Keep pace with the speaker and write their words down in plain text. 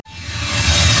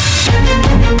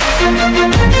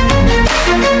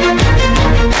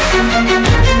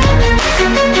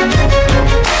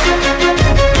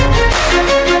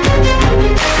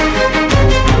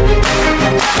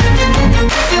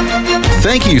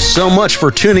Thank you so much for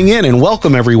tuning in and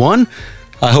welcome everyone.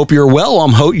 I hope you're well.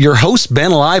 I'm your host,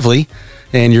 Ben Lively,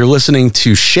 and you're listening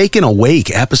to Shaken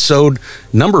Awake, episode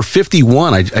number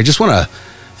 51. I just want to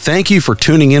thank you for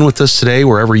tuning in with us today,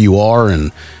 wherever you are,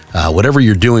 and whatever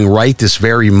you're doing right this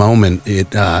very moment.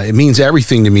 It means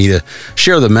everything to me to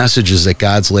share the messages that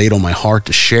God's laid on my heart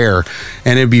to share,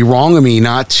 and it'd be wrong of me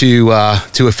not to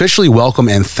officially welcome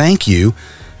and thank you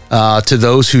to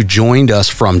those who joined us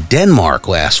from Denmark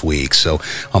last week. So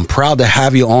I'm proud to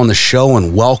have you on the show,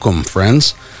 and welcome,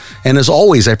 friends. And as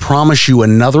always, I promise you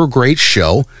another great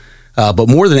show. But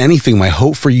more than anything, my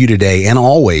hope for you today and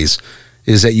always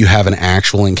is that you have an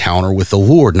actual encounter with the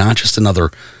Lord, not just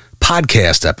another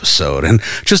podcast episode. And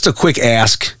just a quick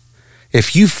ask,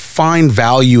 if you find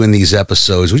value in these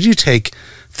episodes, would you take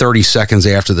 30 seconds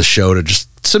after the show to just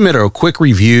submit a quick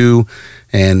review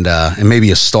and maybe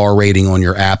a star rating on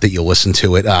your app that you listen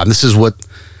to it? This is what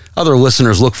other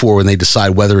listeners look for when they decide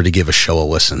whether to give a show a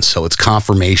listen. So it's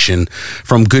confirmation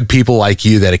from good people like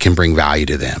you that it can bring value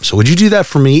to them. So would you do that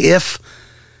for me if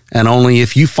and only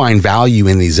if you find value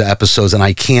in these episodes? And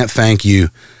I can't thank you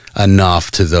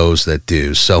enough to those that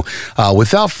do. So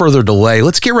without further delay,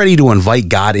 let's get ready to invite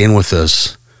God in with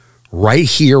us right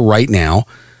here, right now,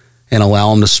 and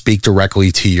allow him to speak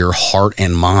directly to your heart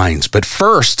and minds. But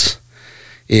first,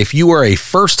 if you are a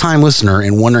first-time listener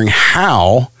and wondering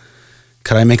how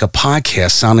could I make a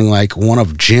podcast sounding like one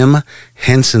of Jim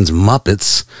Henson's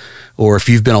Muppets, or if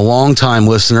you've been a long-time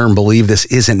listener and believe this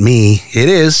isn't me, it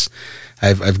is.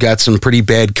 I've got some pretty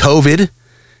bad COVID,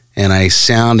 and I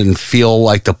sound and feel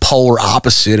like the polar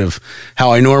opposite of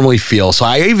how I normally feel. So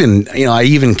I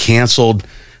even canceled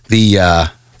the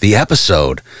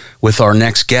episode with our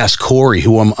next guest, Korey,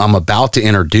 who I'm about to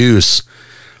introduce,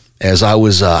 as I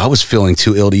was feeling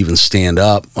too ill to even stand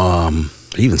up,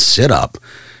 even sit up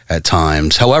at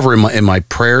times. However, in my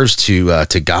prayers to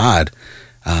God,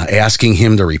 asking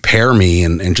him to repair me,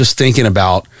 and just thinking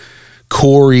about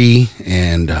Korey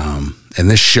and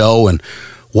this show and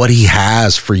what he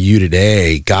has for you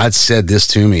today, God said this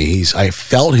to me. I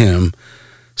felt him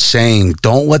saying,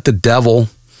 "Don't let the devil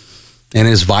and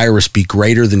his virus be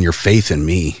greater than your faith in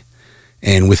me."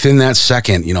 And within that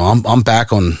second, I'm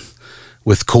back on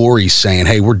with Korey saying,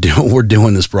 "Hey, we're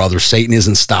doing this, brother. Satan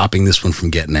isn't stopping this one from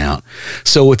getting out."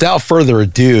 So without further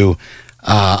ado,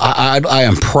 I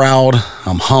am proud,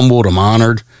 I'm humbled, I'm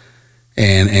honored,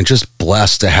 and just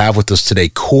blessed to have with us today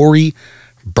Korey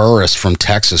Burris from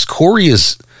Texas. Korey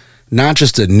is not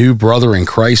just a new brother in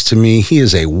Christ to me. He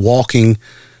is a walking,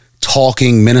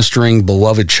 talking, ministering,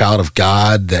 beloved child of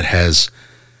God that has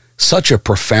such a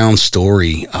profound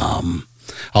story.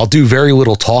 I'll do very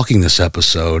little talking this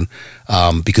episode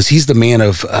because he's the man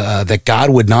that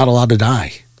God would not allow to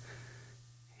die.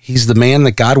 He's the man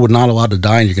that God would not allow to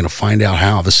die, and you're going to find out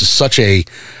how. This is such a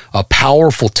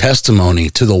powerful testimony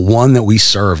to the one that we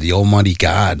serve, the Almighty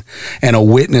God, and a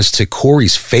witness to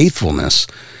Korey's faithfulness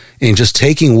in just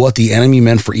taking what the enemy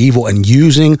meant for evil and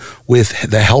using with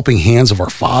the helping hands of our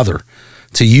Father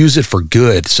to use it for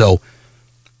good. So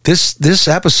this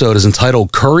episode is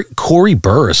entitled Korey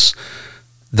Burris,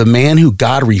 the man who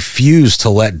God refused to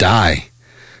let die.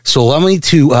 So allow me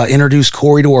to introduce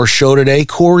Korey to our show today.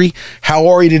 Korey, how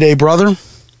are you today, brother?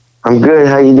 I'm good.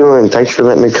 How you doing? Thanks for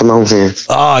letting me come on here.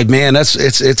 Oh, man,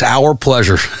 it's our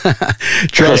pleasure.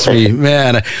 Trust me,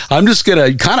 man. I'm just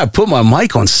gonna kind of put my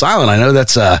mic on silent. I know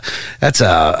that's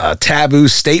a taboo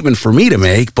statement for me to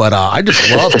make, but I just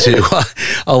love to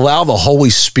allow the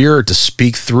Holy Spirit to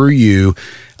speak through you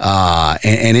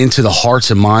and into the hearts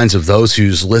and minds of those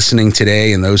who's listening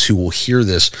today and those who will hear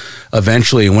this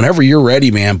eventually. And whenever you're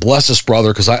ready, man, bless us,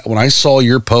 brother, because when I saw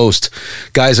your post,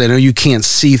 guys, I know you can't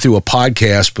see through a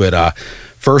podcast, but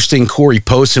first thing Korey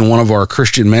posts in one of our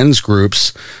Christian men's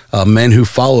groups, Men Who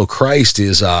Follow Christ,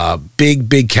 is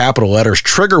big capital letters,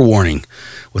 trigger warning,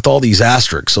 with all these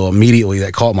asterisks. So immediately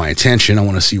that caught my attention. I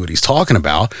want to see what he's talking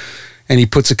about. And he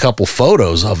puts a couple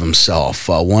photos of himself.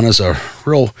 One is a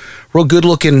real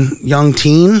good-looking young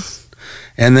teen,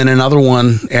 and then another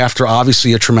one after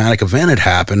obviously a traumatic event had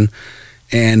happened,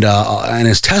 and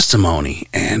his testimony.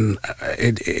 And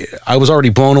I was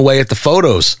already blown away at the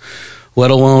photos, let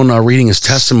alone reading his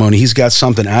testimony. He's got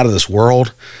something out of this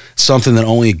world, something that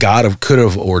only God could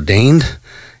have ordained.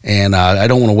 And I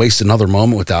don't want to waste another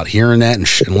moment without hearing that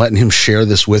and letting him share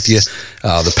this with you,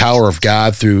 the power of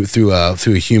God through a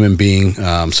human being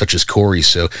such as Korey.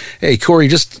 So, hey, Korey,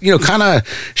 just kind of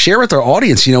share with our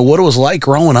audience, what it was like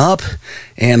growing up,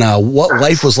 and what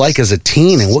life was like as a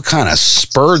teen, and what kind of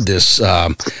spurred this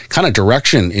kind of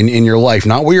direction in your life.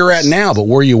 Not where you're at now, but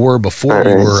where you were before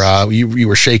you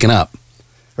were shaken up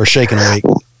or shaken awake.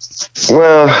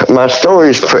 Well, my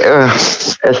story's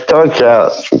it starts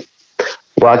out.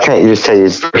 Well, I can't just tell you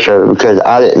the first of it because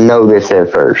I didn't know this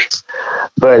at first.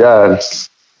 But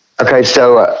okay,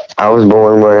 so I was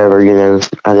born wherever,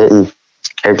 I didn't.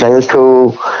 Everything was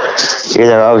cool.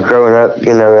 I was growing up.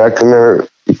 I can remember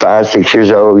 5, 6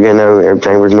 years old.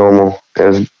 Everything was normal. It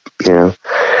was,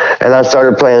 and I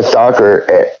started playing soccer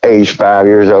at age 5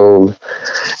 years old,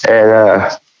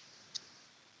 and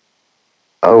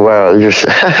oh wow! Just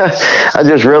I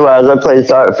just realized I played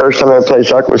soccer. First time I played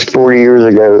soccer was 40 years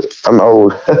ago. I'm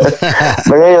old, but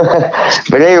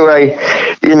anyway,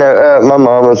 my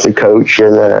mom was the coach,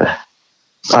 and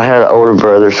I had an older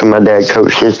brother, so my dad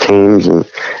coached his teams, and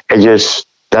it just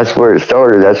that's where it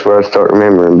started. That's where I start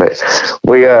remembering. But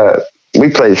we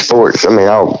played sports. I mean,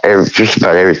 just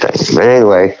about everything. But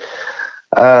anyway,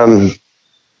 um,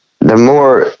 the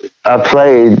more I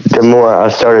played, the more I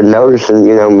started noticing,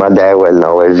 my dad wasn't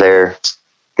always there,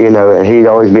 and he'd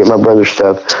always be at my brother's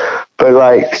stuff. But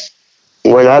like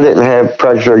when I didn't have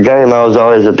practice or game, I was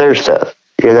always at their stuff,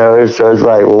 So it's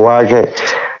like, well,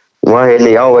 why isn't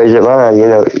he always at mine?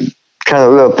 Kind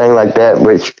of a little thing like that,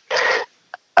 which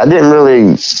I didn't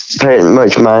really pay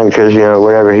much mind because,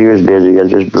 whenever he was busy, I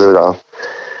just blew it off.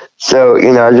 So,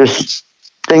 I just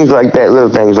things like that, little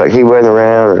things like he wasn't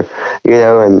around,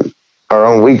 and or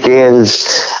on weekends.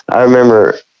 I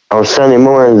remember on Sunday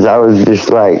mornings, I was just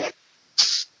like,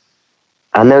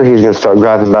 I know he was gonna start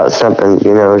griping about something,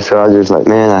 So I was just like,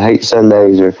 man, I hate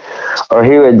Sundays, or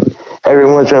he would every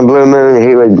once in a blue moon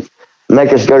he would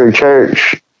make us go to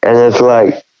church, and it's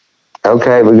like,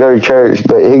 okay, we go to church,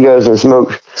 but he goes and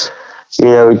smokes, 3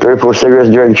 or 4 cigarettes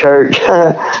during church.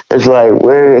 It's like,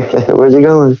 where's he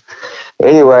going?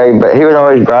 Anyway, but he would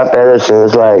always gripe at us, and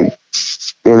it's like,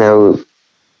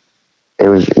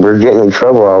 we're getting in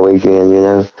trouble all weekend,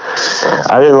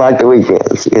 I didn't like the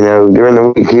weekends, during the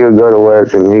week he would go to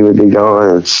work and he would be gone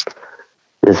and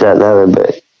this, that, and other,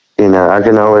 but, I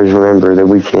can always remember the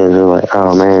weekends and like,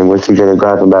 oh man, what's he going to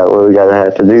gripe about? What we got to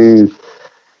have to do?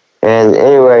 And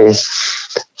anyway,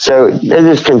 so it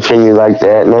just continued like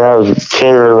that. And then I was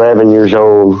 10 or 11 years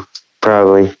old,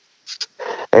 probably.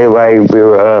 Anyway, we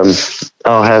were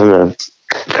all having a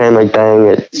family thing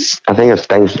at, I think it was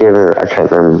Thanksgiving, or I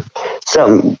can't remember.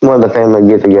 One of the family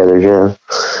get-togethers,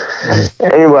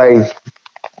 Anyway,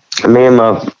 me and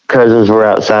my cousins were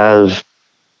outside.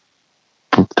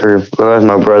 Well, it was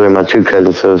my brother and my 2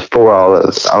 cousins, so it was 4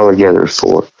 all together, it was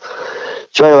 4.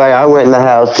 So anyway, I went in the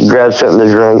house to grab something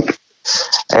to drink,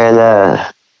 and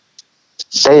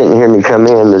they didn't hear me come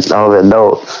in, all the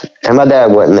adults. And my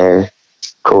dad wasn't there,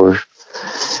 of course.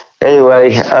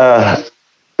 Anyway,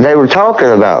 they were talking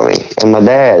about me and my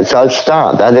dad, so I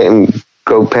stopped. I didn't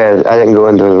go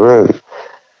into the room.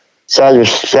 So I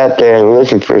just sat there and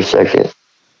listened for a second.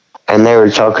 And they were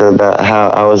talking about how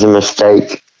I was a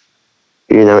mistake,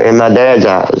 in my dad's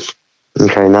eyes.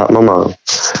 Okay, not my mom.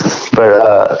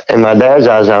 But in my dad's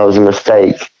eyes, I was a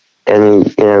mistake.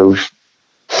 And,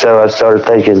 so I started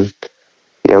thinking,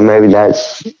 maybe that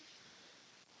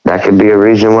could be a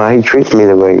reason why he treats me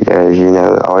the way he does,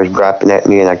 always griping at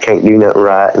me and I can't do nothing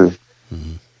right and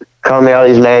calling me all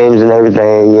these names and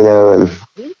everything, and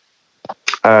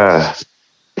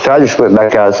so I just went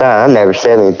back outside. I never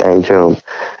said anything to him.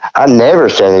 I never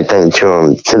said anything to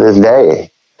him to this day.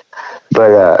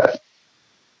 But,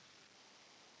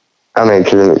 I mean,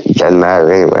 because it doesn't matter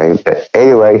anyway. But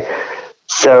anyway,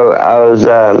 so I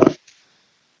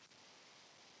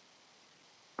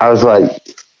was like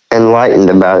enlightened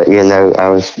about it, I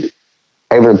was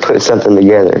able to put something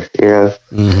together,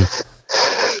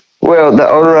 Well, the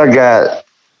older I got,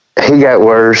 he got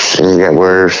worse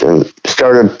and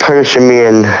started punishing me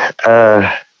in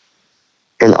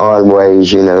odd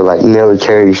ways, like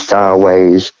military style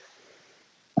ways.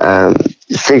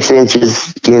 6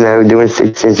 inches, doing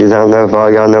 6 inches. I don't know if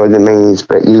all y'all know what that means,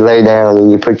 but you lay down and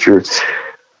you put your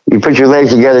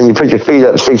legs together and you put your feet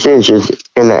up 6 inches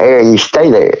in the air and you stay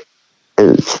there.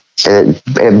 And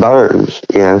it burns,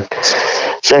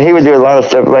 So he would do a lot of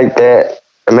stuff like that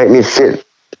and make me sit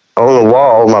on the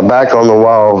wall, my back on the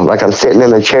wall, like I'm sitting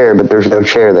in a chair, but there's no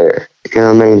chair there. You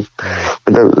know what I mean?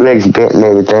 With the legs bent and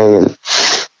everything,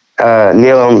 and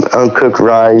kneel on uncooked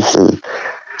rice, and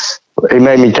he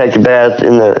made me take a bath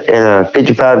in a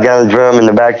 55-gallon drum in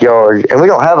the backyard. And we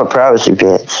don't have a privacy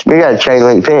fence. We got a chain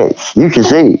link fence. You can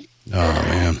see. Oh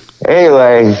man.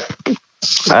 Anyway,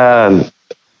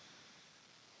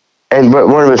 but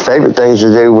one of his favorite things to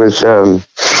do was,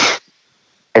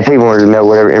 if he wanted to know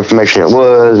whatever information it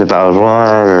was, if I was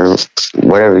lying or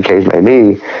whatever the case may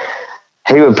be,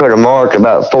 he would put a mark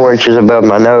about 4 inches above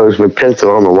my nose with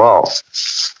pencil on the wall.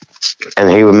 and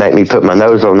he would make me put my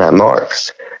nose on that mark.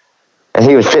 And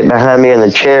he would sit behind me in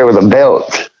the chair with a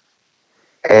belt.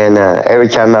 And every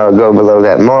time I would go below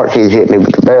that mark, he'd hit me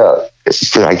with the belt.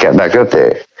 And I got back up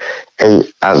there.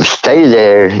 And I would stay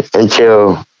there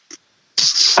until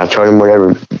I told him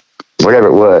whatever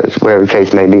it was, whatever the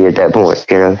case may be at that point,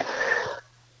 you know.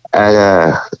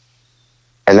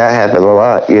 And that happened a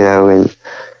lot, you know. And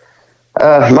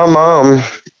my mom,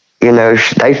 you know,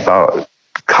 they fought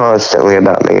constantly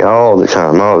about me all the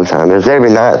time. It was every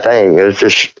night thing. It was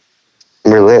just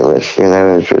relentless, you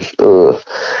know. It was just,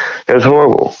 it was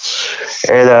horrible.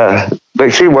 And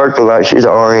but she worked a lot. She's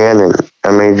an RN, and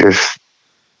I mean, it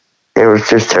was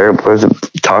just terrible. It was a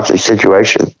toxic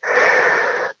situation.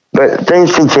 But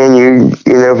things continued,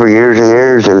 you know, for years and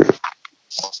years.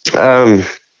 And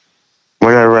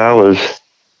whenever I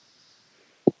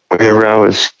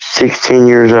was 16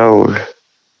 years old,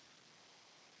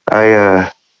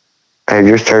 I had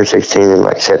just turned 16 in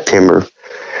like September.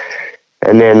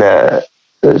 And then,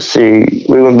 let's see,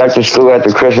 we went back to school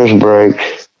after Christmas break.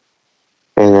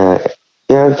 And,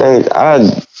 you know, I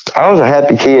was a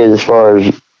happy kid as far as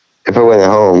if I went at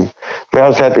home. I mean, I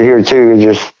was happy here too. It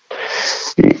just,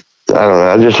 I don't know,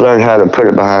 I just learned how to put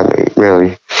it behind me,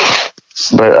 really.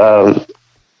 But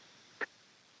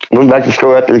went back to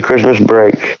school after the Christmas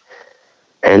break.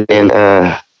 And then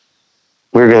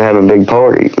we were going to have a big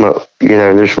party. You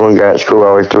know, this one guy at school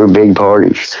always threw big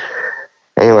parties.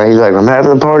 Anyway, he's like, I'm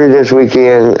having a party this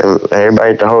weekend, and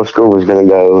everybody at the whole school was going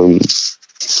to go. And,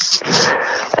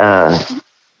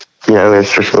 you know,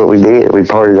 it's just what we did. We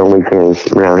partied on weekends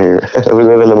around here. We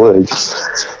live in the woods.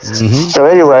 Mm-hmm. So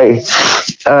anyway,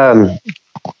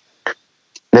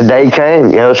 the day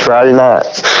came. You know, it was Friday night.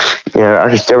 You know, I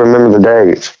can still remember the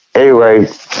day. Anyway,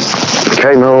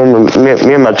 came home, and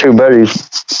me and my two buddies,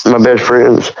 my best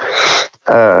friends,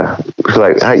 was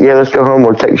like, hey, yeah, let's go home.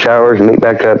 We'll take showers and meet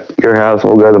back up at your house.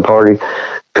 We'll go to the party.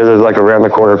 Because it was like around the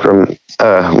corner from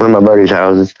one of my buddies'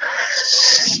 houses.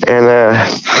 And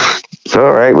so,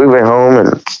 all right, we went home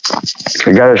and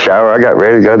I got a shower. I got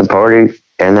ready to go to the party.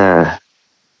 And I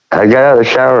got out of the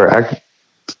shower.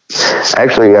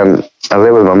 I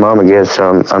live with my mom again,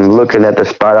 so I'm looking at the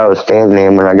spot I was standing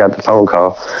in when I got the phone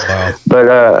call. Wow. But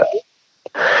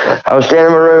I was standing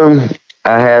in my room.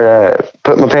 I had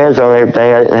put my pants on and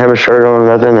everything. I didn't have a shirt on or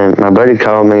nothing. And my buddy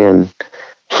called me and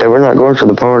said, we're not going to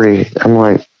the party. I'm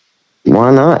like,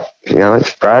 why not? You know,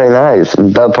 it's Friday night. It's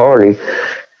the party.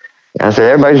 And I said,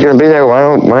 everybody's going to be there.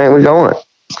 Why ain't we going?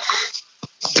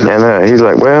 And he's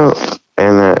like, well,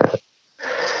 and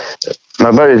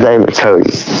my buddy's name is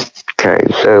Cody. Okay,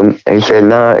 so he said,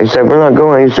 no. He said, we're not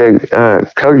going. He said,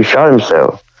 Cody shot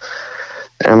himself.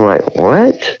 And I'm like,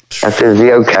 what? I said, is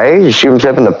he okay? Did he shoot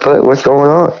himself in the foot? What's going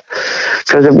on?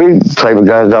 Because we played with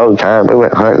guns all the time. We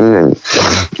went hunting, and,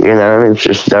 you know, it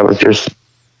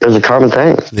was a common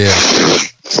thing. Yeah.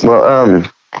 Well,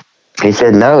 he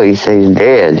said, no. He said, he's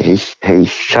dead. He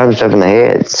shot himself in the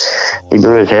head. He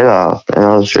blew his head off. And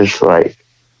I was just like,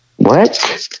 what?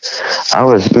 I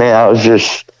was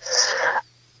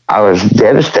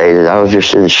devastated. I was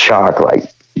just in shock.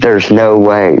 Like, there's no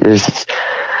way.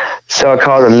 So I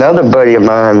called another buddy of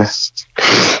mine,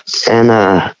 and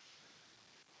I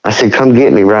said, come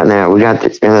get me right now. And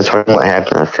that's what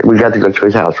happened. I said, we got to go to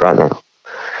his house right now.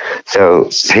 So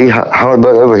he hauled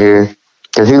butt over here,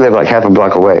 because he lived like half a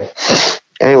block away.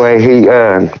 Anyway, he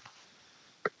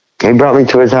brought me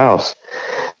to his house.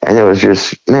 And it was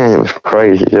just, man, it was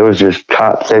crazy. There was just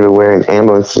cops everywhere and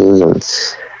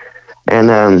ambulances. And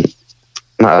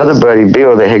my other buddy,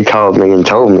 Bill, that had called me and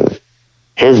told me,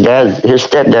 his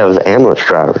stepdad was an ambulance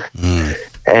driver. Mm.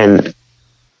 And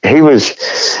he was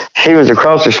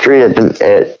across the street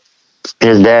at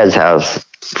his dad's house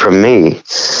from me.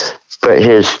 But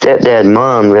his stepdad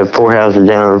mom lived 4 houses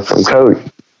down from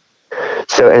Korey.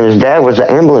 So, and his dad was an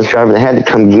ambulance driver that had to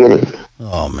come get him.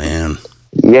 Oh, man.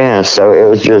 Yeah, so it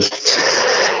was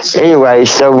just... Anyway,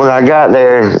 so when I got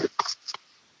there,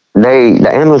 the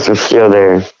ambulance was still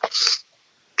there.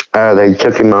 They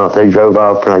took him off. They drove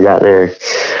off when I got there.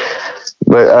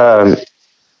 But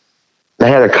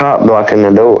they had a cop blocking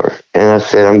the door. And I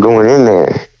said, I'm going in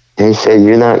there. And he said,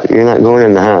 you're not going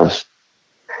in the house.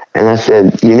 And I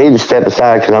said, you need to step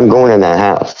aside because I'm going in that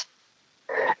house.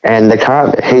 And the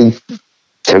cop, he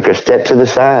took a step to the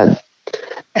side.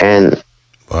 And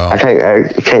wow. I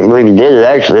can't believe he did it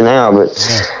actually now, but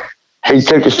he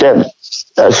took a step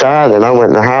aside and I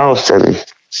went in the house and,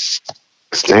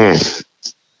 man,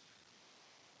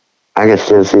 I can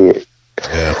still see it.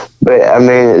 Yeah. But, I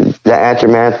mean, the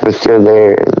aftermath was still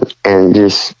there and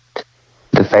just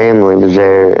the family was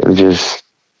there. And just,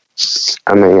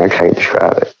 I mean, I can't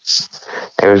describe it.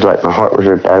 It was like my heart was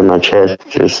ripped out of my chest.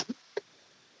 Just,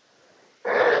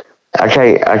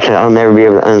 I'll never be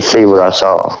able to unsee what I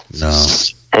saw. No.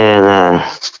 And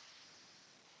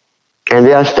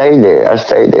then I stayed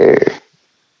there.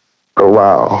 For a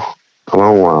while, a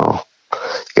long while.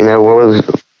 You know, what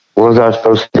was I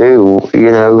supposed to do?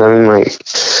 You know, I mean, like,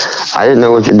 I didn't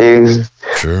know what to do.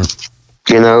 Sure.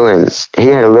 You know, and he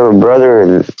had a little brother,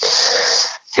 and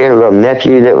he had a little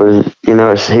nephew that was, you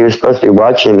know, he was supposed to be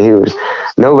watching.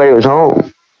 Nobody was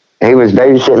home. He was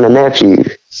babysitting the nephew.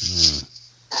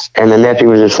 And the nephew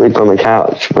was asleep on the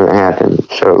couch when it happened.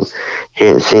 So he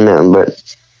didn't see nothing, but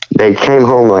they came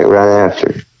home like right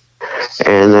after.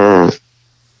 And,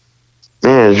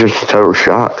 man, it was just a total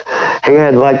shock. He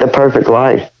had like the perfect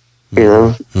life, you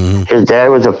know. His dad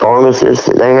was a pharmacist.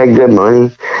 They had good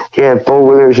money. He had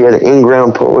four-wheelers. He had an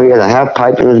in-ground pool. He had a half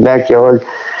pipe in his backyard.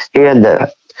 He had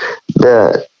the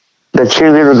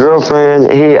cheerleader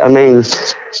girlfriend. I mean,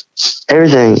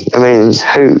 everything. I mean,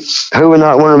 who would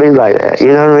not want to be like that? You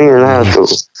know what I mean? In high school.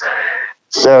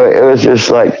 So it was just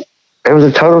like, it was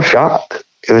a total shock.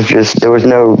 It was just, there was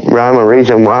no rhyme or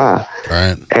reason why.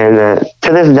 Right. And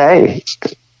to this day,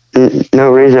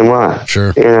 no reason why.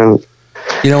 Sure. You know.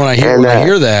 When I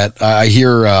hear that, I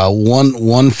hear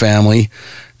one family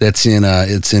that's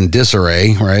in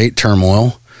disarray, right?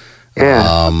 Turmoil.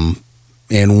 Yeah.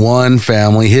 And one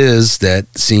family, his, that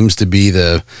seems to be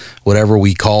the, whatever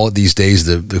we call it these days,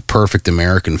 the perfect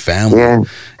American family. Yeah.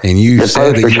 And you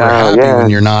said that you were happy when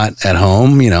you're not at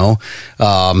home, you know.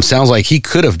 Sounds like he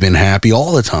could have been happy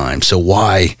all the time. So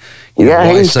why? He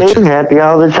seemed happy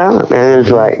all the time. And it's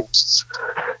like,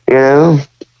 you know,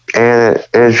 and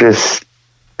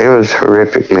it was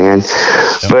horrific, man.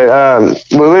 Yep. But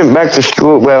we went back to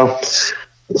school. Well,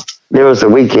 there was a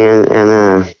weekend,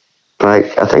 and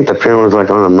like, I think the funeral was like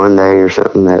on a Monday or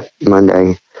something, that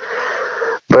Monday.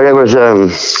 But it was,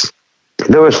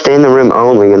 there was standing room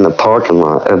only in the parking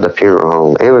lot of the funeral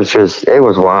home. It was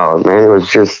wild, man. It was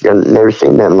just, I've never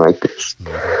seen nothing like this.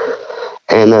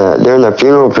 And during the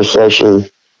funeral procession,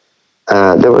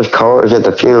 there was cars at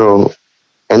the funeral,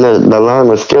 and the line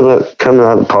was still coming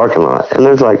out of the parking lot. And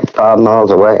it was like 5 miles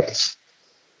away.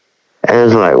 And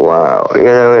it's like, wow. You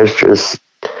know, it's just...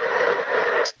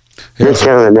 This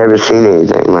town had never seen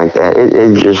anything like that.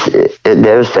 It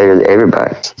devastated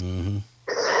everybody. Mm-hmm.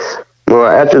 Well,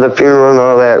 after the funeral and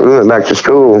all that, we went back to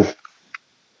school,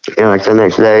 like the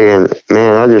next day, and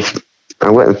man, I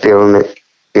wasn't feeling it.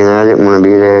 You know, I didn't want to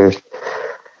be there.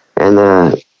 And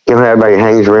everybody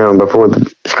hangs around before the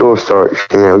school starts,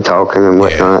 you know, talking and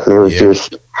whatnot. And it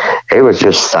was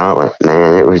just silent,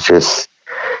 man. It was just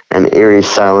an eerie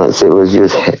silence. It was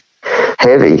just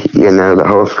heavy, you know. The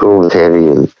whole school was heavy,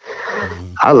 and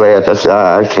I left. I said,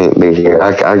 I can't be here.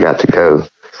 I got to go.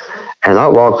 And I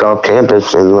walked off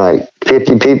campus, and like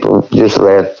 50 people just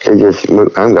left. They just,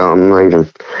 I'm gone, I'm leaving.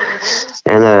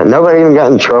 And nobody even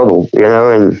got in trouble, you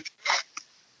know.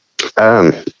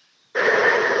 And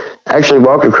actually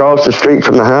walked across the street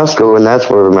from the high school, and that's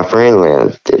where my friend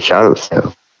lived that shot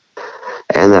himself.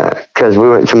 And because we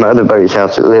went to my other buddy's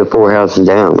house that lived 4 houses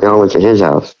down. We all went to his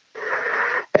house.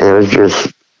 And it was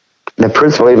just, the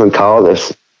principal even called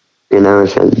us. You know,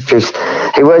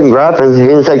 he wasn't griping. He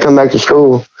didn't say come back to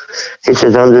school. He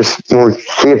says, I'm just going to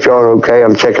see if y'all are okay.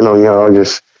 I'm checking on y'all.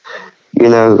 Just, you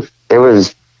know, it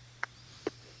was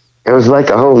like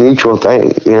a whole mutual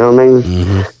thing. You know what I mean?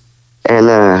 Mm-hmm.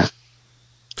 And,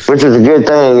 which is a good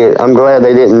thing. I'm glad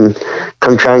they didn't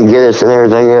come try and get us and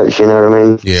everything else. You know what I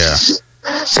mean? Yeah. So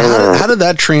how did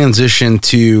that transition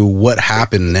to what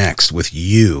happened next with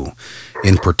you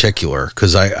in particular?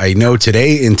 Because I know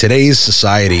in today's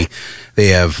society, they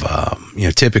have,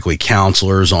 typically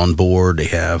counselors on board. They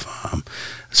have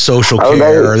social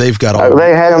care. They've got all...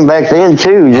 They had them back then,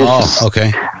 too.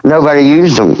 Okay. Nobody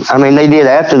used them. I mean, they did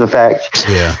after the fact.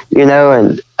 Yeah. You know,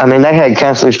 and I mean, they had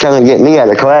counselors trying to get me out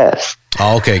of class.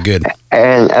 Oh, okay, good.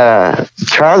 And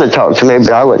trying to talk to me,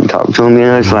 but I wouldn't talk to them. You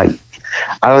know, it's like,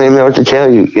 I don't even know what to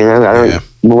tell you. You know, I don't.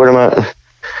 What am I?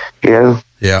 You know.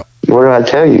 Yeah. What do I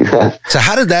tell you? So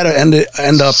how did that end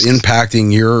up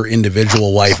impacting your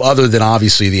individual life, other than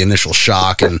obviously the initial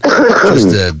shock and just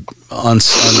the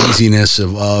uneasiness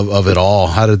of it all?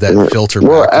 How did that filter back?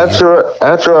 Well,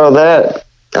 after all that,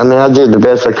 I mean, I did the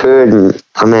best I could, and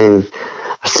I mean,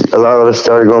 a lot of us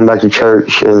started going back to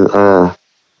church, and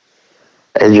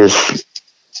just,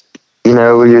 you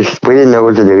know, we didn't know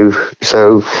what to do,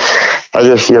 so I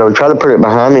just, you know, try to put it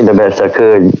behind me the best I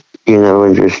could, you know,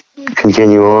 and just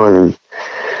continue on. And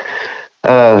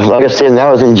like I said,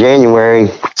 that was in January.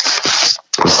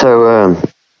 So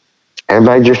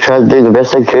everybody just tried to do the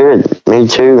best they could. Me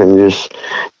too, and just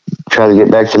try to get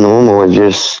back to normal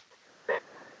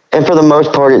and for the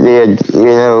most part it did,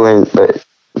 but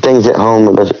things at home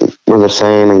were the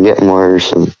same and getting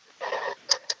worse. And,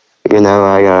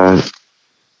 I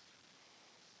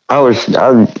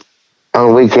on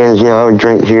the weekends, I would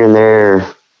drink here and there,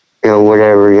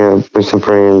 whatever, with some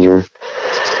friends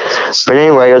but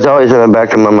anyway, it was always in the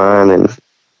back of my mind.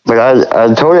 But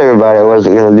I told everybody I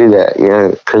wasn't going to do that,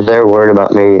 because they were worried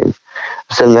about me. And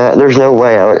I said, no, there's no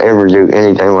way I would ever do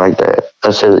anything like that.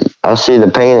 I said, I see the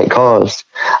pain it caused.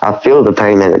 I feel the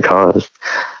pain that it caused,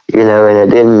 and it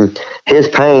didn't, his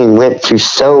pain went to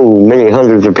so many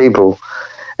hundreds of people.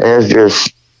 And it's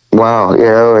just, wow,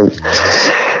 and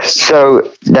so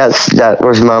that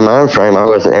was my mind frame. I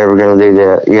wasn't ever going to do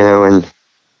that,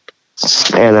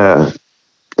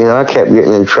 I kept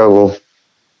getting in trouble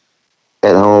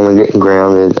at home and getting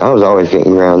grounded. I was always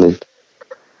getting grounded.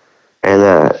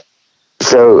 And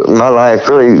so my life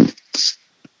really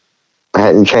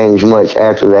hadn't changed much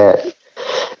after that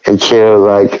until,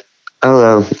 I don't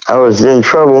know, I was in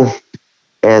trouble.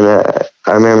 And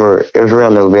I remember it was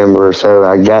around November or so,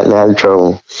 I'd gotten out of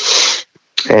trouble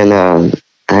and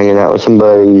hanging out with some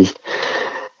buddies.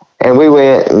 And we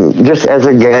went, and just as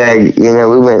a gag,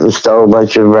 we went and stole a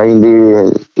bunch of reindeer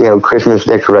and, Christmas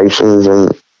decorations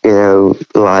and,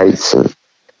 lights. And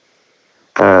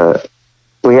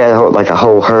we had a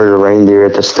whole herd of reindeer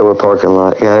at the store parking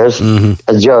lot. It was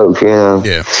a joke,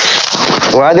 Yeah.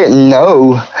 Well, I didn't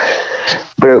know,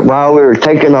 but while we were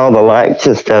taking all the lights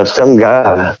and stuff, some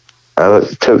guy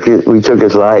we took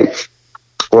his lights.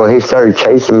 Well, he started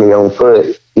chasing me on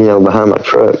foot, behind my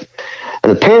truck.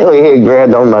 And apparently he had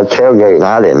grabbed on my tailgate, and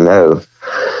I didn't know.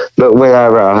 But when I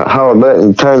hollered button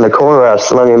and turned the corner, I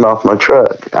slung him off my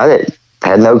truck. I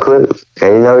had no clue. I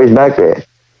didn't know he was back there.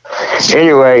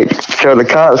 Anyway, so the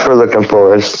cops were looking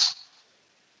for us,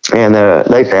 and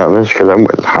they found us because I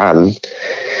wasn't hiding.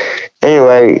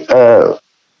 Anyway,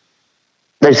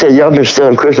 they said, y'all been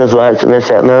stealing Christmas lights and this,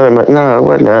 that, and the other. I'm like, no, it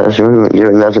wasn't us. We weren't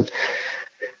doing nothing.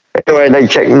 Anyway, they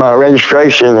checked my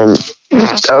registration and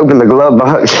opened the glove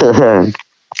box.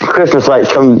 Christmas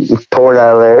lights come poured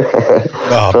out of there.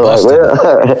 Oh, so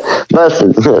busted.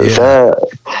 Busted. Yeah. So,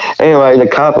 anyway, the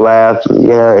cop laughed.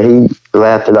 He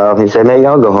laughed it off. He said, man,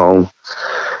 y'all go home.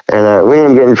 And we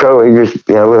didn't get in trouble. We just,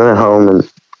 we went home. And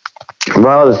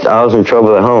while I was in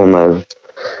trouble at home, man,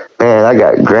 I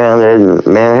got grounded. And,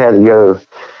 man, I had to go.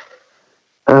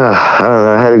 I don't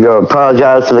know. I had to go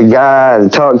apologize to the guy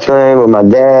and talk to him with my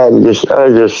dad. And just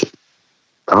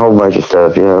a whole bunch of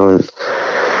stuff, And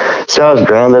so I was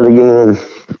grounded again.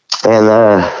 And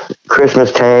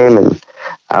Christmas came, and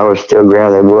I was still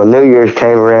grounded. Well, New Year's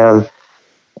came around,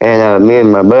 and me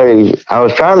and my buddy, I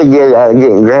was trying to get out of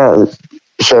getting grounded.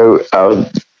 So I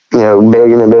was,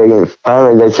 begging and begging.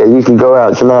 Finally, they said, you can go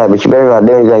out tonight, but you better not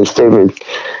do anything stupid.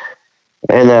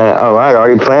 And, I'd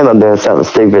already planned on doing something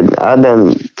stupid. I'd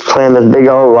done planned this big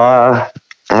old lie,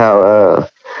 how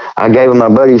I gave him my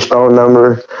buddy's phone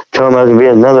number, told him I was going to be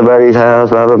at another buddy's house,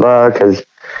 blah, blah, blah, because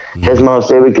his mom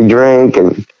said we could drink.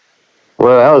 And,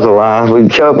 well, that was a lie.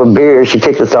 We'd show up with beer. She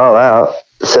kicked us all out.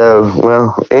 So,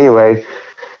 well, anyway.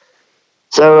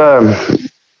 So,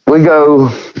 we go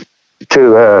to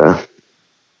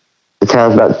the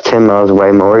town's about 10 miles away,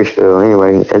 Mauriceville.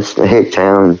 Anyway, it's a hick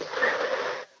town.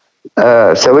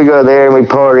 So we go there and we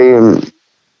party and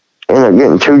end up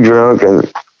getting too drunk.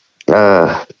 And,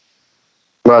 well,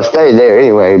 I stayed there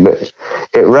anyway, but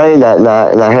it rained that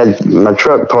night and I had my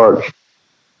truck parked.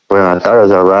 Well, I thought it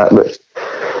was all right, but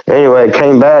anyway, I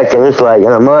came back and it's like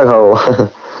in a mud hole.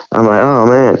 I'm like, oh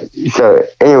man. So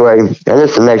anyway, and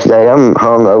it's the next day. I'm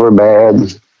hungover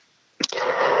bad.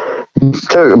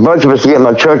 Took a bunch of us to get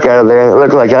my truck out of there, and it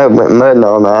looked like I went mudding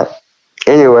all night.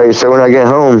 Anyway, so when I get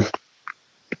home,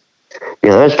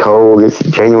 it's cold. It's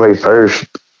January 1st.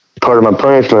 Part of my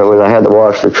punishment was I had to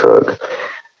wash the truck.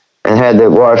 And had to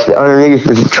wash the underneath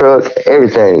of the truck,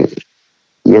 everything.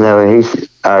 And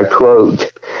I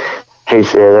quote, he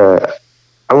said,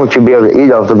 I want you to be able to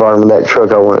eat off the bottom of that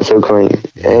truck. I want it so clean.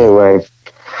 Anyway,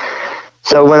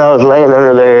 so when I was laying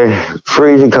under there,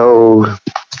 freezing cold,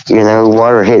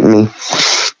 water hit me,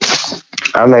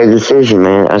 I made a decision,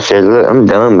 man. I said, look, I'm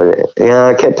done with it.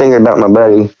 I kept thinking about my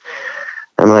buddy.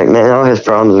 I'm like, man, all his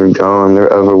problems are gone.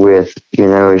 They're over with.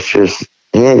 It's just,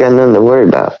 he ain't got nothing to worry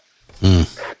about.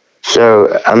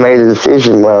 So I made a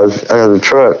decision while I was under the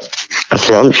truck. I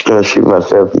said, I'm just going to shoot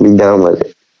myself and be done with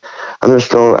it. I'm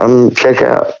going to check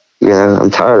out. I'm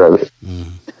tired of it.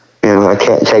 I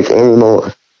can't take it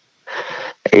anymore.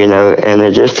 And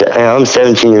it just, I'm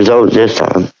 17 years old at this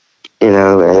time,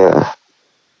 and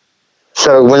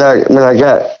So when I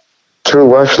got through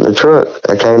washing the truck,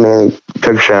 I came in,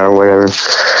 took a shower, whatever.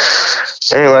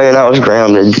 Anyway, and I was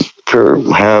grounded for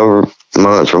however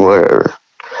months or whatever.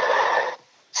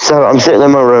 So I'm sitting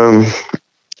in my room,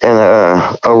 and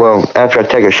after I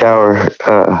take a shower,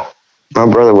 my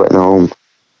brother wasn't home,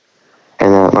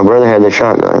 and my brother had the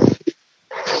shotgun.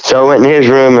 So I went in his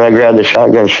room and I grabbed the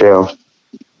shotgun shell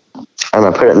and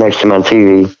I put it next to my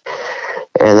TV.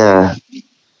 And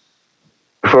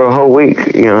for a whole week,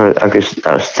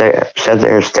 I sat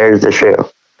there and stared at the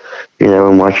shell,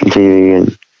 and watching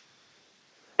TV,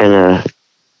 and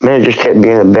man, it just kept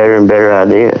being a better and better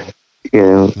idea.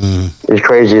 As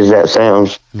crazy as that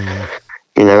sounds, I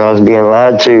was being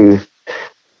lied to,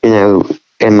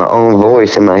 in my own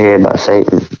voice in my head by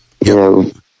Satan,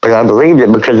 but I believed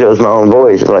it because it was my own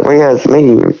voice. It's like, well, yeah, it's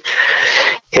me.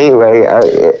 Anyway,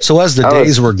 so as the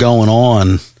days were going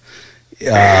on,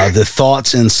 the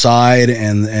thoughts inside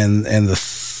and the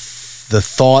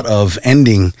thought of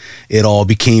ending it all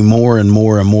became more and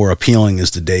more and more appealing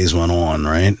as the days went on,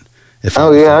 right? I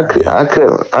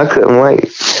couldn't wait.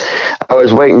 I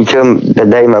was waiting until the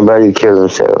day my buddy killed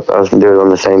himself. I was going to do it on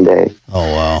the same day.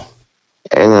 Oh, wow.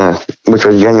 And which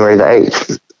was January the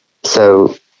 8th.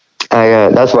 So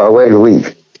that's why I waited a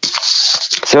week.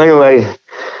 So anyway,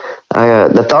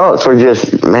 the thoughts were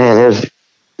just, man,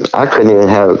 I couldn't even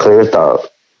have a clear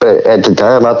thought. But at the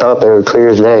time, I thought they were clear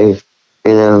as day,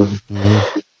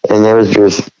 Mm-hmm. And it was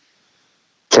just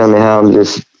telling me how I'm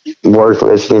just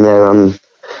worthless,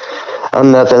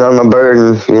 I'm nothing, I'm a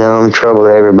burden, I'm trouble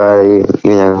to everybody,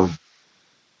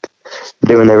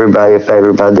 doing everybody a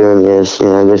favor by doing this,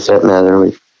 this, that, and the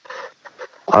other.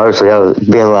 Obviously, I was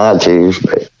being lied to,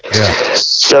 but yeah.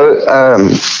 So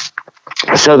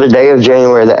the day of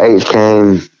January the 8th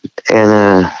came,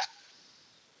 and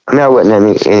I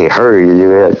wasn't in any hurry to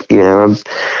do it. I'm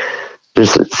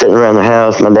just sitting around the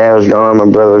house. My dad was gone. My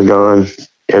brother was gone.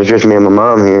 It was just me and my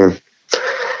mom here.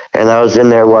 And I was in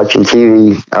there watching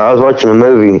TV. I was watching a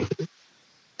movie.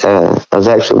 I was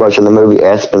actually watching the movie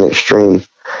Aspen Extreme.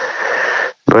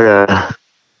 But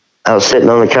I was sitting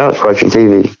on the couch watching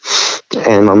TV.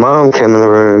 And my mom came in the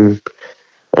room.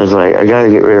 I was like, I got to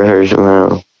get rid of her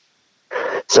somehow.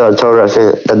 So I told her, I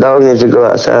said, the dog needs to go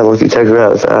outside. Won't you take her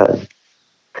outside?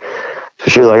 So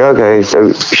she was like, okay.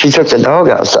 So she took the dog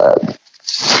outside.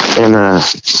 And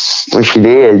when she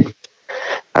did,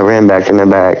 I ran back in the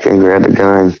back and grabbed the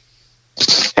gun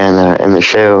and the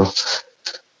shell.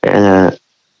 And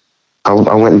I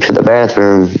went into the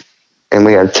bathroom, and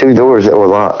we had two doors that were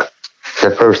locked.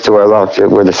 The first door I locked it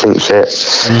where the sink set.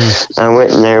 I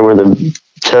went in there where the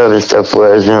tub and stuff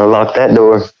was, and I locked that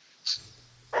door.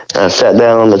 I sat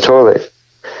down on the toilet,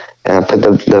 and I put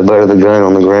the butt of the gun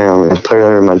on the ground and put it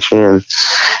under my chin.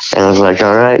 And I was like,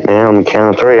 all right, man, on the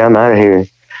count of three, I'm out of here.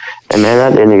 And man, I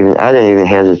didn't even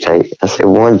hesitate. I said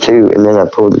 1, 2, and then I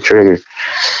pulled the trigger.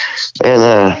 And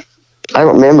I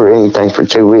don't remember anything for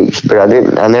 2 weeks, but I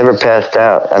never passed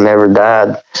out. I never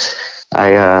died.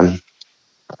 I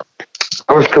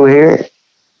was coherent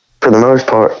for the most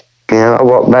part. I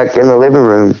walked back in the living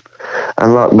room,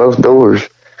 unlocked both doors,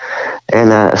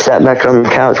 and I sat back on the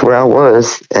couch where I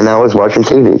was, and I was watching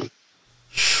TV.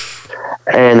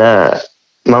 And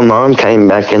my mom came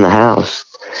back in the house,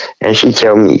 and she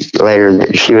told me later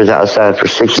that she was outside for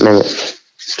 6 minutes.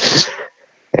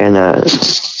 And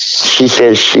she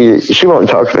said she won't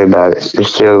talk to me about it.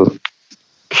 It's still,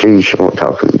 she won't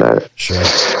talk to me about it. Sure.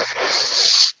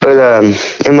 But,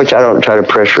 in which I don't try to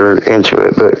pressure her into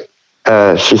it, but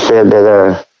she said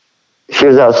that she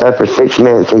was outside for 6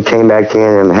 minutes and came back in,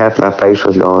 and half my face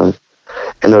was gone.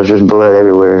 And there was just blood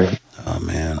everywhere. Oh,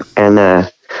 man. And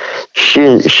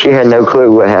she had no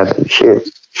clue what happened. She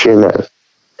didn't know.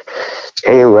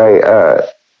 Anyway,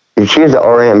 she was an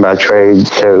RN by trade,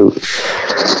 so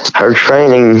her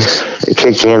training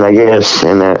kicked in, I guess,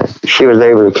 and she was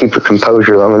able to keep her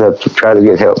composure long enough to try to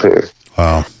get help here.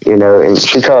 Wow. And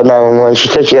she called 911. She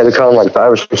said she had to call them like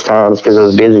 5 or 6 times because it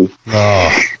was busy. Oh.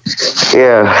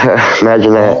 Yeah,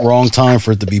 imagine that. Wrong time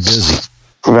for it to be busy.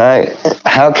 Right.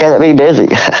 How can it be busy?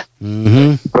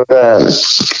 Mm-hmm. But,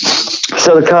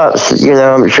 so the cops,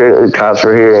 I'm sure the cops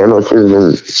were here,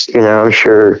 ambulances, and, I'm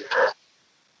sure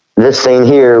this scene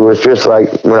here was just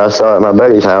like what I saw at my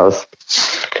buddy's house.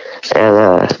 And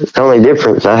the only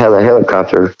difference, I had a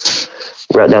helicopter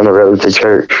right down the road to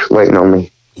church waiting on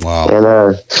me. Wow. And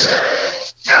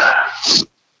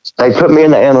they put me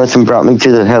in the ambulance and brought me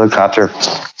to the helicopter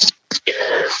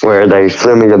where they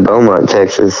flew me to Beaumont,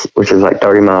 Texas, which is like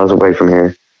 30 miles away from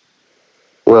here.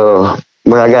 Well,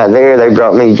 when I got there, they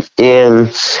brought me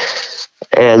in,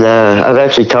 and I've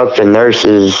actually talked to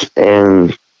nurses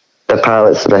and the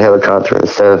pilots of the helicopter and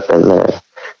stuff, and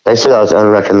they said I was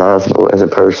unrecognizable as a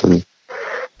person.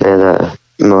 That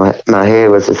my head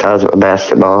was the size of a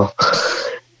basketball,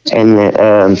 and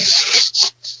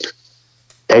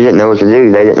they didn't know what to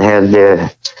do. They didn't have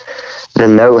the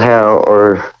know-how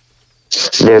or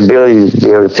the ability to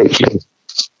be able to fix me.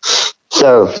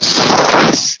 So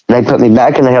they put me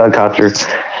back in the helicopter,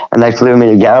 and they flew me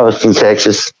to Galveston,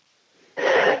 Texas,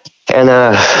 and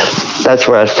that's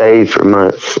where I stayed for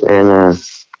months. And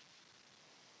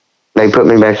they put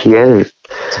me back together.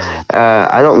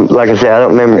 I don't, like I said, I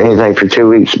don't remember anything for 2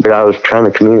 weeks, but I was trying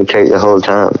to communicate the whole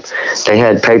time. They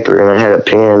had paper and I had a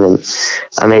pen, and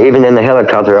I mean, even in the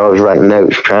helicopter, I was writing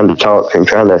notes, trying to talk and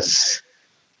trying to,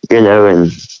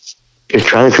 and just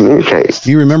trying to communicate.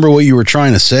 Do you remember what you were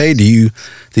trying to say? Did you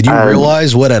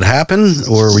realize what had happened,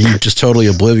 or were you just totally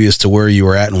oblivious to where you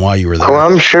were at and why you were there? Oh,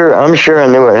 I'm sure I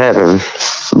knew what happened,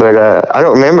 but I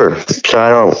don't remember, so I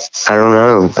don't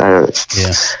know.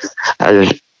 Yeah. I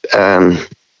just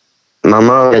my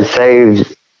mom had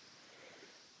saved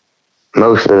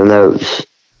most of the notes,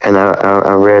 and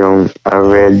I read them.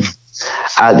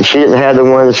 She didn't have the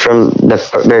ones from the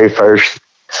very first.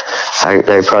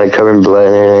 They probably covered blood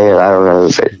and everything. I don't know,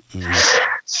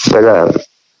 but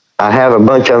I have a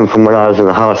bunch of them from when I was in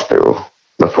the hospital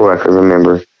before I could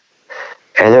remember,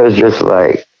 and it was just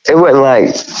like, it wasn't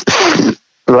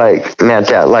like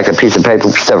mapped out like a piece of paper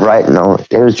with stuff writing on it.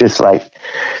 It was just like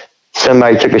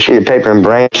somebody took a sheet of paper and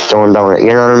brainstormed on it. You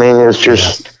know what I mean? It was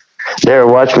just, they were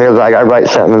watching me. It was like, I'd write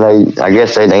something and I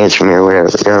guess they'd answer me or whatever.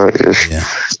 It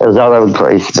was all over the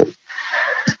place. But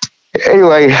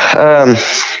anyway,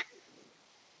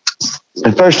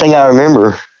 the first thing I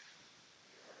remember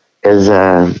is,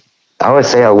 I always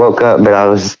say I woke up, but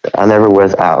I never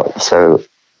was out. So,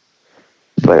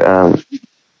 but,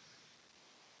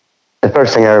 the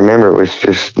first thing I remember was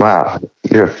just, wow,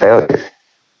 you're a failure.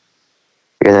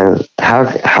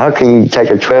 How can you take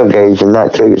a 12 gauge and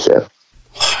not kill yourself?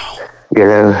 Wow.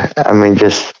 I mean,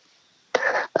 just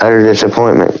utter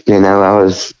disappointment.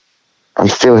 I'm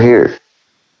still here.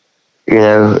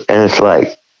 And it's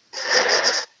like,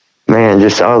 man,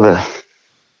 just all the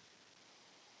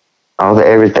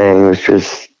everything was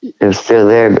just, it was still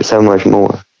there, but so much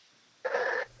more.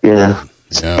 Yeah.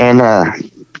 And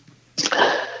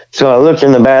so I looked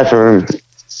in the bathroom,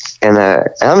 and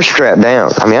I'm strapped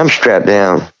down. I mean, I'm strapped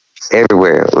down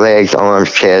everywhere, legs, arms,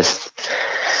 chest,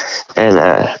 and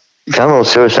I'm on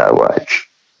suicide watch.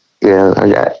 I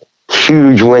got a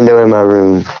huge window in my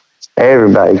room.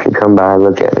 Everybody can come by and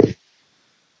look at me.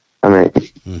 I mean,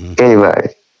 anybody.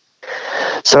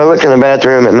 So I looked in the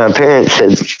bathroom, and my parents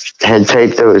had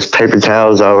taped those paper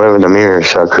towels all over the mirror,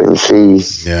 so I couldn't see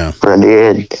what I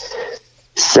did.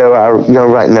 So I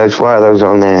write notes, why are those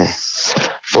on there?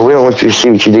 But we don't want you to see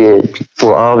what you did.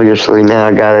 Well, obviously, now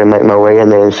I got to make my way in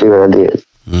there and see what I did.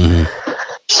 Mm-hmm.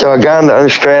 So I got him to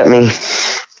unstrap me,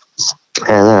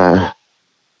 and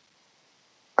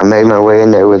I made my way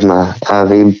in there with my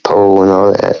IV pole and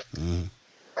all that. Mm-hmm.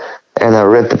 And I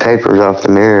ripped the papers off the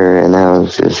mirror, and I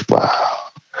was just, wow.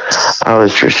 I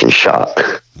was just in shock.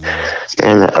 Mm-hmm.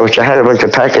 And I wish I had a bunch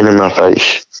of packing in my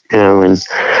face, and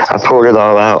I pulled it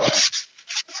all out.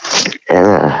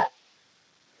 And,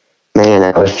 man,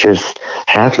 it was just,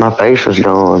 half my face was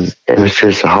gone. It was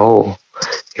just a hole.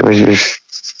 It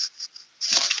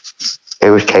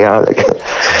was chaotic.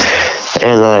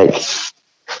 And,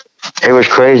 it was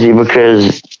crazy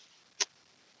because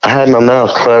I had my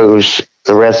mouth closed,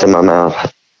 the rest of my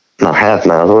mouth, not half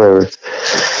mouth, whatever.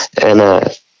 And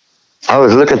I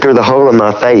was looking through the hole in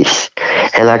my face,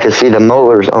 and I could see the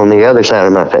molars on the other side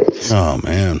of my face. Oh,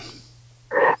 man.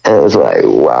 And it was like,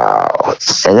 wow.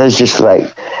 And it was just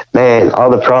like, man, all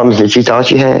the problems that you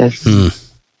thought you had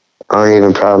aren't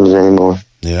even problems anymore.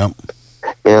 Yeah.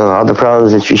 All the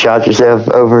problems that you shot yourself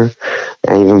over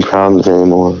ain't even problems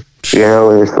anymore.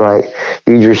 And it's like,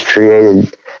 you just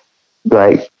created,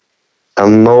 like, a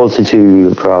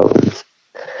multitude of problems.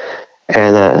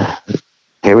 And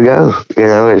here we go.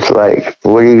 It's like,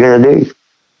 what are you going to do?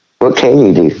 What can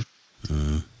you do?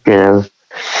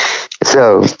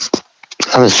 So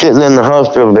I was sitting in the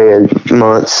hospital bed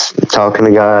months talking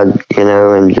to God,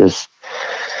 and just,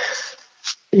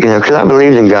 because I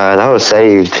believed in God. I was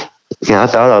saved. I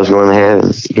thought I was going to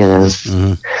heaven,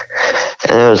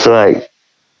 And it was like,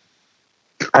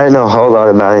 I didn't know a whole lot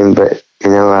about him, but,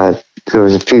 there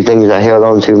was a few things I held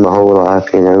on to my whole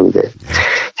life, that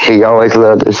he always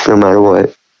loved us no matter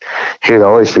what. He would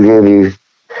always forgive you,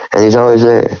 and he's always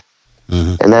there.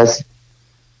 Mm-hmm. And that's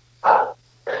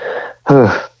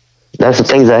the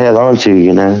things I held on to,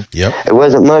 Yep. It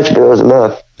wasn't much, but it was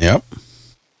enough. Yep.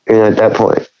 At that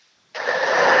point.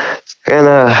 And,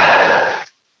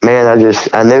 man, I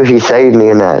knew he saved me,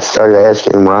 and I started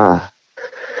asking why,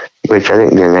 which I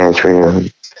didn't get an answer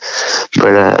in.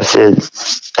 But I said,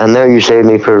 I know you saved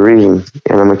me for a reason,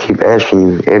 and I'm going to keep asking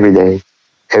you every day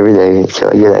until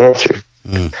I get an answer.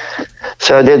 Mm.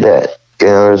 So I did that. You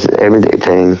know, it was an everyday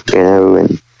thing, you know,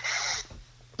 and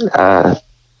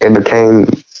it became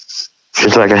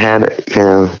just like a habit, you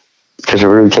know, just a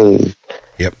routine.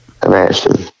 Yep. Of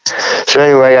asking. So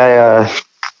anyway, I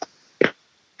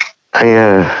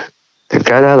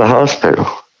got out of the hospital,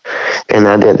 and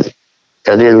I did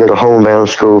a little homebound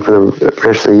school for the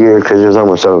rest of the year because it was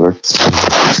almost over.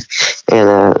 And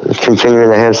was continuing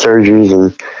to have surgeries,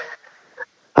 and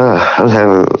I was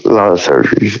having a lot of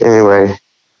surgeries. Anyway,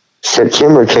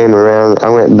 September came around. I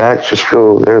went back to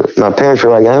school. My parents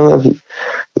were like, I don't know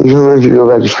if you go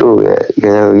back to school yet. You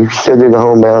know, you still do the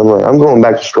homebound. I'm like, I'm going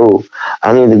back to school.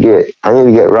 I need to get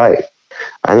right.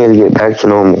 I need to get back to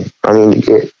normal. I need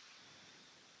to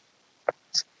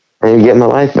get my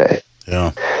life back.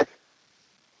 Yeah.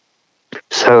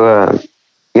 So,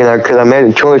 you know, because I made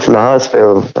a choice in the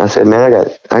hospital. I said, man,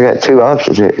 I got two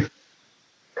options here.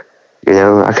 You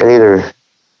know, I can either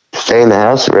stay in the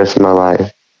house the rest of my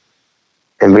life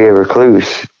and be a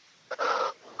recluse,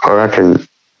 or I can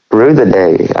rue the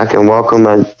day. I can walk with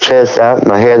my chest out,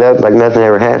 my head up like nothing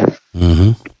ever happened.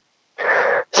 Mm-hmm.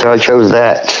 So I chose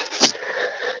that.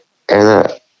 And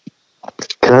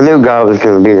because I knew God was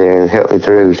going to be there and help me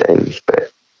through things,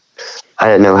 but I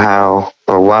didn't know how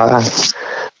or why.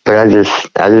 But I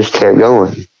just kept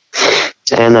going.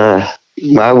 And I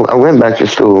went back to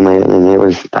school, man, and I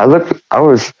was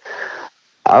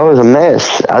a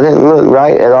mess. I didn't look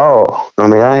right at all. I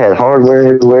mean, I had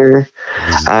hardware everywhere.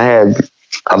 I had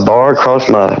a bar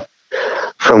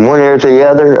from one ear to the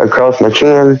other across my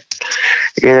chin.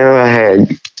 You know,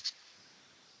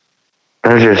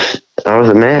 I was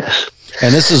a mess.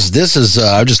 And this is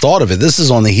I just thought of it. This is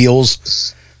on the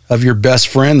heels of your best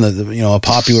friend, a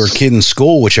popular kid in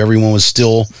school, which everyone was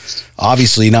still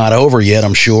obviously not over yet,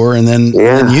 I'm sure. And then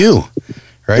you,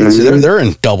 right? Mm-hmm. So they're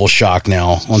in double shock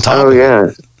now on top of it. Oh,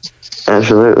 yeah.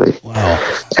 Absolutely. Wow.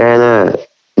 And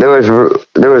there was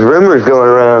rumors going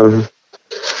around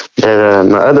that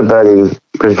my other buddy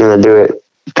was going to do it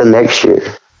the next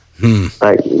year.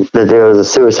 Like that there was a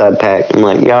suicide pact. I'm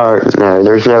like, no,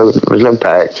 there's no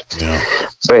pact. Yeah.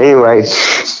 But anyway,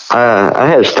 I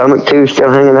had a stomach tube still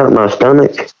hanging out my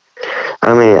stomach.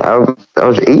 I mean, I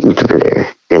was eating through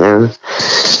there, you know,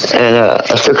 and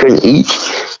I still couldn't eat.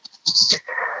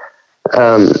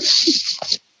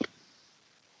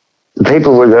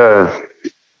 People would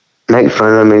make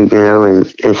fun of me, you know, and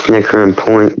snicker and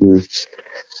point, and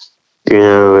you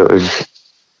know, it was.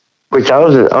 Which I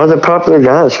was a popular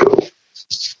guy at school,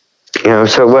 you know,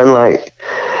 so it wasn't like,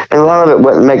 and a lot of it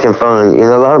wasn't making fun, you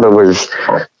know, a lot of it was,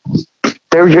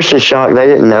 they were just as shocked, they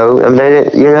didn't know, and they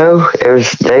didn't, you know,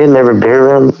 they had never been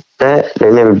around that,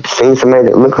 they'd never seen somebody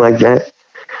that looked like that,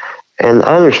 and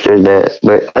I understood that,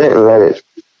 but I didn't let it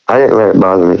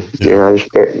bother me, you know, I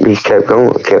just kept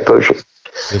going, kept pushing.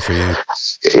 Good for you.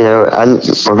 You know,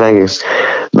 thank you,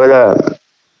 but,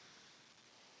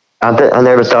 I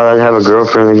never thought I'd have a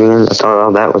girlfriend again. I thought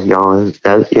all that was gone.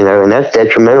 You know, and that's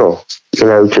detrimental, you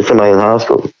know, to somebody in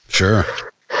hospital. Sure.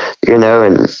 You know,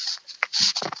 and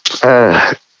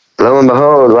lo and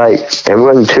behold, like, it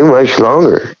wasn't too much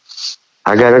longer.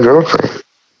 I got a girlfriend.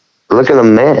 Looking a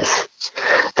mess.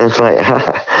 And it's like,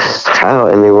 how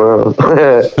in the world?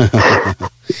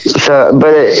 So,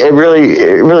 but it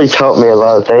really taught me a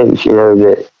lot of things, you know,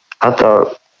 that I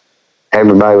thought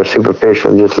everybody was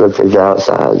superficial and just looked at the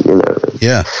outside, you know.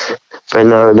 Yeah. But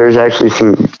no, there's actually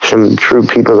some true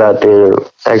people out there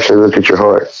that actually look at your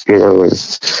heart, you know.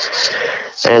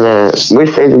 And we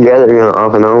stayed together, you know,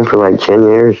 off and on for like 10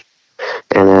 years.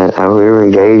 And we were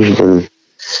engaged and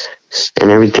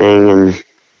everything. And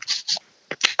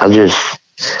I guess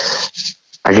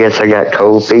I got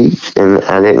cold feet and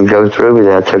I didn't go through with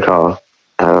it. I took off.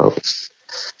 I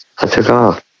took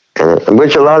off.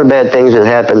 Which a lot of bad things had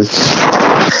happened,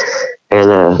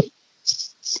 and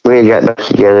we had got back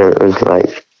together. It was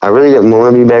like I really didn't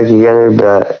want to be back together,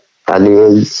 but I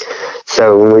did.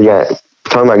 So when we got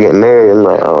talking about getting married, I'm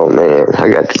like, oh man, I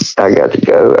got to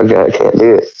go. I can't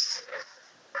do it.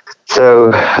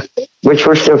 So, which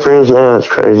we're still friends now. It's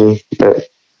crazy, but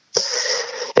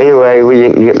anyway, we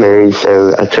didn't get married,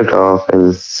 so I took off,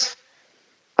 and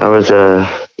I was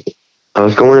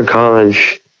going to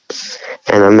college.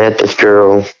 And I met this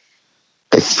girl like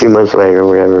a few months later or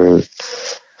whatever.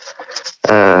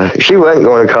 And she wasn't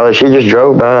going to college. She just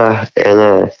drove by.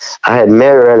 And I had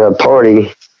met her at a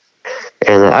party.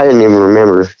 And I didn't even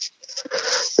remember.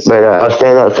 But I was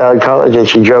standing outside college, and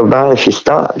she drove by, and she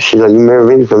stopped. She's like, "You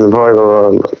remember me from the party?"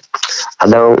 I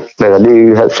don't, but I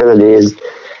do. I said I did.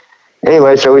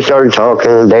 Anyway, so we started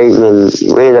talking and dating, and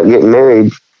we ended up getting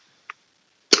married.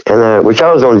 And which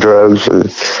I was on drugs, and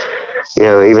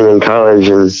even in college,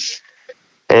 and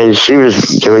she was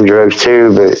doing drugs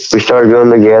too. But we started doing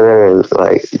them together, and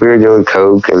like we were doing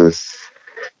coke and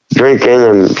drinking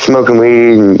and smoking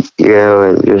weed,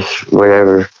 and just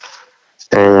whatever.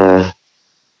 And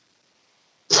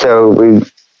so we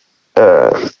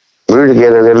were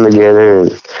together, living together,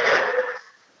 and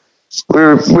we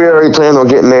already planned on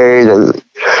getting married. And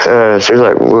she was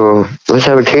like, "Well, let's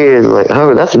have a kid." I'm like,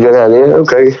 "Oh, that's a good idea.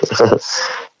 Okay."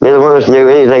 Neither one of us knew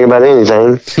anything about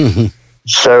anything.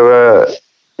 So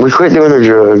we quit doing the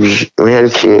drugs. We had a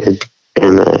kid,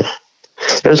 and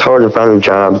it was hard to find a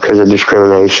job because of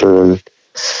discrimination and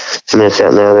this, that,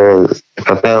 and the other. And if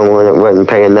I found one, it wasn't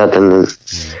paying nothing. And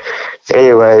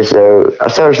anyway, so I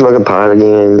started smoking pot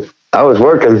again. I was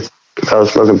working. I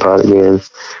was smoking pot again,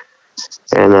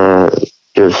 and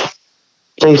just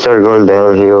things started going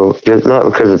downhill. Just not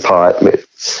because of pot, but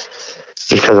just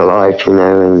because of life,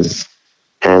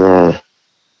 and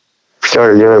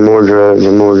started doing more drugs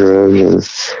and more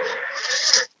drugs,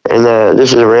 and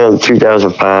this is around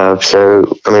 2005.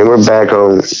 So I mean, we're back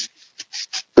on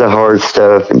the hard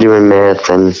stuff, doing meth,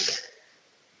 and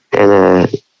man,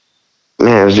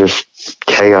 it was just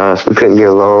chaos. We couldn't get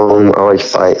along, always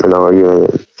fighting and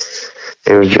arguing.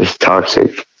 It was just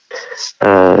toxic.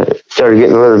 Started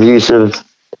getting a little abusive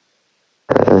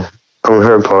on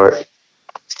her part,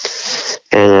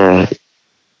 and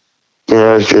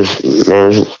it's just,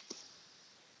 man,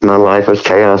 my life was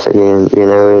chaos again. It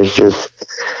was just,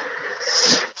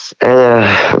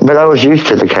 and but I was used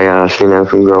to the chaos,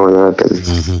 from growing up,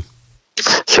 and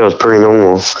so it's pretty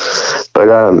normal.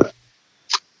 But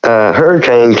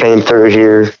hurricane came through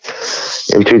here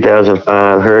in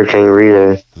 2005, Hurricane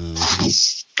Rita,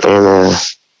 and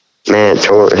man, it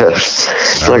tore it.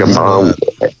 It's like a bomb.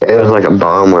 It was like a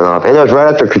bomb went off, and it was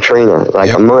right after Katrina,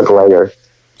 like a month later.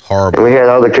 Horrible. And we had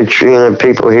all the Katrina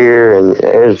people here, and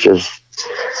it was just,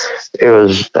 it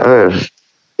was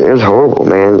horrible,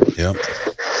 man. Yep.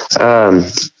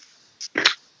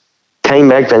 Came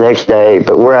back the next day,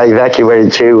 but where I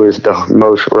evacuated to was the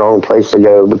most wrong place to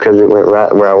go because it went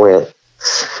right where I went.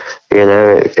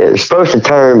 It was supposed to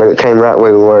turn, but it came right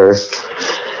where we were.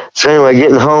 So anyway,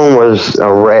 getting home was a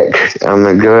wreck. I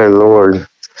mean, good Lord.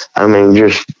 I mean,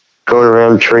 just going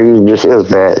around trees, it was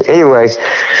bad. Anyway,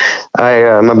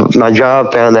 my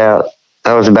job found out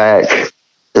I was back.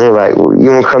 And they're like, "Well, you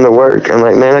want to come to work?" I'm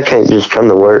like, "Man, I can't just come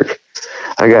to work.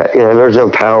 I got, there's no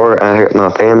power. I got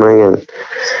my family."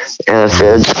 And I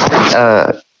said,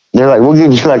 they're like, "We'll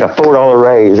give you like a $4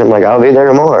 raise." I'm like, "I'll be there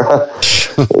tomorrow."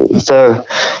 So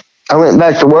I went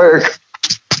back to work,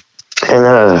 and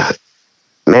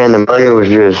man, the money was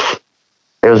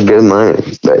it was good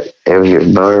money, but it was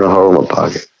just burning a hole in my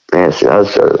pocket. Man, so I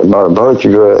bought a bunch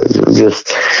of drugs and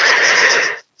just,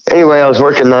 anyway, I was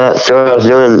working nights, so I was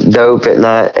doing dope at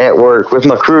night at work with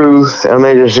my crew. I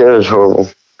mean, it was horrible.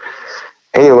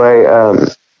 Anyway,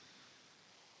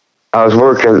 I was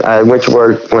working. I went to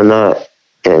work one night,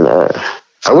 and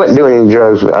I wasn't doing any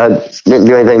drugs, but I didn't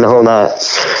do anything the whole night.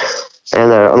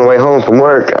 And on the way home from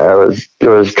work,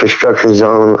 there was construction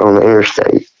zone on the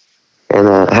interstate, and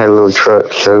I had a little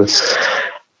truck, so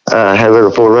I had a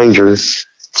little Ford Ranger.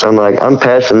 So I'm like, I'm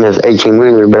passing this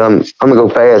 18-wheeler, but I'm gonna go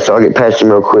fast, so I'll get past him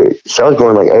real quick. So I was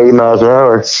going like 80 miles an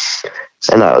hour,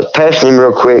 and I was passing him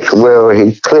real quick. Well,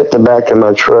 he clipped the back of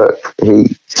my truck.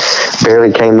 He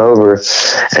barely came over,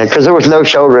 and because there was no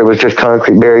shoulder, it was just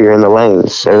concrete barrier in the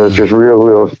lanes, so it was just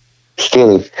real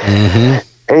skinny.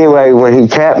 Mm-hmm. Anyway, when he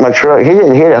tapped my truck, he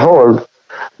didn't hit it hard,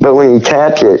 but when he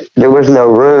tapped it, there was no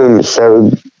room,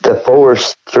 so the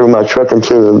force threw my truck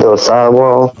into the little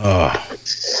sidewall,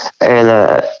 and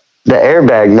the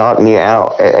airbag knocked me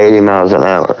out at 80 miles an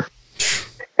hour.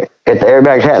 If the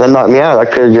airbag hadn't knocked me out, I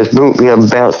could have just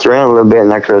bounced around a little bit,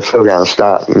 and I could have slowed down and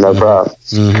stopped, no problem.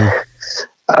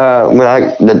 Mm-hmm.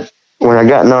 When I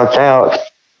got knocked out,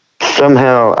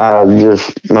 somehow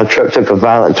my truck took a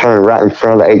violent turn right in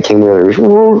front of the 18-wheelers,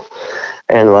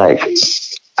 and like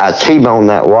I T-boned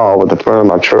that wall with the front of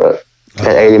my truck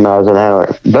at 80 miles an hour.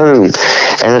 Boom,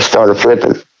 and it started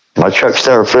flipping. My truck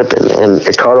started flipping, and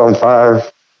it caught on fire.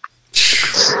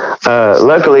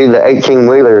 Luckily, the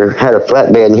 18-wheeler had a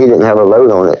flatbed, and he didn't have a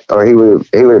load on it, or he would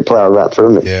have plowed right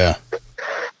through me. Yeah.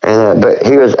 And but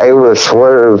he was able to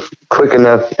swerve quick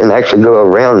enough and actually go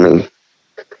around me.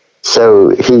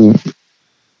 So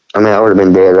I would have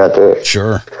been dead right there.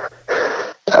 Sure.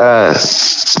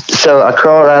 So I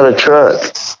crawled out of the truck,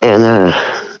 and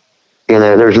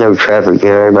there's no traffic.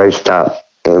 Everybody stopped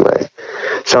anyway.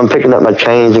 So I'm picking up my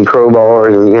chains and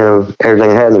crowbars and,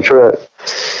 everything I had in the truck.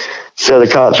 So the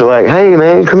cops are like, "Hey,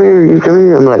 man, come here, you come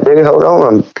here." I'm like, "Dude, hold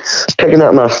on. I'm picking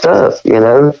up my stuff,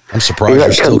 I'm surprised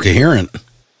you're still coherent.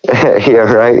 Yeah,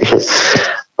 right.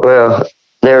 Well,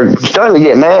 they're starting to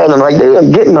get mad. I'm like,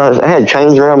 "Dude, I had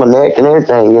chains around my neck and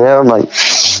everything, I'm like,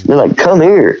 they're like, "Come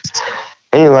here."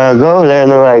 Anyway, I go over there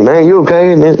and they're like, "Man, you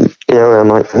okay?" And I'm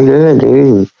like, "I'm good,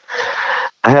 dude." And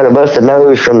I had a busted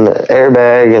nose from the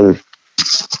airbag and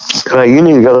like, "You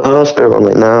need to go to the hospital." I'm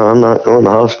like, "No, I'm not going to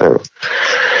the hospital."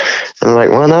 And they're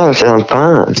like, "Why not?" I said, "I'm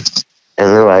fine."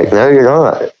 And they're like, "No, you're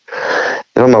not."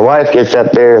 My wife gets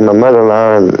up there and my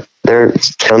mother-in-law, and they're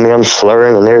telling me I'm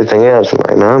slurring and everything else. I'm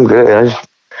like, "No, I'm good. I just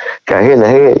got hit in the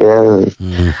head,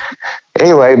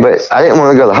 Anyway, but I didn't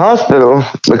want to go to the hospital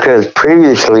because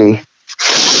previously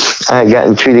I had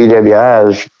gotten 2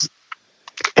 DWIs,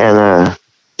 and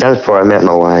that was before I met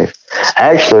my wife.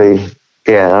 Actually,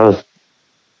 yeah, that was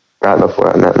right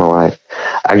before I met my wife.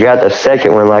 I got the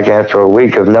second one like after a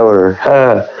week of knowing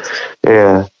her.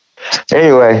 Yeah.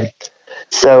 Anyway,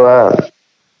 so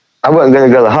I wasn't going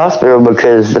to go to the hospital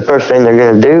because the first thing they're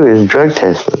going to do is drug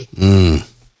test me.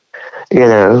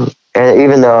 And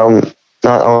even though I'm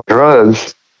not on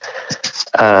drugs,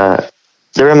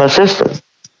 they're in my system.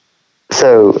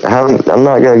 So I'm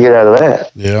not going to get out of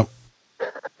that. Yeah.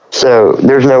 So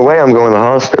there's no way I'm going to the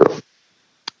hospital.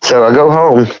 So I go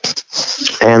home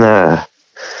and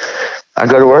I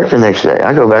go to work the next day.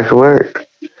 I go back to work.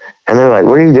 And they're like,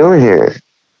 "What are you doing here?"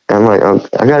 And I'm like,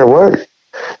 "I got to work."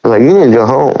 They're like, "You need to go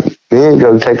home. You need to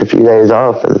go take a few days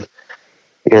off." And,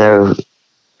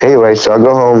 anyway, so I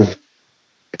go home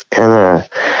and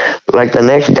like the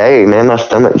next day, man, my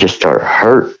stomach just started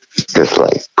hurt, just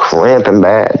like cramping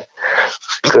bad.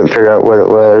 Couldn't figure out what it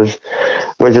was.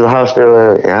 Went to the hospital.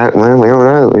 Well, we don't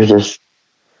know. It was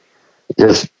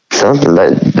just something.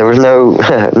 But there was no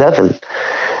nothing.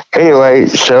 Anyway,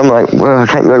 so I'm like, well, I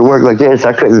can't go to work like this.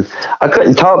 I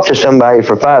couldn't talk to somebody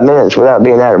for 5 minutes without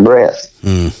being out of breath.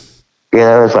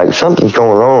 It's like something's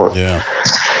going on. Yeah.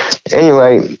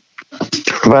 Anyway,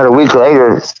 about a week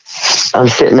later, I'm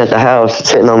sitting at the house,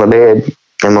 sitting on the bed,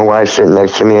 and my wife's sitting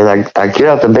next to me, and I get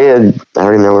out the bed. I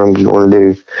already know what I'm going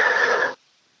to do.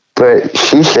 But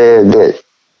she said that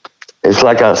it's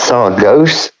like I saw a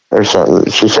ghost or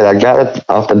something. She said I got up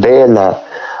off the bed, and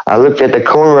I looked at the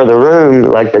corner of the room,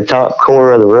 like the top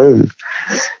corner of the room.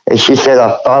 And she said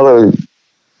I followed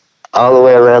all the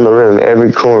way around the room,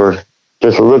 every corner,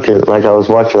 just looking like I was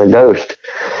watching a ghost.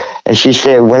 And she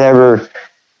said whenever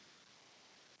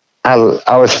I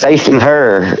was facing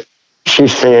her, she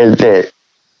said that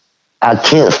I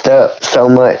tensed up so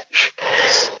much.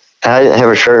 I didn't have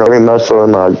a shirt or any muscle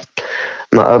in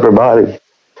my upper body.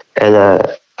 And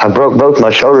I broke both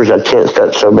my shoulders. I tensed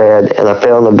up so bad, and I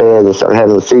fell on the bed and started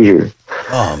having a seizure.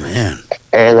 Oh, man.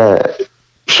 And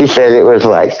she said it was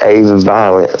like a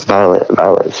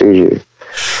violent seizure.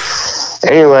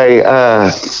 Anyway,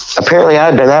 apparently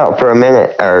I'd been out for a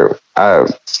minute or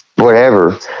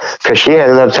whatever, because she had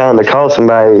enough time to call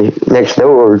somebody next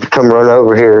door to come run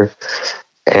over here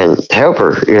and help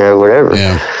her, whatever.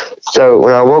 Yeah. So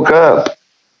when I woke up,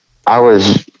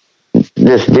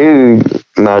 this dude,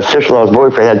 my sister-in-law's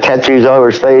boyfriend, had tattoos all over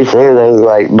his face and everything,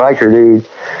 like biker dude,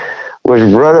 was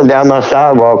running down my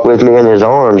sidewalk with me in his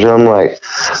arms. And I'm like,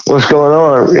 "What's going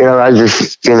on?"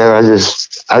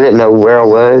 I didn't know where I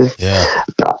was. Yeah.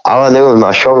 All I knew was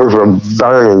my shoulders were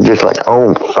burning, just like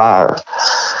on fire.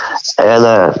 And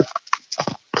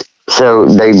so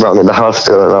they brought me to the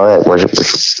hospital and all that,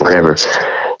 whatever.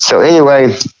 So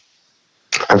anyway,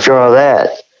 after all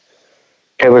that,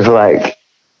 it was like,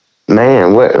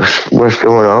 man, what's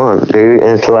going on, dude?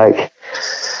 And it's like,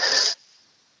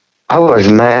 I was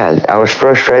mad. I was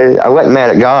frustrated. I wasn't mad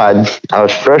at God. I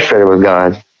was frustrated with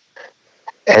God.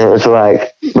 And it was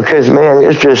like, because, man,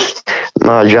 it's just,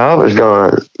 my job was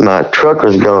gone. My truck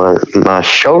was gone. My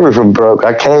shoulders were broke.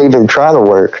 I can't even try to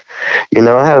work.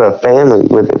 I have a family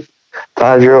with a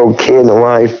 5-year-old kid and a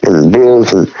wife and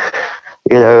bills and,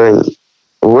 and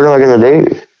what am I going to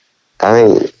do? I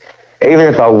mean, even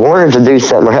if I wanted to do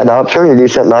something, I had the opportunity to do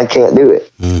something, I can't do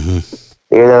it.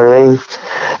 Mm-hmm. You know what I mean?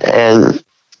 And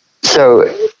so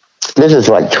this is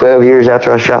like 12 years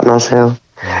after I shot myself,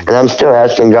 and I'm still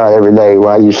asking God every day,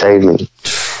 why you saved me?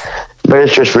 But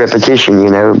it's just repetition,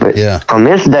 But yeah. On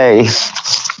this day,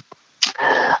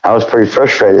 I was pretty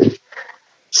frustrated.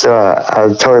 So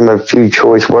I told him a few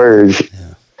choice words,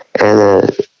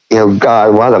 and,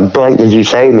 God, why the blank did you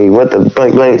save me? What the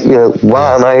blank,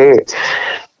 why am I here?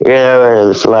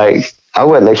 And it's like, I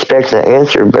wasn't expecting an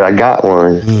answer, but I got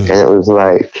one. And it was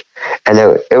like, And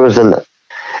it wasn't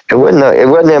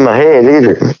in my head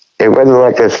either. It wasn't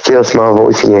like a still small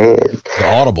voice in your head.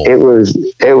 Audible. It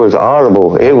was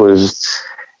audible.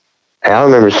 I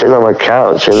remember sitting on my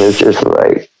couch and it's just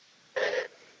like,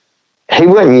 he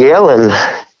wasn't yelling,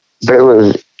 but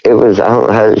it was, I don't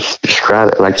know how to describe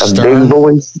it, like stern. A big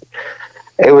voice.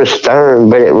 It was stern,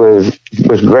 but it was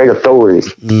great authority.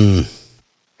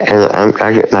 And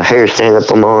I get my hair standing up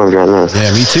on my arms right now.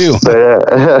 Yeah, me too.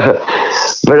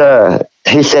 But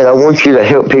he said, I want you to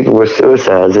help people with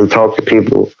suicides and talk to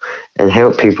people and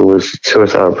help people with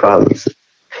suicidal problems.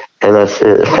 And I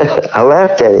said, I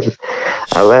laughed at him.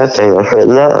 I said,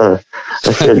 no.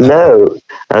 I said, no.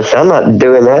 I said, I'm not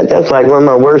doing that. That's like one of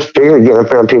my worst fears, getting in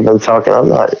front of people and talking. I'm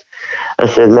not. I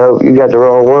said, no, you got the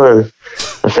wrong one.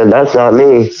 I said, that's not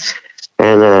me.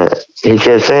 And he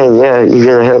kept saying, yeah, you're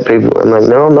going to help people. I'm like,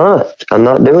 no, I'm not. I'm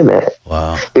not doing that.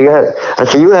 Wow. I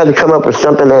said, you have to come up with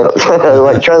something else.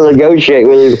 Like trying to negotiate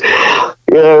with him,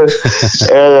 you know.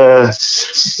 And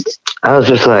I was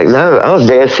just like, no, I was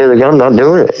dead set. I'm not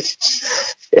doing it.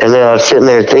 And then I was sitting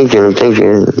there thinking,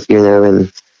 you know,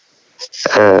 and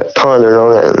pondering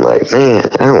on it. And like, man,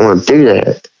 I don't want to do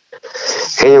that.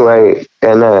 Anyway,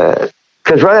 and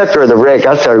because right after the wreck,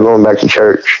 I started going back to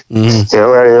church. Mm-hmm. You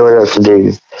know, I didn't know what else to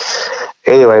do.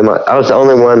 Anyway, I was the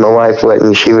only one. My wife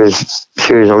wasn't. She was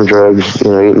on drugs,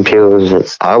 you know, eating pills.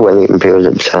 And I wasn't eating pills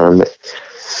at the time. But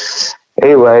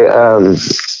anyway,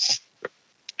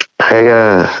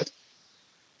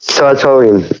 so I told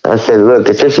him, I said, look,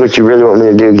 if this is what you really want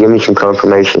me to do, give me some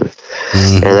confirmation.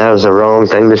 Mm-hmm. And that was the wrong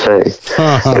thing to say.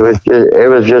 It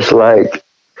was just like,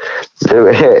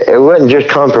 it wasn't just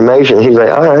confirmation. He's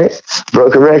like, all right,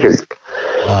 broke a record.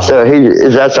 Wow. So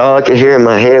that's all I could hear in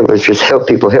my head was just help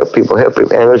people. And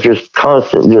it was just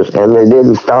constant, and they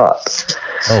didn't stop.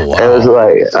 Oh, wow. And it was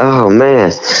like, oh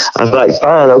man. I was like,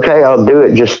 fine, okay, I'll do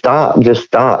it. Just stop.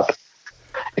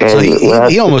 And so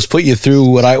he almost put you through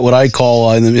what I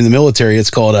call in the military. It's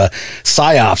called a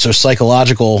psyops or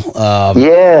psychological.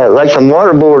 Yeah, like some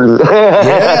waterboarding.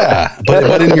 Yeah,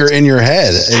 but in your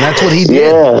head, and that's what he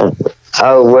did. Yeah.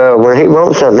 Oh well, when he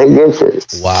wants something, he gets it.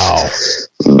 Wow.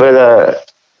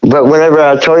 But whenever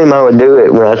I told him I would do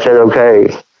it, when I said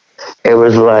okay, it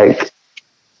was like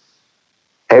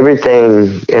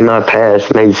everything in my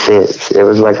past made sense. It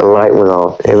was like a light went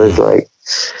off. It was like.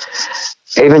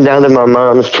 Even down to my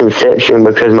mom's conception,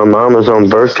 because my mom was on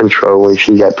birth control when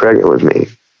she got pregnant with me.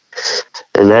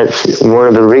 And that's one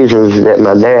of the reasons that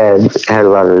my dad had a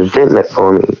lot of resentment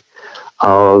for me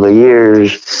all the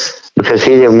years, because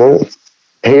he only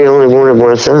wanted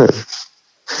one son.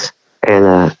 And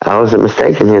I wasn't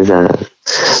mistaken in his eyes.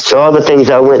 So all the things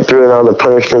I went through and all the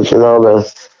punishments and all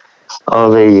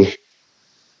the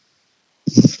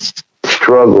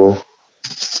struggle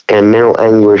and mental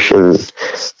anguish and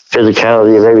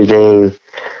physicality of everything,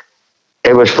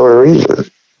 it was for a reason.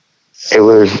 It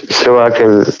was so I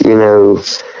can, you know,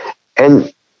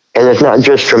 and it's not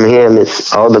just from him,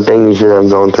 it's all the things that I've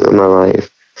gone through in my life,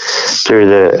 through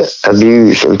the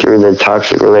abuse and through the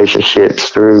toxic relationships,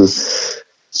 through,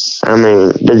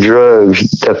 the drugs,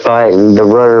 the fighting, the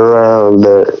running around,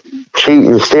 the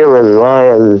cheating, stealing,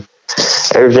 lying,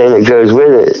 everything that goes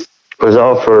with it was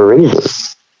all for a reason,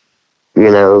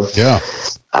 you know? Yeah.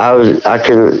 I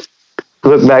can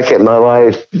look back at my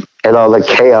life and all the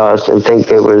chaos and think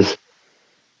it was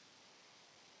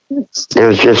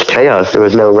just chaos. There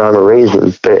was no rhyme or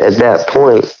reason. But at that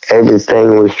point,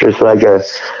 everything was just like a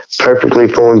perfectly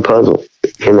formed puzzle,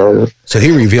 you know. So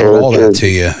he revealed all that to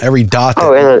you, every dot.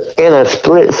 In a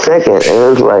split second, and it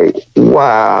was like,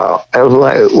 wow. I was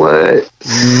like, what?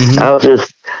 Mm-hmm.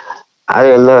 I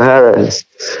didn't know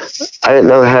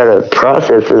how to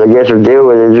process it, I guess, or deal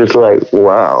with it. Just like,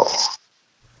 wow.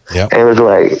 Yeah. And it was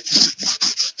like,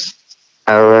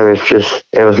 I don't know,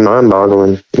 it was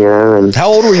mind-boggling, you know. And how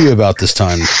old were you about this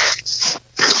time?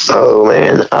 Oh,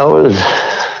 man, I was,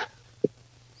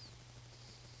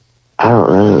 I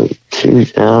don't know,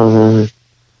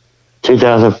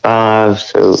 2005,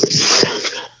 so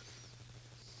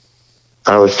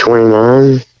I was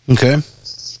 29. Okay.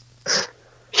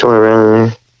 Somewhere around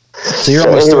there. So you're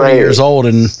almost 30 years old,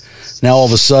 and now all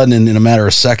of a sudden, in a matter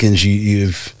of seconds,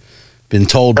 you've been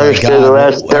told by God. The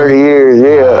last 30 years,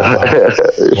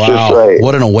 yeah. Wow. Wow. Like,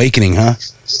 what an awakening, huh?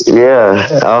 Yeah,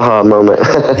 aha moment.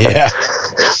 Yeah.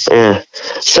 Yeah.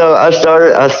 So I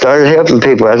started helping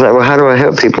people. I was like, well, how do I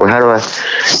help people? How do I,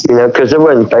 because there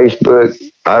wasn't Facebook.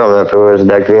 I don't know if it was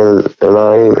back then or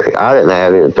not. I didn't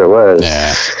have it if there was.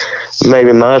 Yeah.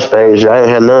 Maybe MySpace. I didn't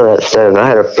have none of that stuff. I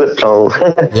had a flip phone.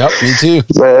 Yep, me too.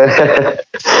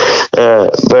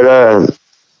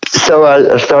 So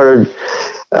I started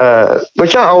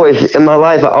which I always, in my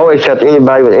life, I always helped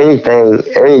anybody with anything,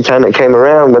 anytime it came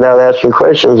around without asking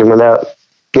questions and without,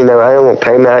 I don't want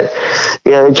payment.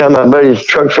 Anytime my buddies'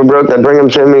 trucks were broke, they bring them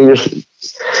to me, just,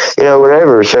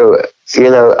 whatever. So,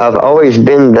 I've always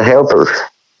been the helper.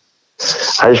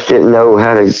 I just didn't know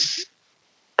how to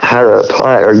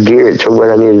apply it or gear it to what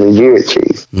I needed to gear it to.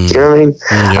 You know what I mean?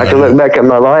 I can look back at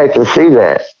my life and see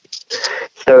that.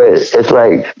 So it's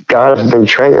like God's been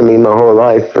training me my whole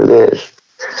life for this.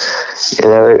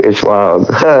 It's wild.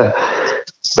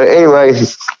 But anyway,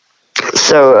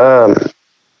 so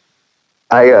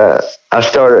I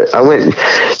went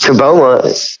to Beaumont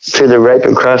to the Rape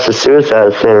and Crisis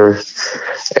Suicide Center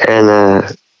and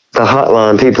the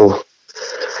hotline people.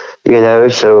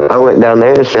 So I went down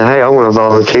there and said, hey, I want to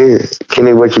volunteer. Give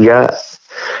me what you got.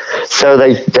 So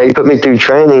they put me through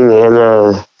training, and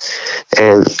I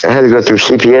had to go through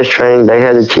CPS training. They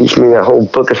had to teach me a whole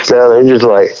book of stuff. It was just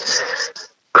like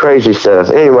crazy stuff.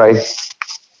 Anyway,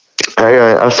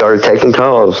 I started taking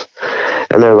calls,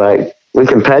 and they're like, we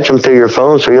can patch them through your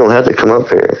phone so you don't have to come up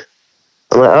here.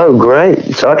 I'm like, oh,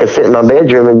 great. So I can sit in my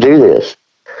bedroom and do this.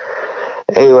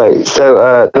 Anyway,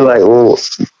 so they're like, well,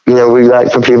 we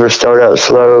like for people to start out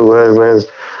slow. Whatever.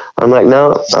 I'm like,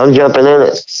 no, I'm jumping in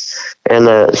it.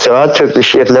 And so I took the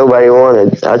shift nobody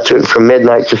wanted. I took from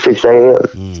midnight to 6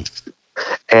 a.m.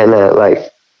 And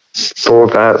like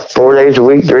 4 days a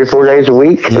week, 3 or 4 days a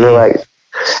week. And they're like,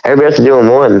 everybody has to do them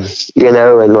one,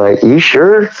 and like, you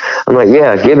sure? I'm like,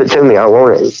 yeah, give it to me. I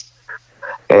want it.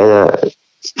 And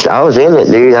so I was in it,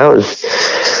 dude. I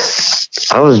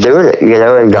was doing it,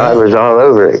 and God was all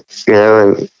over it,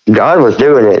 and God was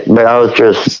doing it, but I was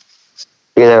just,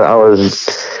 I was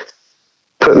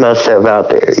putting myself out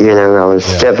there, I was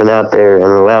stepping out there and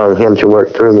allowing Him to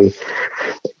work through me,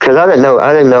 because I didn't know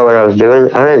what I was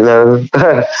doing. I didn't know,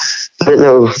 I didn't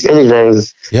know anything.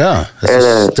 Yeah, that's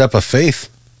a step of faith.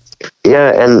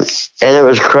 Yeah, and it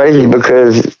was crazy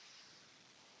because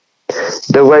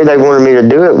the way they wanted me to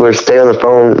do it was stay on the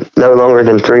phone no longer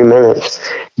than 3 minutes,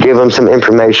 give them some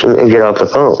information, and get off the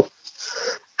phone.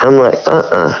 I'm like,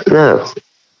 no.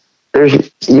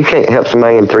 You can't help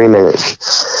somebody in 3 minutes.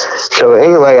 So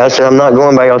anyway, I said, I'm not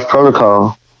going by y'all's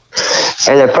protocol.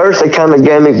 And at first they kind of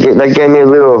gave me a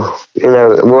little,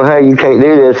 well, hey, you can't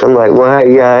do this. I'm like, well,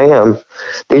 hey, yeah, I am.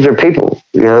 These are people,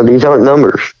 these aren't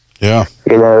numbers. Yeah.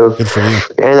 Good for you.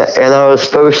 And I was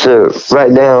supposed to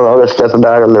write down all this stuff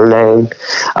about them, their name.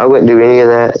 I wouldn't do any of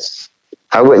that.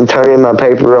 I wouldn't turn in my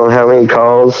paper on how many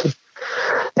calls.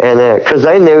 And because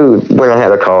they knew when I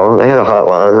had a call, they had a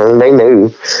hotline, and they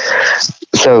knew.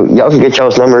 So y'all can get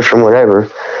y'all's numbers from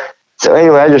whatever. So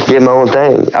anyway, I just did my own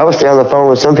thing. I would stay on the phone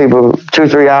with some people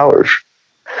 2-3 hours,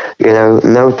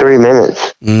 no 3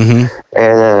 minutes. Mm-hmm.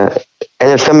 And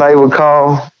if somebody would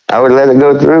call, I would let it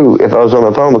go through if I was on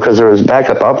the phone, because there was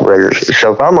backup operators.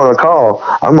 So if I'm on a call,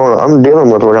 I'm dealing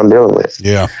with what I'm dealing with.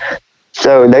 Yeah.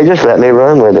 So they just let me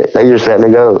run with it. They just let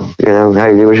me go.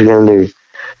 Hey, do what you're gonna do.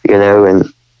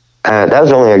 And that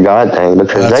was only a God thing,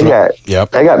 because they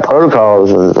got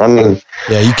protocols, and I mean,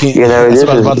 yeah, you can't. That's what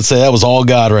I was about to say. That was all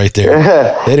God right there.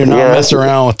 They do not mess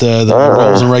around with the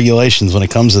rules and regulations when it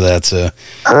comes to that. So,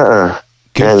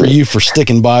 good for you for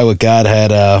sticking by what God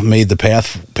had made the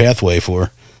pathway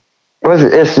for. Well,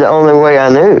 it's the only way I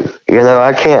knew.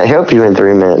 I can't help you in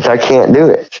 3 minutes. I can't do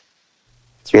it.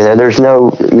 There's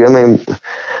no. I mean,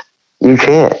 you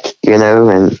can't.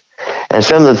 And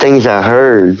some of the things I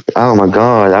heard, oh my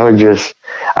God,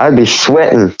 I'd be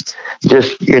sweating,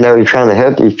 just trying to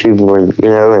help these people, and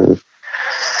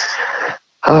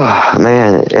oh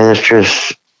man, and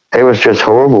it was just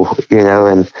horrible,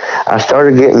 and I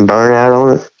started getting burned out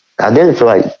on it. I did it for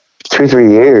like 2-3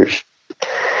 years,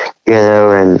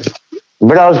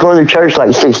 but I was going to church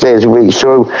like 6 days a week,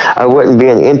 so I wasn't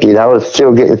being emptied. I was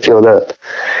still getting filled up,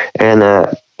 and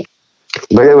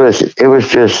but it was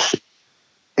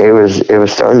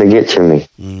starting to get to me,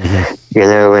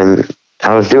 and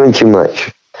I was doing too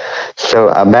much. So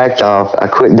I backed off. I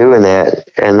quit doing that,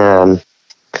 and I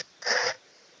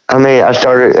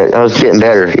was getting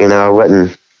better. I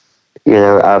wasn't.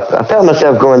 I felt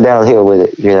myself going downhill with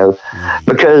it.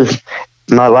 Because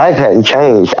my life hadn't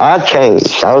changed. I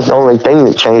changed. I was the only thing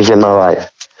that changed in my life.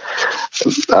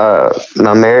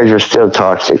 My marriage was still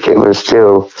toxic. It was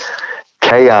still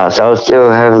chaos. I was still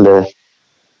having to,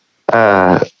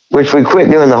 which we quit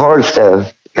doing the hard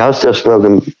stuff. I was still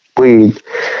smoking weed,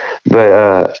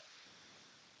 but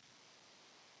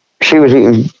she was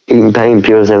eating pain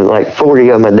pills, and like 40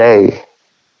 of them a day.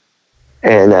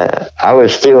 And I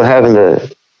was still having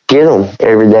to get them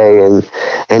every day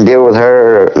and deal with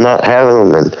her not having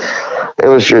them. And it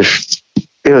was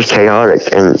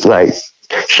chaotic. And like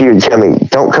she would tell me,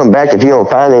 "Don't come back if you don't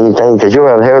find anything, because you'll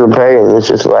have hell to pay." And it's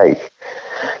just like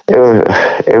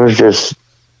it was just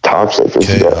toxic. It's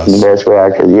the best way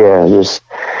I could. Yeah, just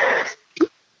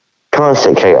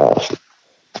constant chaos.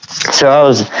 So I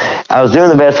was doing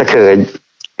the best I could,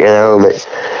 but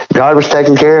God was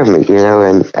taking care of me,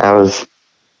 and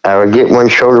I would get one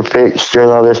shoulder fixed during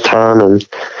all this time, and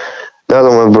the other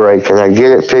one would break, and I'd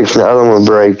get it fixed, and the other one would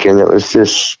break, and it was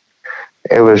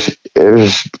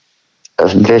a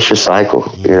vicious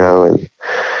cycle, and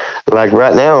like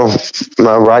right now,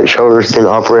 my right shoulder's been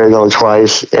operated on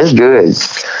twice. It's good,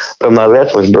 but my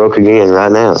left one's broke again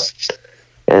right now,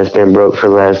 and it's been broke for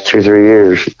the last 2-3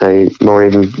 years. They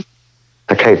won't even.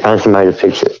 I can't find somebody to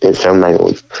fix it. It's so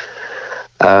mangled.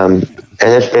 And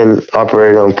it's been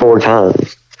operated on 4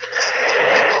 times.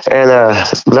 And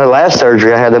the last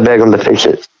surgery, I had to beg them to fix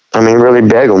it. I mean, really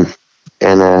beg them.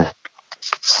 And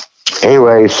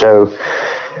anyway, so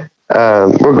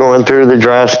we're going through the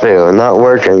dry spell, not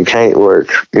working, can't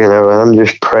work, and I'm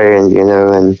just praying,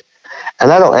 and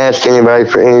I don't ask anybody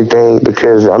for anything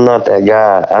because I'm not that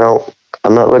guy.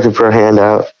 I'm not looking for a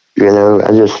handout,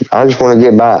 I just want to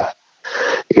get by.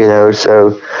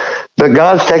 So, but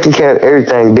God's taking care of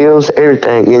everything, bills,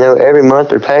 everything, every month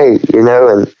they're paid,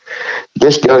 and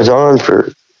this goes on for,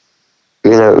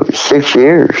 6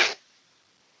 years.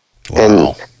 Wow.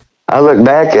 And I look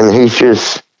back and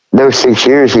those 6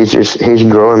 years, he's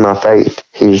growing my faith.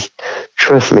 He's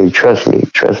trust me,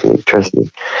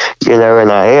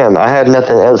 and I am. I have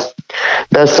nothing else.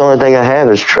 That's the only thing I have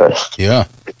is trust. Yeah.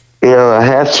 I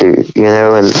have to,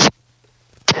 and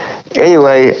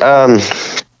anyway,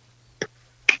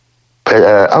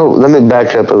 let me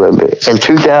back up a little bit. In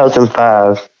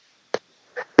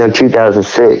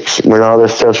 2006, when all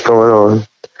this stuff's going on,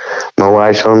 my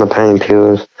wife's on the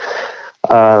painkillers.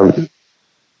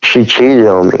 She cheated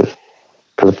on me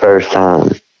for the first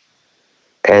time,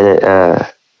 and it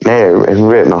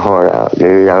ripped my heart out,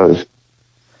 dude.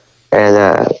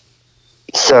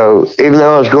 So even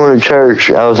though I was going to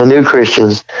church, I was a new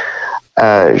Christian.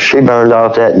 She burned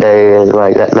off that day, and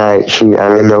like that night, I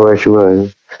didn't know where she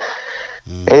was.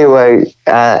 Anyway,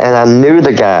 and I knew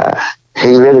the guy.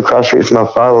 He lived across the street from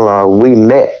my father-in-law. We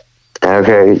met.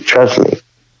 Okay, trust me.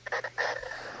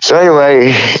 So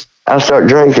anyway, I start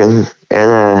drinking,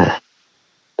 and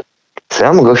said,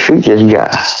 "I'm gonna go shoot this guy."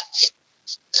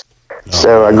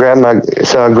 So I grabbed my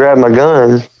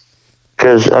gun,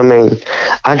 because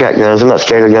I got guns. I'm not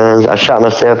scared of guns. I shot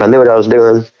myself. I knew what I was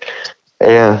doing.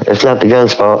 Yeah, it's not the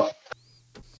gun's fault.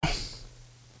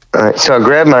 All right, so I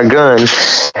grabbed my gun,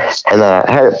 and I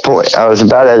had it point. I was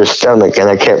about at his stomach, and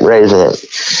I kept raising it,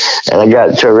 and I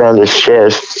got to around his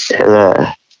chest, and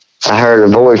I heard a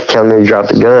voice tell me to drop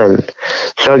the gun.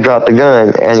 So I dropped the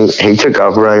gun, and he took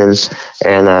off running,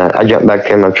 and I jumped back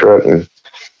in my truck and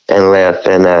left,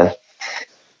 and I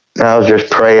was just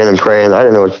praying and praying. I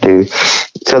didn't know what to do.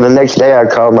 So the next day, I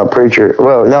called my preacher.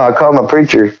 Well, no, I called my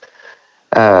preacher.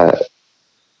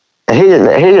 He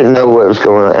didn't know what was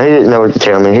going on. He didn't know what to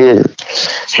tell me. He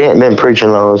hadn't been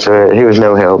preaching long, so he was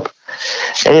no help.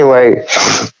 Anyway,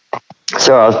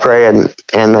 so I was praying,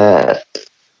 and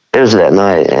it was that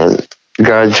night, and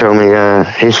God told me,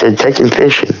 he said, "Take him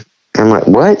fishing." I'm like,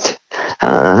 "What?"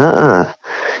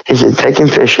 He said, "Take him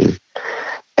fishing."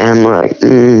 And I'm like,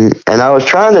 and I was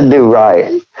trying to do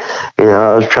right.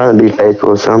 I was trying to be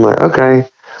faithful, so I'm like, okay,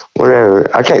 whatever.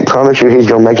 I can't promise you he's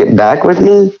going to make it back with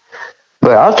me,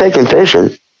 but I'll take him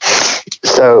fishing.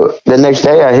 So the next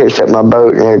day I hitched up my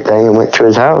boat and everything and went to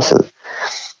his house and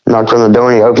knocked on the door,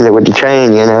 and he opened it with the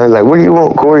chain, like, "What do you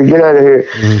want, Korey? Get out of here."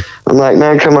 I'm like,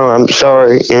 "Man, come on, I'm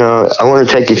sorry, I want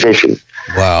to take you fishing."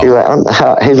 Wow. He's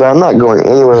like, "I'm not going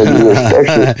anywhere with you,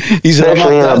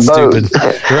 especially in a boat." Stupid.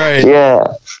 Right. Yeah.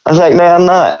 I was like, "Man,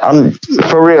 I'm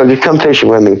for real, just come fishing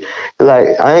with me." He's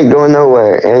like, "I ain't going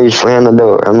nowhere." And he slammed the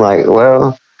door. I'm like,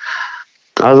 "Well,"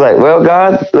 I was like, "Well,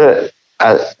 God, look,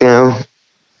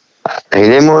 he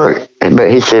didn't want it,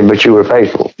 but he said, but you were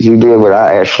faithful. You did what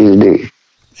I asked you to do."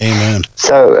 Amen.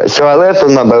 So I left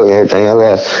with my boat and everything. I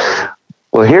left.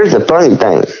 Well, here's the funny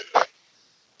thing.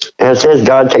 And it says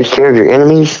God takes care of your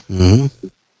enemies. Mm-hmm.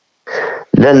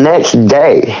 The next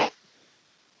day,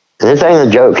 and this ain't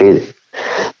a joke either.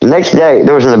 The next day,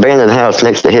 there was an abandoned house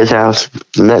next to his house.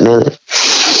 Nothing in it.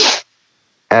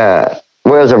 Well,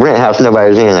 it was a rent house nobody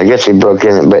was in. I guess he broke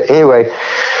in it. But anyway,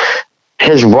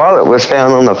 his wallet was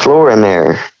found on the floor in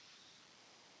there.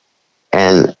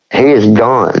 And he is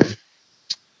gone.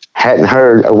 Hadn't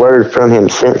heard a word from him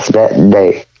since that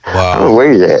day. Wow. I don't know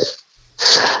where he's at.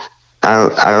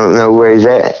 I don't know where he's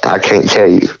at. I can't tell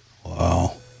you.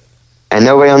 Wow. And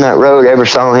nobody on that road ever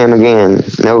saw him again.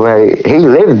 Nobody. He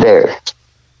lived there.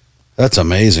 That's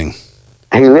amazing.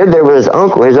 He lived there with his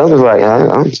uncle. His uncle's like,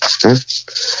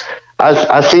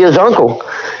 I see his uncle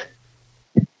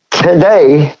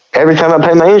today. Every time I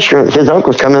pay my insurance, his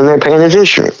uncle's coming in there paying his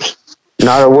insurance.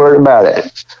 Not a word about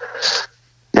it.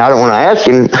 Now, I don't want to ask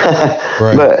him,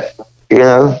 right. But, you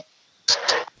know,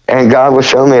 and God will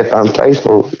show me if I'm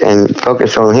faithful and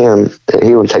focus on him, that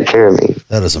he will take care of me.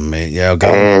 That is amazing. Yeah,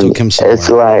 God and took him somewhere. It's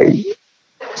like,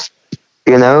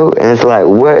 you know, and it's like,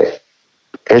 what?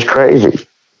 It's crazy.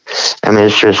 I mean,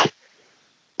 it's just,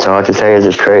 that's all I can say is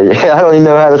it's crazy. I don't even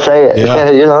know how to say it. Yeah.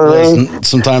 You know what I mean?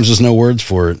 Sometimes there's no words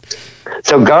for it.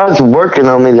 So God's working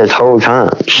on me this whole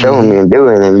time, showing me and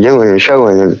doing and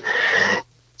showing. And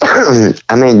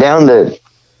I mean, down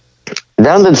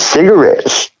to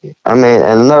cigarettes. I mean,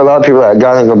 and I know a lot of people are like,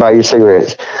 God ain't gonna buy you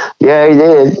cigarettes. Yeah, he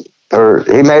did, or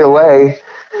he made a way.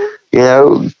 You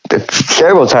know,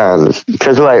 several times.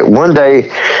 Because like one day,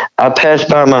 I passed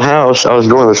by my house. I was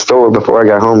going to the store before I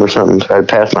got home or something. So I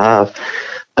passed my house.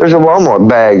 There's a Walmart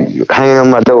bag hanging on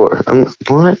my door. I'm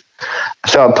what?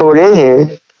 So I pulled in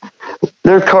here.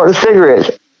 There's a carton of cigarettes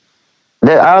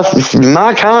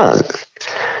my kind.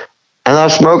 And I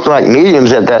smoked like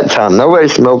mediums at that time. Nobody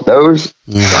smoked those.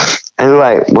 And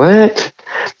like, what?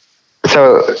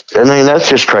 So, I mean, that's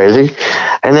just crazy.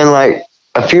 And then like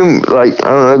a few, like, I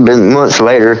don't know, it's been months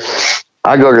later,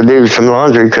 I go to do some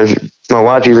laundry because my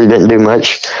wife usually didn't do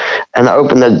much. And I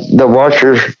open the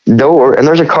washer door and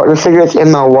there's a carton of cigarettes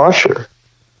in my washer.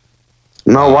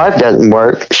 My wife doesn't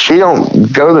work. She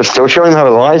don't go to the store. She don't even have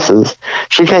a license.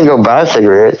 She can't go buy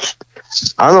cigarettes.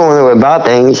 I'm the one who would buy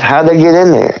things. How'd they get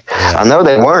in there? Yeah. I know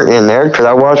they weren't in there because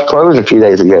I washed clothes a few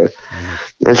days ago.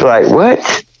 It's like, what?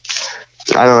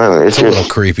 I don't know. It's a little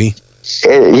creepy.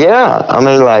 Yeah. I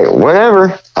mean, like,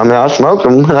 whatever. I mean, I smoke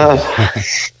them.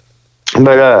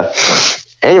 But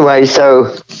anyway,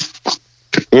 so,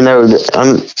 you know, there's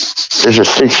a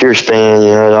 6-year span, you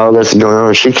know, and all this is going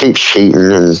on. She keeps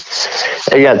cheating, and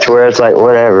it got to where it's like,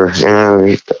 whatever, you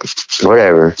know,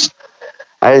 whatever.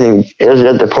 It was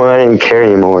at the point I didn't care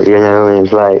anymore, you know, and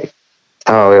it's like,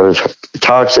 oh, it was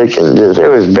toxic and just, it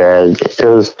was bad.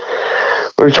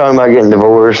 We were talking about getting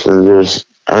divorced and just,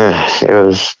 I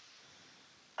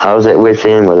was at wit's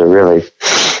end with it, really.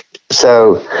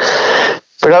 So,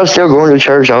 but I was still going to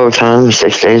church all the time,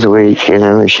 6 days a week, you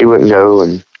know, and she wouldn't go.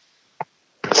 And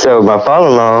so my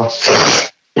father-in-law,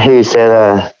 he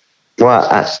said,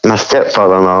 my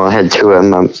stepfather-in-law, I had two of them,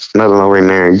 my mother-in-law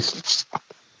remarried.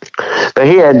 But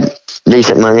he had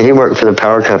decent money. He worked for the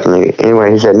power company.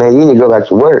 Anyway, he said, man, you need to go back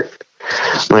to work.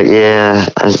 I'm like, yeah.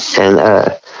 And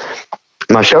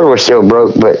my shoulder was still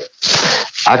broke, but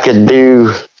I could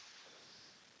do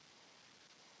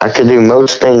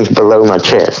most things below my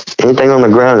chest. Anything on the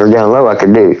ground or down low, I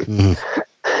could do. Mm-hmm.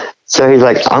 So he's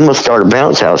like, I'm going to start a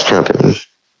bounce house company.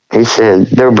 He said,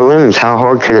 they're balloons. How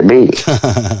hard could it be?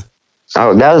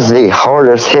 Oh, that was the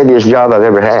hardest, heaviest job I've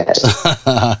ever had.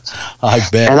 I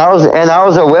bet. And I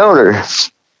was a welder.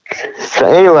 So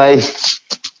anyway,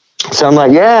 so I'm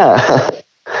like, yeah.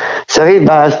 So he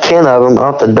buys 10 of them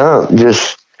off the dump.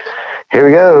 Just, here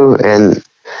we go. And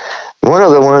one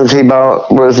of the ones he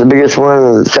bought was the biggest one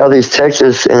in Southeast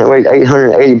Texas, and it weighed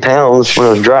 880 pounds when it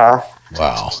was dry.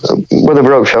 Wow. With a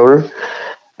broke shoulder.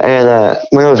 And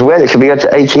when it was wet, it could be up to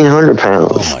 1,800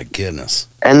 pounds. Oh, my goodness.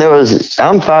 And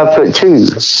I'm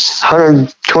 5'2",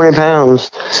 120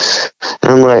 pounds.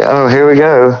 And I'm like, oh, here we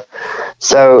go.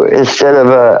 So instead of,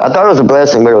 I thought it was a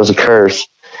blessing, but it was a curse.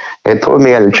 It pulled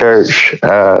me out of church.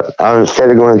 Instead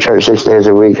of going to church 6 days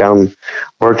a week, I'm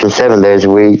working 7 days a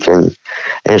week. And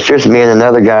it's just me and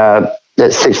another guy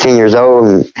that's 16 years old,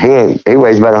 and he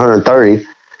weighs about 130.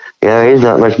 You know, he's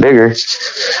not much bigger.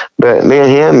 But me and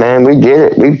him, man, we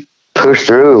did it. We pushed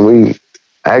through.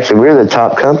 We're the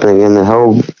top company in the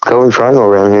whole Golden Triangle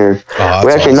around here. Oh,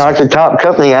 we actually knocked the top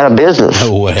company out of business.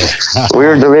 No way. we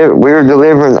were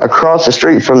delivering across the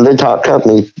street from the top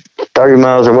company, 30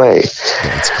 miles away.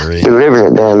 That's great.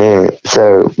 Delivering it down there.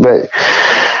 So, but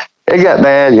it got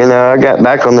bad, you know. I got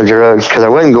back on the drugs because I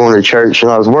wasn't going to church and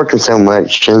I was working so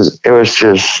much. And it was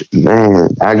just, man,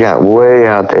 I got way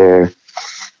out there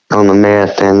on the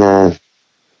meth, and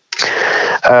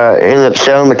ended up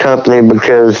selling the company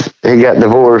because he got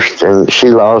divorced and he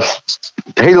lost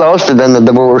it in the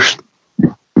divorce.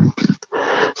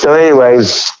 So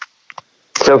anyways,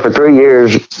 so for 3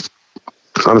 years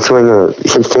I'm swinging a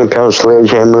 16-pound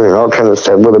sledgehammer and all kinds of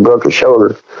stuff with a broken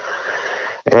shoulder,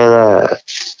 and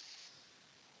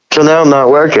so now I'm not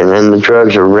working and the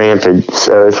drugs are rampant.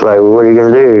 So it's like, well, what are you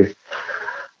gonna do?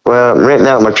 Well, I'm renting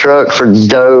out my truck for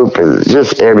dope and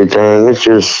just everything. It's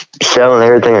just selling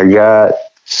everything I got.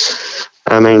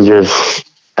 I mean, just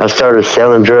I started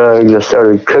selling drugs. I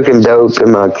started cooking dope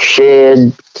in my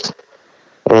shed.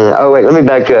 And oh wait, let me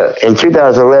back up. In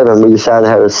 2011, we decided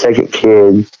to have a second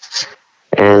kid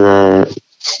and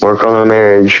work on our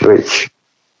marriage, which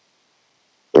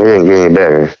it didn't get any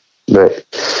better. But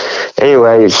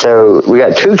anyway, so we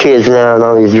got 2 kids now and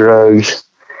all these drugs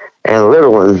and a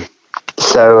little one.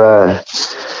 So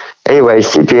anyway,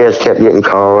 CPS kept getting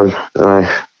called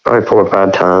probably 4 or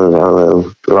 5 times. I don't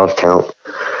know, lost count.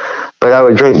 But I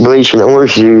would drink bleach and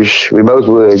orange juice. We both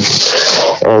would,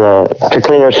 and to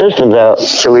clean our systems out,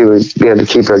 so we would be able to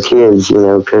keep our kids,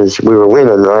 because we were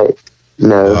winning, right?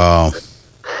 No. Oh.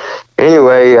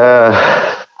 Anyway,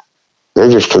 it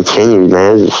just continued,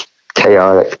 man. It was just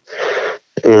chaotic,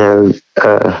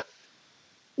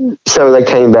 So they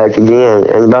came back again,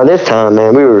 and by this time,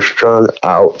 man, we were strung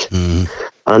out.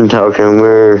 I'm talking,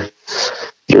 we're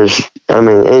just,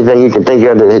 anything you can think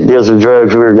of that deals with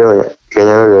drugs, we were doing it,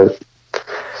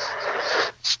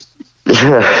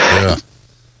 Yeah.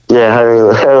 Yeah, I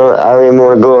don't even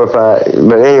want to glorify it,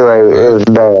 but anyway, it was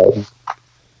bad.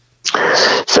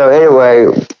 So anyway,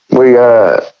 we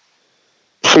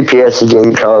CPS is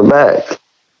getting called back,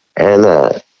 and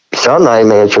so I'm not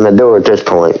even answering the door at this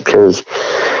point, because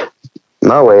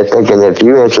my way of thinking, if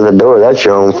you answer the door, that's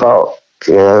your own fault.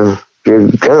 You're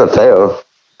gonna fail.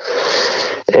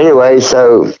 Anyway,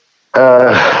 so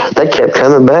they kept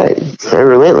coming back. They're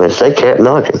relentless. They kept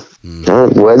knocking. I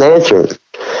wasn't answering.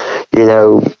 They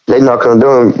knock on the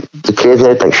door, and the kids, and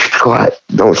they think, quiet,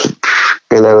 don't,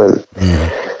 and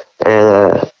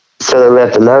so they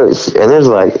left the notes, and it was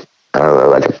like, I don't know,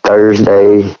 like a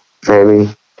Thursday, maybe.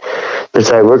 They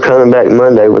say, we're coming back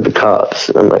Monday with the cops.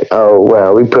 I'm like, oh,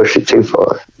 wow, we pushed it too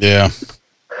far. Yeah.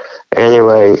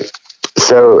 Anyway,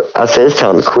 so I said, it's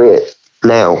time to quit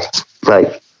now.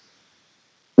 Like,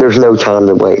 there's no time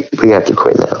to wait. We have to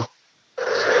quit now.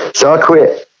 So I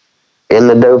quit in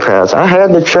the dope house. I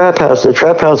had the trap house. The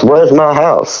trap house was my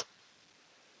house.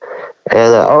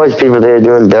 And all these people there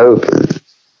doing dope and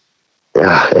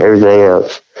everything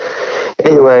else.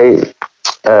 Anyway,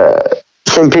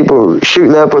 some people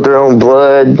shooting up with their own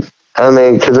blood.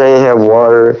 Because they didn't have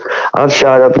water. I've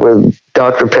shot up with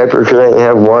Dr. Pepper because they didn't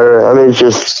have water. It's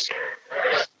just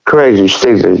crazy,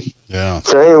 stupid. Yeah.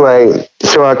 So anyway,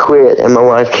 so I quit, and my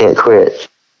wife can't quit.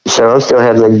 So I'm still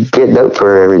having to get dope for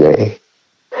her every day.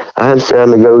 I'm still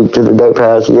having to go to the dope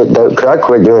house and get dope, because I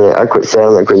quit doing it. I quit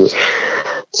selling, I quit.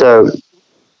 So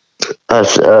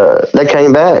they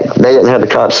came back. They didn't have the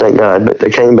cops, thank God, but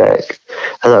they came back.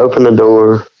 And I opened the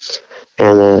door,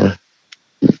 and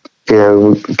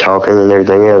talking and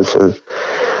everything else. And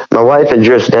my wife had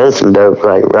just done some dope,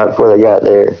 like right before they got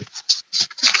there.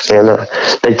 And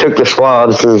they took the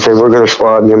swabs and said, we're going to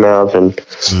swab your mouth. And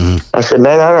I said,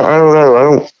 man, I don't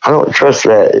know. I don't trust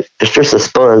that. It's just a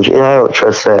sponge. I don't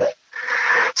trust that.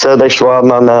 So they swabbed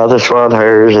my mouth, they swabbed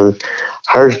hers, and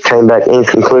hers came back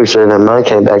inconclusive, and mine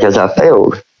came back as I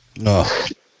failed. Oh.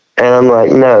 And I'm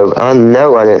like, no, I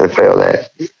know I didn't fail that.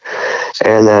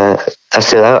 And I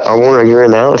said, I want a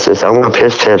urinalysis. I want a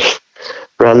piss test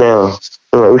right now.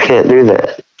 I'm like, we can't do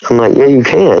that. I'm like, yeah, you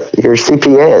can. You're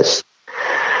CPS.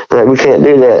 Like, we can't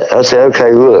do that. I said,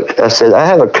 okay, look. I said, I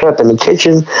have a cup in the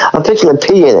kitchen. I'm fixing to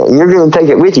pee in it, and you're going to take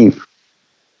it with you.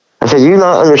 I said, you're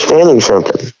not understanding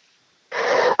something.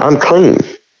 I'm clean.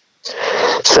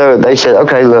 So they said,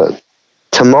 okay, look,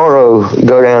 tomorrow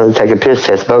go down and take a piss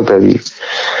test, both of you.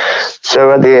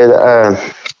 So I did.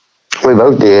 We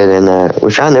both did, and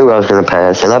which I knew I was going to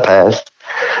pass, and I passed,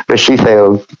 but she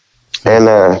failed. And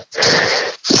the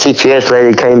CPS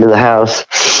lady came to the house,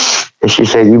 and she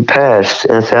said, you passed.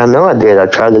 And I said, I know I did. I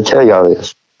tried to tell y'all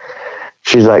this.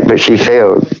 She's like, but she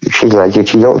failed. She's like,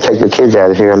 if you don't take the kids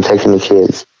out of here, I'm taking the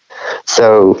kids.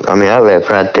 So, I left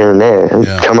right then and there.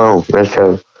 Yeah. Come on, let's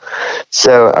go.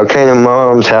 So I came to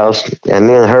Mom's house, and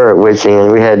me and her at wit's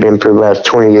end. We had been for the last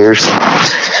 20 years.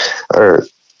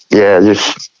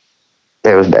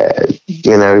 It was bad.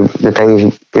 The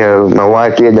things, my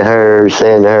wife did to her,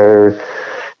 said to her,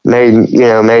 made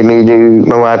me do.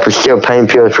 My wife was still pain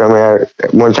pills from her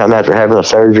one time after having a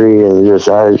surgery, and just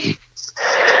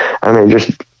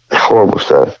horrible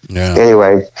stuff. Yeah.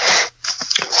 Anyway,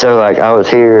 so like I was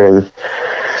here, and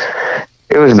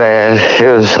it was bad.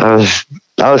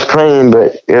 I was clean,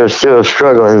 but it was still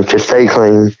struggling to stay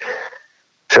clean.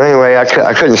 So anyway, I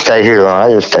couldn't stay here long. I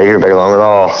didn't stay here very long at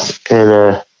all.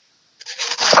 And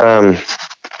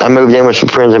I moved in with some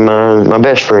friends of mine, my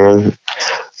best friend.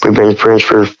 We've been friends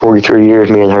for 43 years,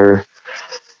 me and her.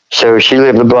 So she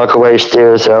lived a block away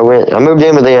still. So I moved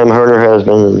in with them, her and her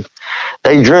husband. And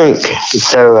they drink.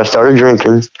 So I started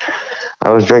drinking.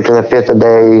 I was drinking a fifth a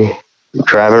day,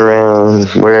 driving around,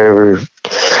 wherever.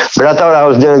 But I thought I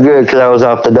was doing good because I was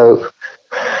off the dope.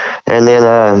 And then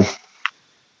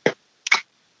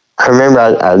I remember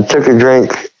I took a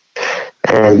drink,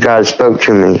 and God spoke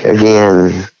to me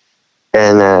again.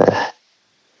 And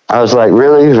I was like,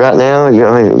 really? Right now?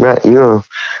 You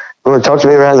want to talk to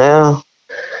me right now?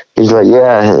 He's like,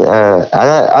 yeah.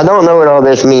 I don't know what all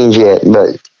this means yet,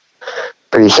 but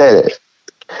he said it.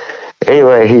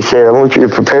 Anyway, he said, I want you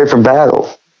to prepare for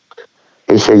battle.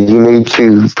 He said, you need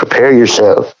to prepare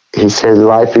yourself. He said,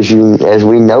 life as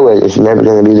we know it is never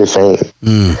going to be the same.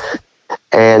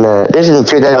 And this is in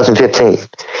 2015.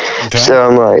 Okay. So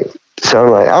I'm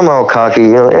like, I'm all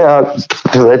cocky,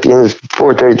 Philippians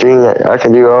 4:13, I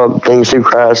can do all things through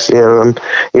Christ, I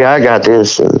got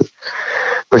this,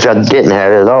 which I didn't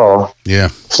have it at all. Yeah.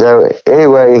 So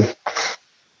anyway,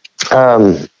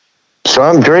 so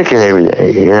I'm drinking every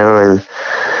day, and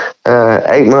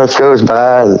 8 months goes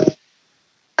by, and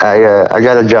I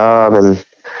got a job, and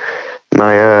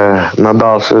my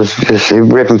boss was just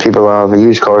ripping people off, a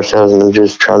used car salesman,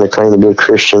 just trying to claim to be a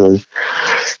Christian. And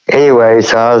anyway,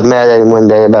 so I was mad at him one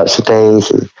day about some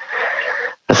things, and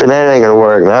I said, "Man, it ain't gonna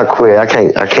work." And I quit. I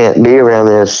can't be around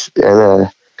this. And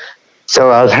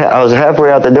so I was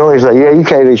halfway out the door. He's like, "Yeah, you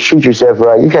can't even shoot yourself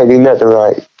right. You can't do nothing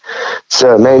right."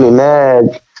 So it made me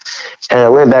mad. And I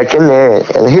went back in there,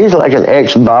 and he's like an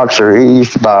ex-boxer. He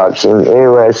used to box. And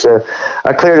anyway, so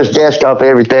I cleared his desk off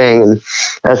everything, and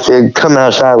I said, come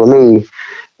outside with me.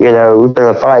 We've been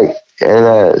in a fight.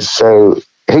 And so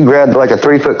he grabbed like a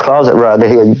 3-foot closet rod that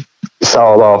he had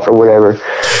sawed off or whatever.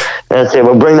 And I said,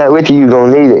 well, bring that with you. You're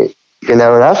going to need it. And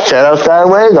I sat outside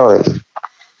and waited on him.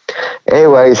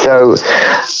 Anyway, so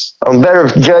on better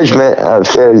judgment, I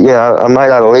said, I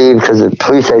might ought to leave because the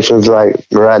police station's like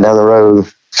right down the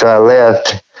road. So I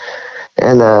left,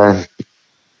 and I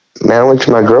went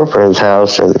to my girlfriend's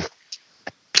house, and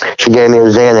she gave me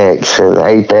a Xanax, and I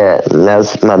ate that, and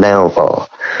that's my downfall.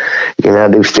 I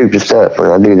do stupid stuff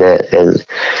when I do that. And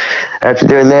after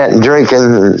doing that and drinking,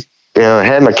 and, I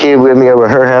had my kid with me over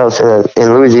at her house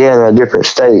in Louisiana, a different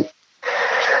state.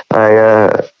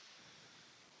 An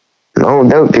old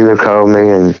dope dealer called me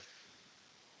and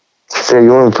said,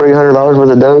 you want $300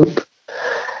 worth of dope?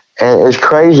 And it's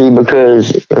crazy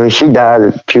because, she died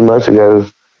a few months ago,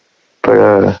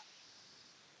 but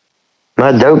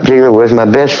my dope dealer was my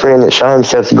best friend that shot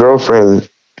himself's girlfriend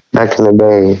back in the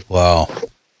day. Wow.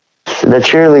 The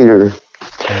cheerleader.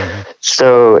 Mm-hmm.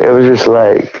 So it was just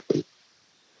like,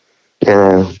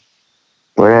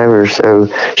 whatever. So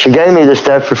she gave me the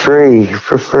stuff for free,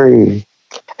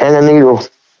 and a needle.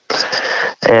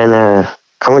 And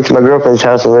I went to my girlfriend's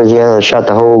house in Louisiana and shot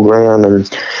the whole gram, and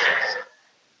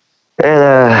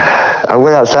I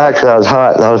went outside because I was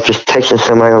hot, and I was just texting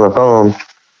somebody on the phone,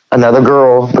 another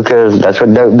girl, because that's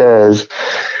what dope does.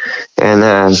 And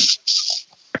the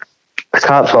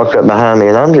cops walked up behind me,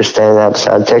 and I'm just standing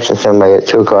outside texting somebody at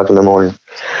 2 o'clock in the morning,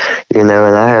 and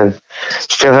I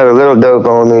still have a little dope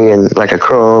on me and like a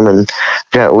crumb and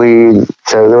got weed.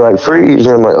 So they're like, freeze.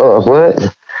 And I'm like, oh,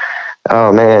 what?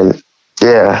 Oh, man.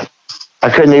 Yeah. I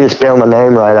couldn't even spell my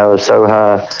name right. I was so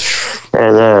high.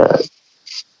 And,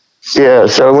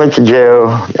 so I went to jail,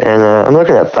 and I'm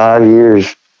looking at 5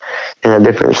 years in a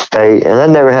different state, and I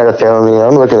never had a felony.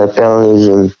 I'm looking at felonies,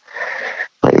 and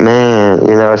like, man,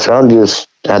 so I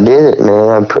did it,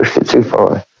 man. I pushed it too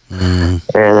far. Mm.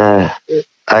 And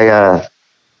I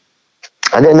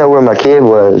didn't know where my kid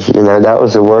was, that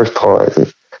was the worst part.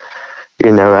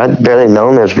 I'd barely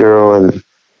known this girl, and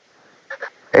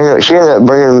she ended up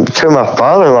bringing to my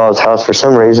father-in-law's house for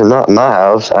some reason, not my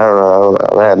house. I don't know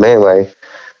that, but anyway.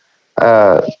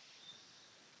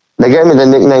 They gave me the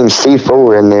nickname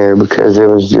C4 in there because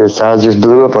I just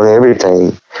blew up on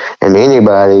everything and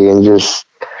anybody, and just,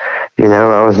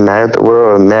 I was mad at the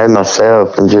world and mad at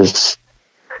myself, and just,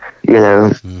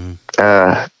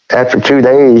 after 2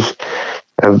 days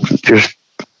of just,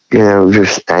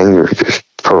 just anger, just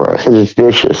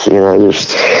vicious,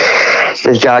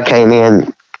 this guy came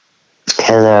in,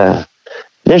 and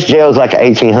this jail's like an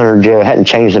 1800 jail. It hadn't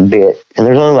changed a bit. And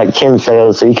there's only like 10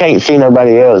 cells, so you can't see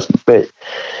nobody else. But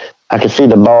I could see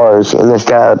the bars. And this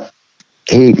guy,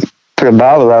 he put a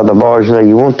Bible out of the bars and said,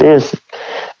 you want this?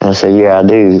 And I said, yeah, I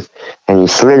do. And he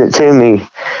slid it to me.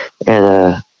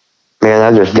 And, man,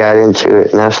 I just got into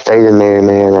it. And I stayed in there,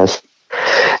 man.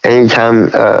 Anytime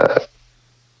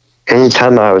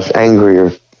I was angry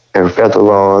or felt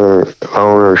alone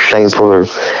or shameful or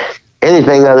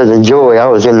anything other than joy, I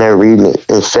was in there reading it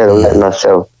instead of letting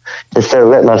myself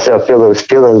feel those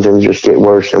feelings and just get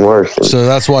worse and worse. So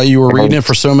that's why you were reading it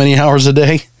for so many hours a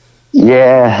day?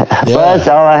 Yeah. Well, that's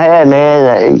all I had,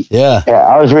 man.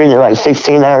 I was reading it like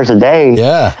 16 hours a day.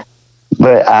 Yeah.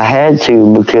 but I had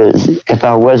to, because if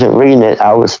I wasn't reading it,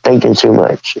 I was thinking too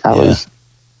much. I was,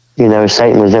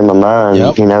 Satan was in my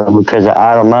mind, because the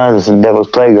idle mind is the devil's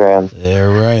playground. Yeah,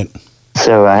 right.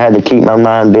 So I had to keep my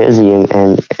mind busy,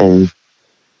 and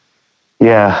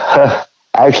yeah,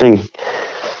 actually,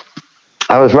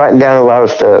 I was writing down a lot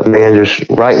of stuff, man, just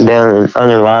writing down and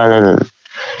underlining and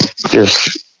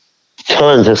just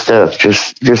tons of stuff,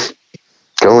 just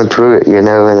going through it,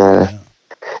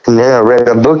 and then I read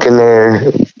a book in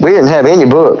there. We didn't have any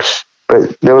books,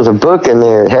 but there was a book in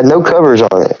there. It had no covers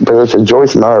on it, but it was a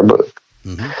Joyce Meyer book.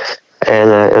 Mm-hmm. And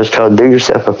it was called Do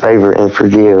Yourself a Favor and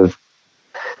Forgive.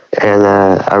 And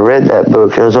I read that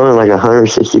book, and it was only like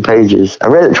 160 pages. I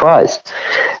read it twice,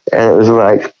 and it was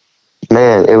like,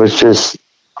 man, it was just...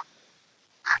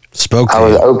 Spoke to I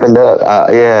was you. opened up.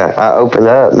 I opened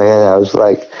up, man. I was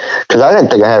like... Because I didn't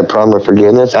think I had a problem with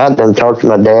forgiveness. I'd been talking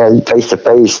to my dad face to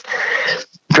face.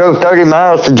 Drove 30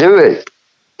 miles to do it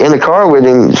in the car with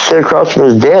him, sit across from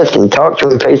his desk and talk to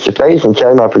him face to face and tell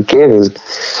him I forgive him,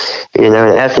 and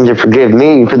ask him to forgive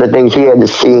me for the things he had to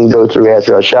see and go through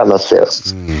after I shot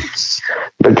myself.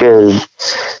 Because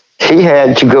he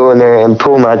had to go in there and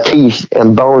pull my teeth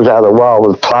and bones out of the wall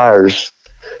with pliers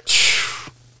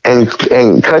and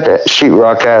cut that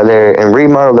sheetrock out of there and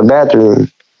remodel the bathroom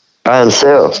by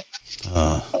himself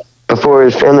before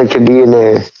his family could be in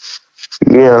there.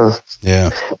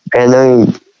 Yeah. And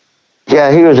then,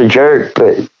 he was a jerk,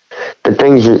 but the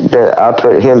things that I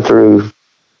put him through,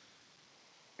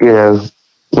 were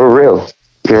real,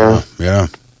 Yeah.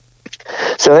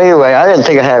 So anyway, I didn't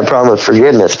think I had a problem with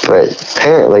forgiveness, but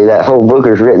apparently that whole book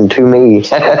is written to me.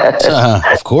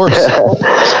 Of course.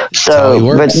 So,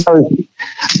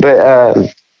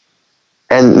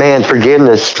 and man,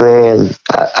 forgiveness, man,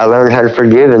 I learned how to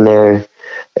forgive in there.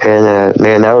 And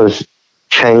man, that was...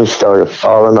 change started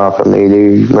falling off of me,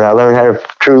 dude. When I learned how to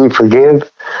truly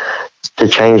forgive, the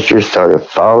change just started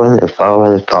falling and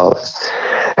falling and falling.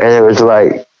 And it was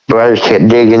like, I just kept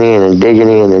digging in and digging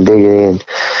in and digging in.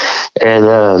 And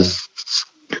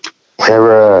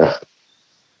whenever,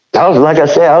 like I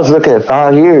said, I was looking at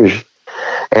 5 years.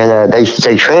 And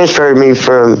they transferred me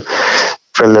from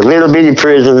the little bitty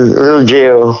prison, little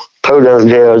jail, podunk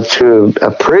jail, to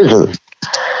a prison.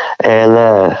 And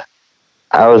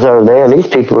I was over there, and these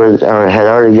people had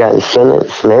already gotten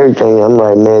sentenced and everything. I'm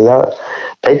like, man,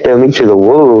 they threw me to the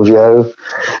wolves, yo.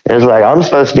 And it's like, I'm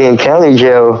supposed to be in county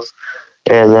jail,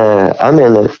 and I'm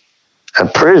in a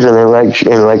prison in Lake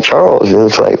Charles, and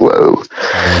it's like, whoa.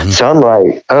 Mm-hmm. So I'm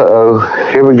like,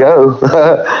 here we go.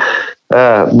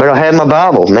 But I had my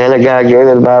Bible, man. The guy gave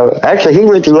me the Bible. Actually, he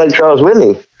went to Lake Charles with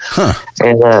me. Huh.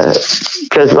 And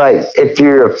because like, if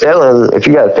you're a felon, if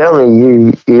you got a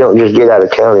felony, you don't just get out of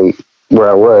county. Where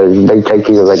I was, they take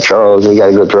you to Lake Charles, and you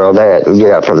got to go through all that and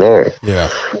get out from there. Yeah.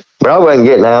 But I wasn't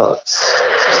getting out.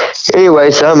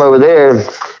 Anyway, so I'm over there,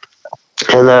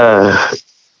 and,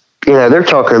 they're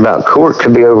talking about court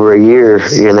could be over a year,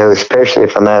 especially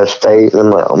if I'm out of state. And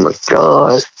I'm like, oh my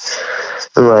God.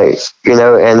 I'm like, and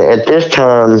at this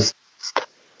time,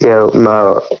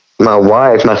 my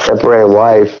wife, my separated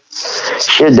wife,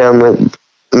 she had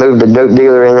moved a dope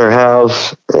dealer in her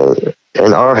house,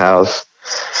 in our house.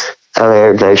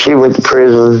 Everything. She went to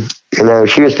prison.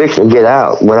 She was fixing to get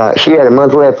out she had a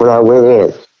month left when I went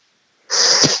in,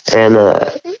 and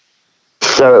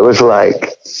so it was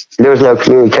like there was no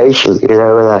communication. And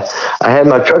I had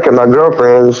my truck at my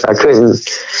girlfriend's. I couldn't.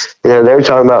 They were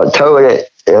talking about towing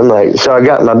it, and I'm like, so I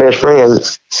got my best friend.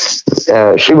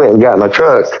 She went and got my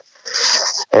truck,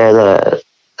 and I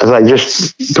was like,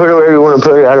 just put it wherever you want to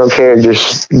put it. I don't care.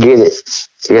 Just get it.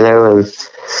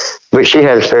 But she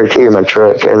had a spare key in my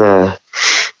truck, and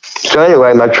so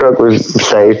anyway, my truck was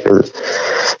safe, and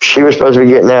she was supposed to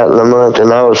be getting out in a month, and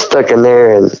I was stuck in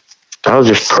there, and I was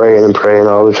just praying and praying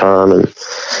all the time, and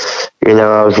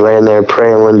I was laying there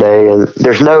praying one day, and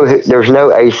there's no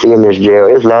AC in this jail.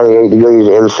 It's 98 degrees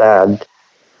inside,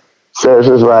 so this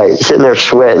is like sitting there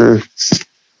sweating,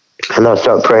 and I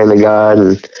start praying to God,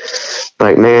 and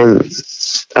like, man,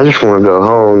 I just want to go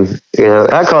home.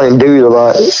 I call him dude a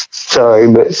lot. Sorry,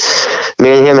 but me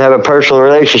and him have a personal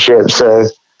relationship. So,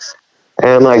 and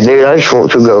I'm like, dude, I just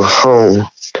want to go home.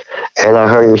 And I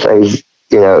heard him say,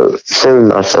 soon,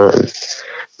 my son.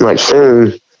 I'm like,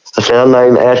 soon. I said, I'm not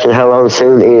even asking how long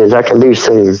soon is. I can do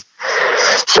soon.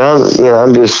 So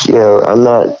I'm just, I'm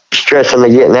not stressing to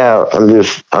getting out.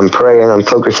 I'm praying. I'm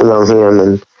focusing on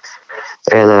him.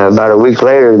 And about a week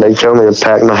later, they told me to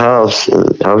pack my house,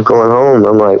 and I was going home.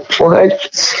 I'm like,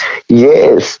 what?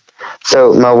 Yes.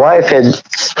 So my wife had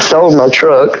sold my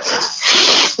truck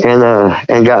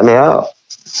and got me out.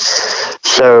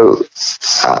 So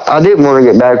I didn't want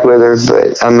to get back with her,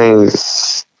 but I mean,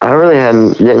 I really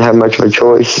didn't have much of a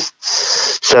choice.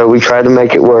 So we tried to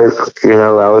make it work. You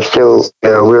know, I was still, you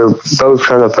know, we were both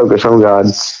trying to focus on God,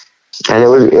 and it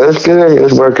was good. It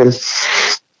was working,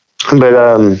 but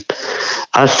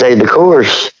I stayed the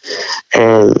course,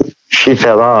 and she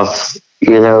fell off.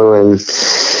 You know, and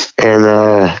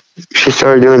she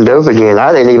started doing dope again.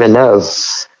 I didn't even know,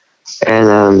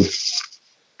 and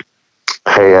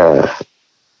I.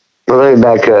 Well, let me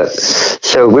back up.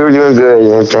 So we were doing good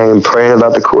and everything, praying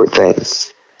about the court thing.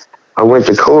 I went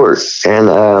to court, and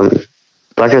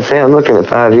like I said, I'm looking at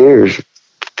 5 years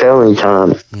felony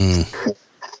time.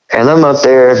 And I'm up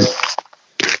there,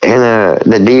 and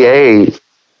the DA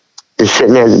is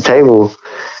sitting there at the table,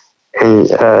 and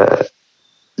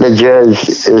the judge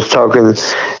is talking,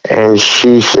 and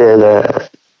she said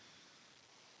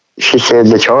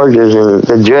the charges, and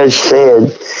the judge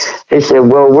said, he said,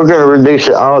 well, we're going to reduce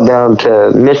it all down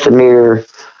to misdemeanor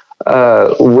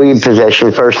weed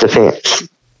possession, first offense.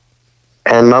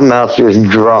 And my mouth just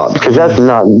dropped, because that's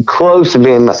not close to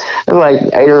being like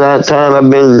 8 or 9 times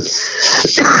I've been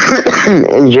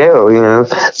in jail, you know.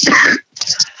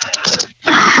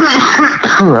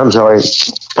 I'm sorry.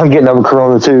 I'm getting over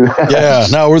Corona too. Yeah,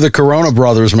 no, we're the Corona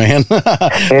brothers, man. The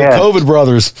COVID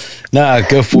brothers. Nah,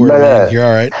 go for it, man. You're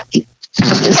all right.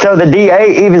 So the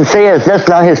DA even says that's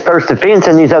not his first offense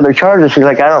and these other charges. He's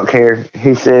like, I don't care.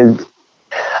 He said,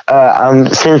 I'm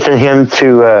sentencing him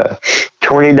to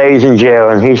 20 days in jail,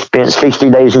 and he spent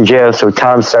 60 days in jail, so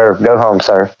time served. Go home,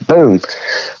 sir. Boom.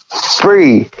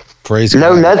 Free. Praise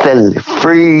no, God. Nothing.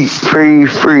 Free.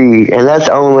 And that's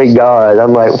only God.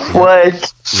 I'm like,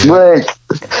 what? Yeah. What?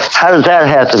 How does that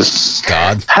happen?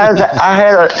 God. How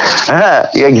does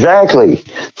that, exactly.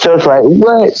 So it's like,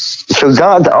 what? So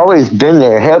God's always been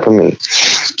there helping me.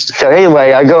 So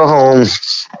anyway, I go home.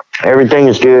 Everything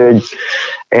is good.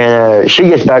 And she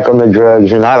gets back on the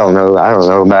drugs, and I don't know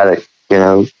about it. You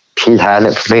know, she's hiding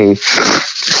it from me.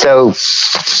 So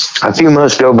a few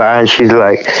months go by, and she's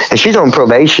like, and she's on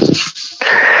probation,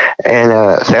 and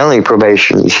felony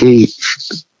probation.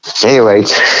 Anyway,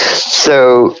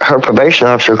 so her probation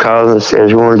officer calls and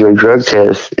says, we want to do a drug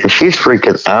test, and she's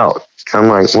freaking out. I'm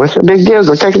like, what's the big deal?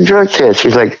 Go take a drug test.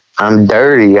 She's like, I'm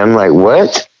dirty. I'm like,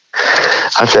 what?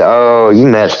 I said, oh, you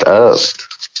messed up.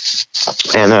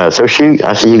 And so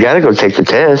I said, you got to go take the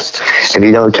test. If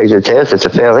you don't take the test, it's a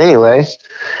fail anyway.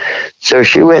 So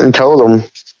she went and told them,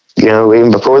 you know,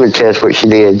 even before the test, what she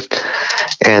did.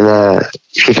 And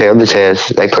she failed the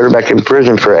test. They put her back in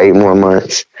prison for 8 more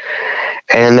months.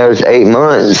 And those 8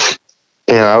 months,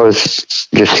 you know, I was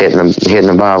just hitting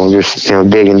the Bible, just, you know,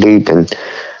 digging deep. And,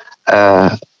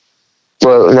 well,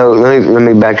 no, let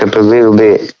me back up a little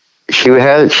bit. She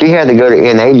had to go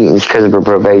to NA meetings because of her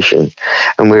probation,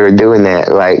 and we were doing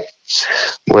that. Like,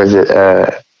 was it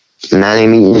 90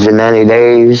 meetings in 90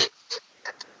 days?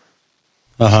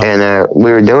 And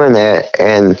we were doing that,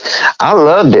 and I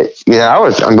loved it. You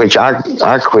know,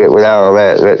 I quit without all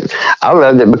that, but I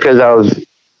loved it because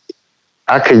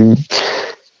I could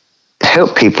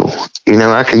help people. You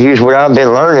know, I could use what I've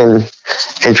been learning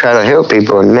and try to help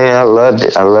people. And man, I loved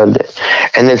it.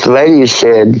 And this lady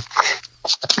said,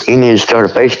 you need to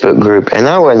start a Facebook group. And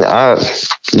I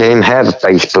didn't even have a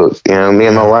Facebook. You know, me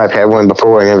and my wife had one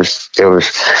before, and it was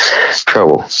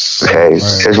trouble. Okay,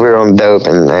 because we were on dope.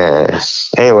 And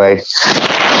anyway,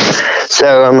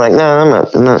 so I'm like, no,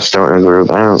 I'm not starting a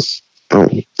group. I'm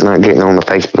not getting on the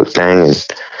Facebook thing. And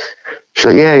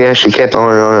so yeah, she kept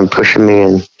on and pushing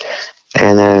me,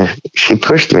 and she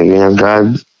pushed me. You know,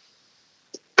 God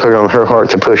put it on her heart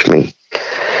to push me.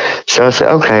 So I said,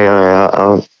 okay,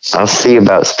 I'll see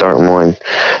about starting one.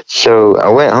 So I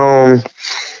went home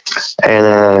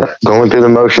and going through the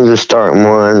motions of starting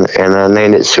one, and I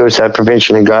named it Suicide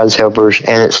Prevention and God's Helpers,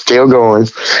 and it's still going.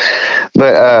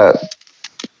 But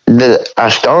I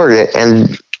started it,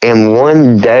 and in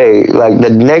one day, like the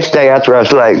next day after, I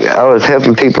was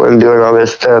helping people and doing all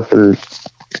this stuff, and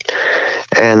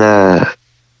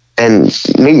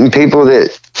meeting people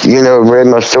that, you know, read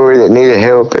my story that needed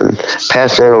help and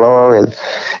passing it along. And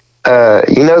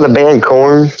you know the band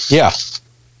Korey? Yeah.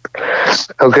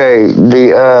 Okay,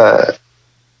 the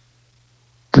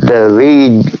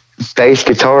lead bass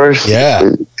guitarist,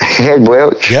 Head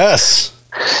Welch, yes,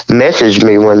 messaged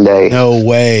me one day. No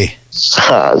way.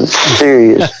 I'm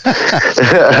serious.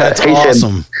 That's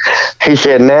awesome. He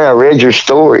said, man, I read your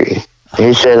story.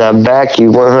 He said, I back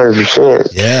you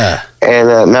 100%. Yeah. And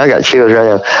man, I got chills right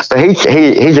now. But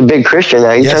he's a big Christian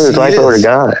now. He turned his life over to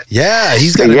God. Yeah,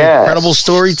 he's got an incredible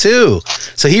story too.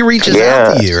 So he reaches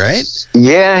out to you, right?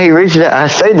 Yeah, he reaches out. I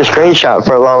saved the screenshot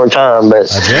for a long time, but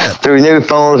through new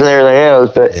phones and everything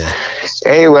else. But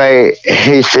anyway,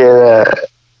 he said,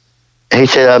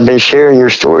 I've been sharing your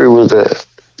story with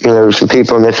some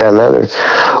people and this, that, and other.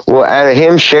 Well, out of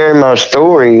him sharing my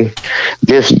story,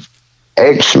 this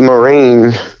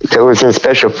ex-Marine that was in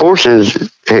Special Forces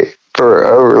for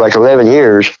over like 11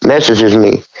 years messages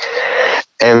me,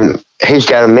 and he's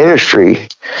got a ministry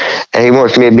and he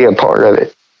wants me to be a part of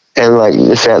it, and like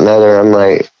this, that, and the other. I'm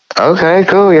like, okay,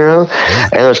 cool, and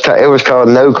it was called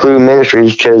No Clue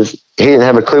Ministries because he didn't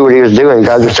have a clue what he was doing.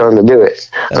 God just told him to do it.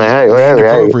 I'm like, hey, whatever,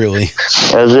 appropriately.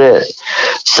 That's it.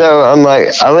 So I'm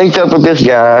like, I linked up with this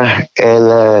guy,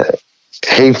 and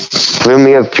he flew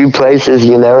me a few places,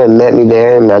 and met me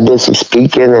there, and I did some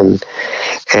speaking, and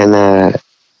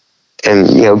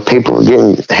people were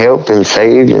getting help and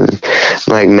saved, and I'm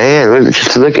like, man,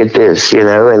 just look at this, and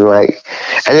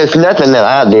it's nothing that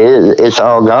I did, it's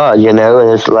all God, and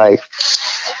it's like,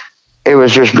 it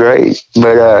was just great.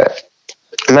 But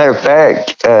matter of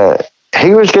fact,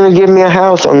 he was going to give me a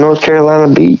house on North Carolina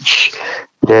Beach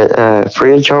that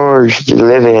free of charge to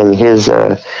live in.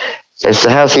 It's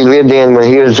the house he lived in when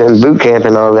he was in boot camp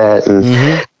and all that, and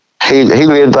he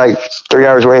lived like 3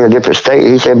 hours away in a different state.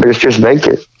 He said, but it's just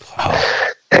vacant. Wow.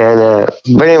 And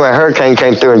but anyway, a hurricane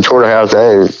came through and tore the house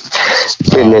out.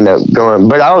 Didn't end up going,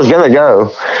 but I was gonna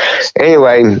go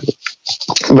anyway.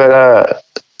 But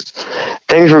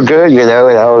things were good, and I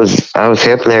was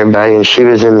helping everybody, and she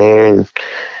was in there, and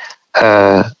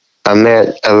I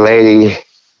met a lady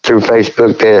through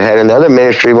Facebook that had another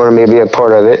ministry, wanted me to be a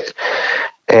part of it,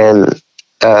 and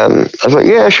I was like,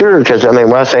 yeah, sure, because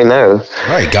why say no?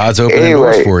 Right, God's opening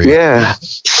doors for you. Yeah.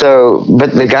 So,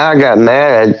 but the guy got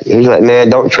mad. He's like,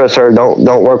 man, don't trust her.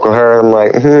 Don't work with her. I'm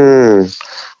like,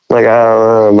 like, I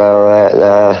don't know about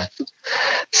that.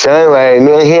 So anyway,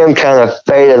 me and him kind of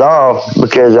faded off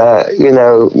because why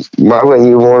wouldn't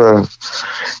you want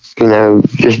to,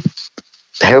 just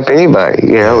help anybody?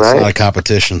 Right? It's not a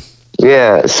competition.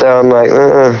 Yeah, so I'm like,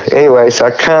 anyway, so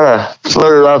I kind of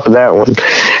flirted off of that one,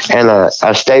 and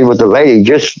I stayed with the lady.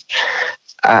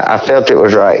 I felt it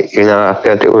was right, I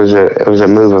felt it was a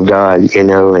move of God,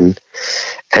 and I'm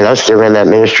still in that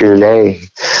ministry today.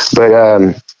 But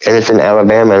and it's in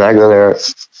Alabama, and I go there.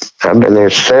 I've been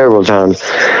there several times,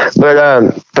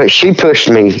 but she pushed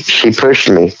me.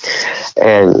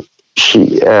 And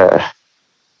she.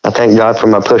 I thank God for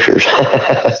my pushers.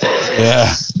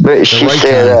 Yeah. But she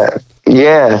said,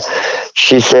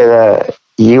 she said,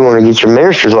 you want to get your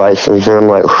minister's license? And I'm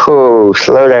like, whoa,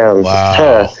 slow down.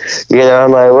 Wow.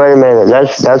 I'm like, wait a minute,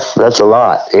 that's a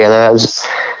lot. I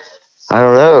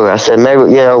don't know. I said, maybe,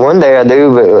 one day I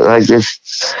do, but like just,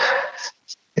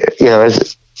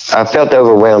 I felt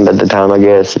overwhelmed at the time, I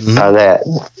guess, by that.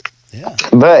 Yeah.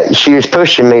 But she was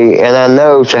pushing me, and I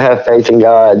know to have faith in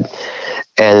God.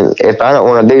 And if I don't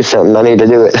want to do something, I need to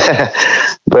do it.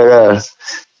 But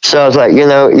so I was like,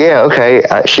 yeah, okay.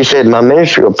 She said, my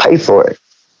ministry will pay for it.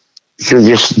 So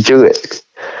just do it.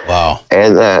 Wow.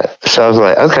 And so I was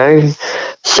like, okay.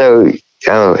 So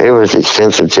it was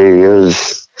expensive too. It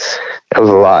was a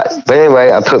lot. But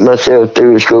anyway, I put myself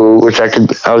through school, which I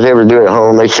was able to do at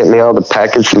home. They sent me all the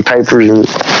packets and papers, and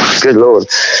good Lord.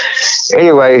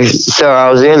 Anyway, so I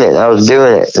was in it. I was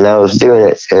doing it, and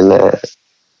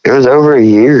it was over a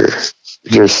year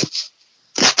just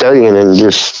studying and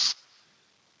just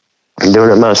doing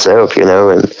it myself,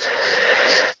 and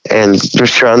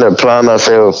just trying to apply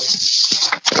myself.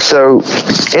 So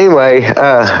anyway,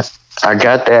 I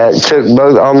got that, took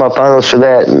all my finals for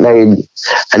that, made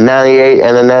a 98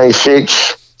 and a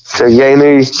 96. So it gave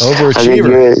me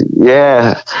overachiever.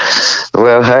 Yeah.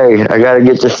 Well, hey, I got to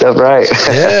get this stuff right.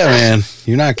 Yeah, man.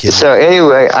 You're not kidding. So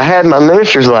anyway, I had my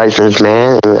minister's license,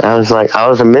 man. And I was like, I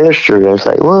was a minister. And I was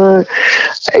like, what?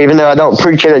 Even though I don't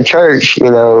preach at a church,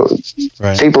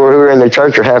 right. People who are in the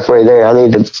church are halfway there. I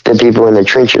need the people in the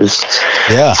trenches.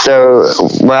 Yeah. So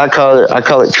I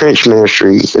call it trench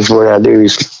ministry is what I do.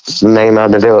 Is the name I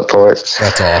developed for it.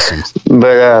 That's awesome.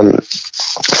 But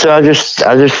so I just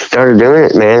started doing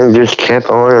it, man, and just kept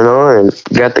on and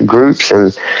got the groups,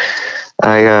 and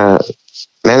I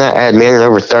admin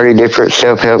over 30 different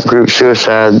self-help groups,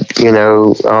 suicide,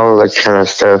 all that kind of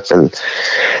stuff. And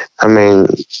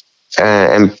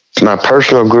and my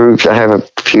personal groups, I have a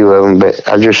few of them, but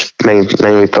I just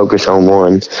mainly focus on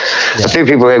one. Yeah. A few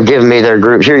people have given me their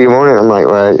groups. Here, you want it? I'm like,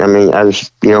 well,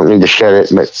 you don't need to shut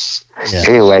it, but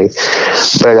anyway.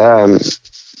 But,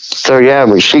 so yeah,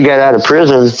 when she got out of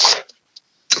prison,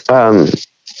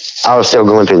 I was still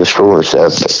going through the school and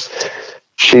stuff. But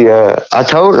I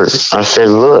told her, I said,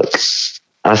 look,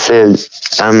 I said,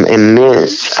 I'm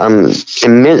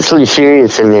immensely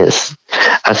serious in this.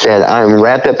 I said, I'm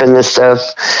wrapped up in this stuff.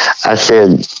 I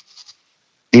said,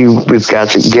 we've got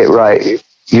to get right.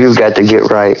 You've got to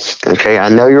get right. Okay. I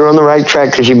know you're on the right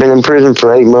track because you've been in prison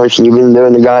for 8 months and you've been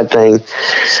doing the God thing.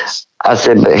 I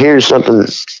said, but here's something.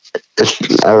 I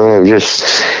don't know,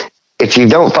 just if you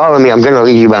don't follow me, I'm going to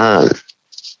leave you behind.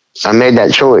 I made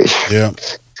that choice. Yeah.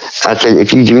 I said,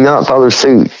 if you do not follow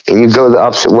suit and you go the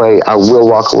opposite way, I will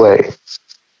walk away.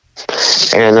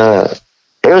 And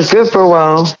it was good for a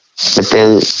while, but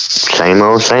then same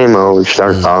old,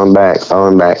 started falling back.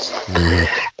 Mm-hmm.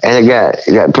 And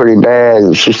it got pretty bad,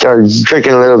 and she started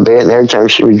drinking a little bit, and every time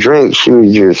she would drink, she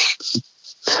would just,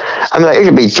 I mean, like, it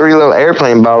could be 3 little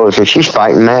airplane balls, and she's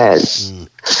fighting mad.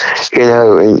 You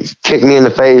know, and kick me in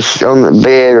the face on the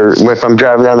bed, or if I'm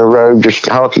driving down the road, just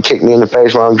honk and kick me in the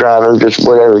face while I'm driving, just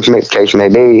whatever the case may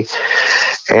be.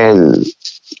 And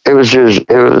it was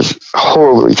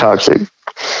horribly toxic.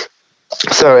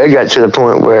 So it got to the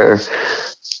point where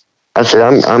I said,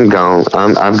 I'm gone.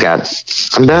 I'm done.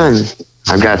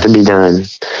 I've got to be done.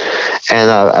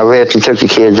 And I left and took the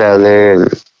kids out of there,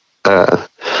 and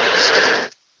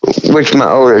which my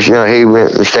oldest, you know, he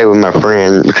went and stayed with my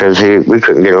friend because we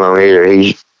couldn't get along either.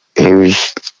 He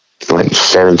was like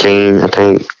 17, I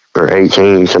think, or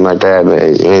 18, something like that. But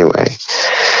anyway,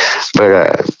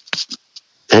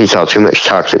 he saw too much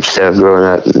toxic stuff growing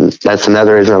up. And that's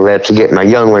another reason I left, to get my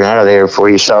young one out of there before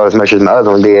he saw as much as my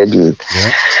other one did. And,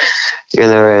 you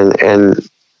know, and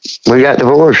we got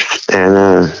divorced.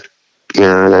 And, you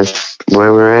know, that's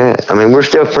where we're at. I mean, we're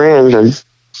still friends. I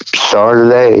saw her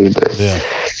today, but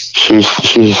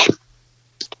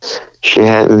she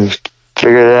hadn't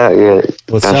figured it out yet.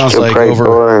 Well, it sounds like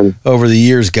over the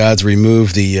years, God's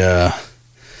removed the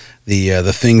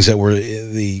things that were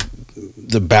the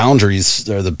boundaries,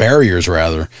 or the barriers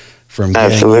rather, from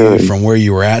getting you from where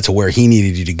you were at to where he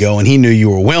needed you to go. And he knew you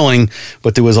were willing,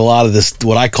 but there was a lot of this,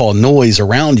 what I call noise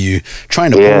around you,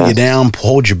 trying to pull you down,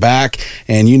 hold you back.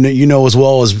 And you know as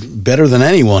well as better than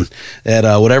anyone that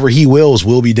whatever he wills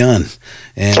will be done,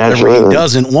 and whatever he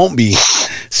doesn't won't be.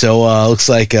 So looks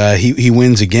like he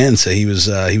wins again. So he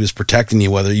was protecting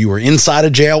you, whether you were inside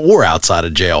of jail or outside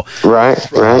of jail. Right.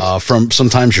 From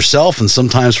sometimes yourself and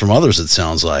sometimes from others, it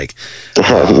sounds like.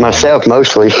 Myself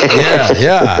mostly.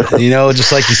 Yeah. You know,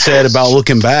 just like you said about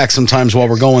looking back, sometimes while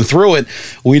we're going through it,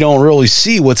 we don't really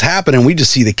see what's happening. We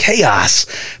just see the chaos.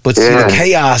 But see, the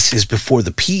chaos is before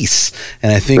the peace.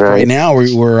 And I think right now,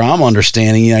 where I'm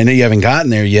understanding, I know you haven't gotten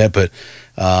there yet, but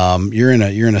you're in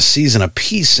a season of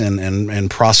peace and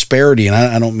prosperity. And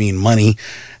I don't mean money.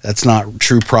 That's not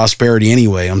true prosperity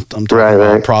anyway. I'm talking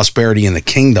about prosperity in the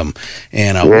kingdom.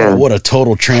 And what a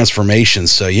total transformation.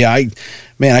 So I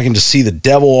can just see the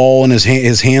devil all in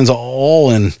his hands all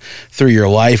in through your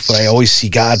life, but I always see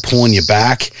God pulling you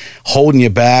back, holding you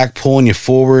back, pulling you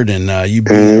forward, and you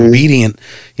being obedient,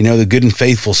 you know, the good and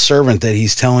faithful servant that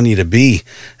he's telling you to be,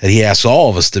 that he asks all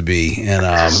of us to be. And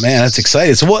man, that's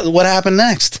exciting. So what happened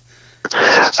next?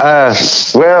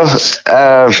 Just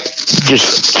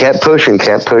kept pushing.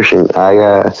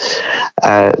 I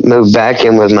moved back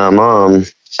in with my mom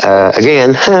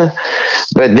again,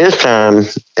 but this time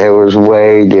it was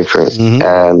way different.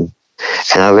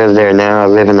 And I live there now. I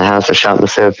live in the house I shot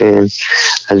myself in.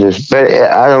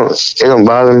 It don't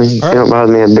bother me. It don't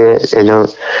bother me a bit. It don't,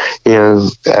 you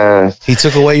know. He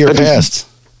took away your past.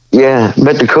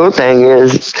 But the cool thing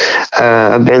is,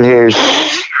 I've been here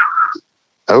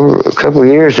over a couple of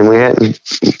years, and we hadn't,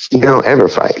 ever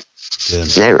fight.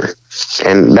 Good. Never.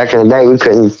 And back in the day, we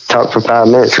couldn't talk for 5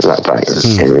 minutes without fighting.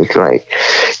 And it's like,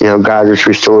 God has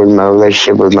restored my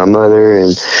relationship with my mother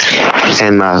and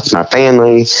my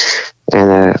family,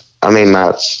 and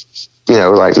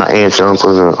like my aunts and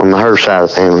uncles on her side of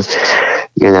the family,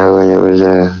 and it was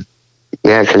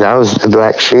because I was the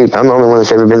black sheep. I'm the only one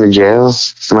that's ever been to jail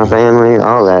in my family,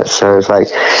 all that. So it's like,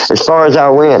 as far as I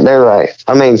went, they're like,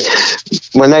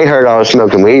 when they heard I was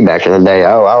smoking weed back in the day,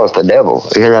 I was the devil.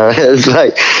 It's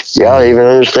like, y'all don't even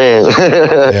understand.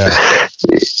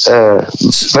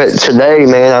 But today,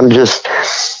 man, I'm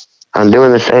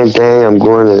doing the same thing. I'm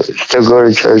still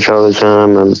going to church all the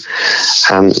time.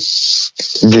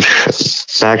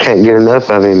 I can't get enough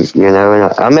of him, And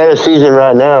I'm at a season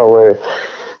right now where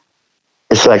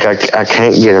it's like I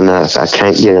can't get enough.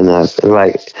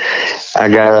 Like I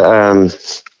gotta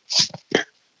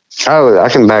Oh, I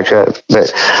can back up,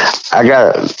 but I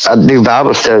do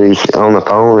Bible studies on the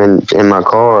phone and in my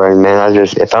car, and man,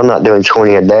 if I'm not doing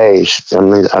 20 a day,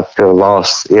 I feel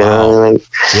lost. You know what I mean?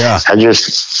 Yeah.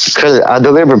 Because I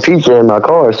deliver pizza in my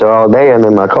car, so all day I'm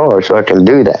in my car, so I can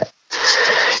do that.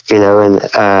 You know, and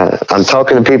I'm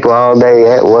talking to people all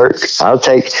day at work. I'll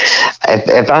take,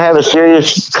 if I have a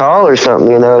serious call or something,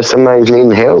 you know, if somebody's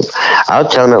needing help, I'll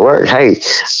tell them at work, hey,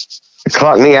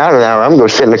 clock me out an hour. I'm going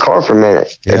to sit in the car for a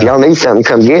minute. Yeah. If y'all need something,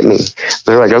 come get me.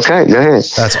 They're like, okay, go ahead.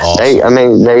 That's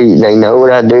awesome. They know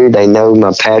what I do. They know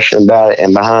my passion about it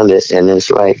and behind it. And it's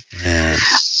like, man.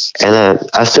 And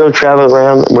I still travel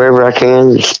around wherever I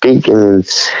can, speaking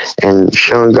and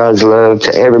showing God's love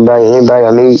to anybody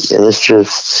I meet. And it's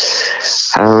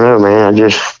just, I don't know, man.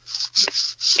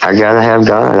 I gotta have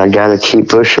God. I gotta keep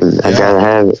pushing. I gotta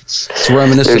have it. It's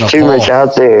reminiscent There's of too Paul. much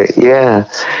out there. Yeah.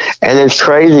 And it's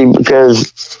crazy because,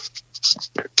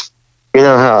 you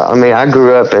know how, I mean, I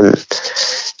grew up and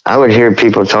I would hear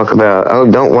people talk about, oh,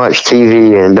 don't watch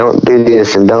TV and don't do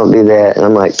this and don't do that. And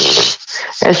I'm like,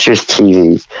 that's just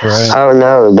TV. Right. Oh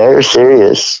no, they're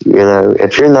serious. You know,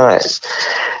 if you're not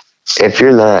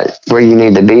where you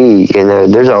need to be, you know,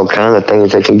 there's all kind of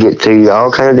things that can get to you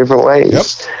all kind of different ways. Yep.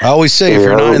 I always say, if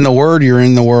you're not in the Word, you're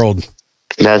in the world.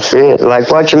 That's it. Like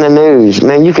watching the news,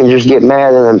 man, you can just get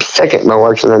mad in a second by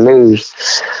watching the news.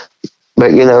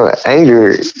 But you know,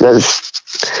 anger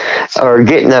or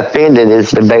getting offended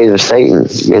is the bait of Satan.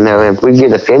 You know, if we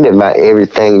get offended by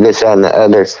everything, this, that, and the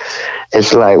other,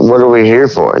 it's like, what are we here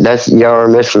for? Y'all are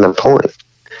missing the point.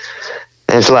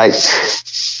 And it's like,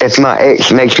 if my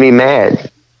ex makes me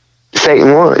mad,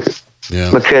 Satan won.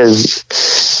 Yeah. Because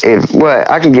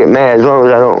I can get mad as long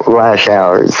as I don't lash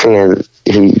out or sin.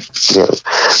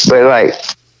 But like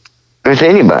with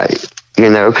anybody, you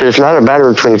know, because it's not a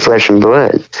battle between flesh and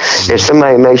blood. Mm-hmm. If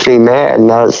somebody makes me mad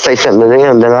and I say something to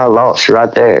them, then I lost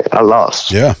right there. I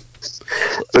lost. Yeah.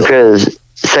 Because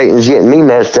Satan's getting me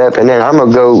messed up, and then I'm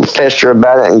gonna go fester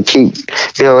about it and keep,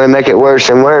 and make it worse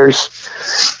and worse.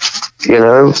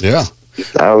 Yeah.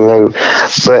 I don't know,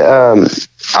 but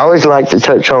I always like to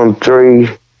touch on three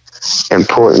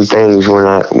important things when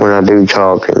I do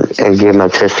talk and give my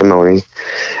testimony,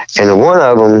 and one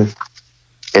of them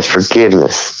is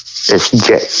forgiveness.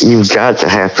 You've got to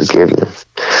have forgiveness.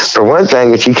 For one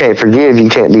thing, if you can't forgive, you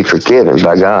can't be forgiven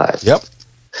by God. Yep.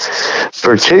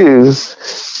 For two,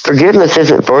 forgiveness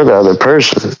isn't for the other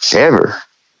person, ever.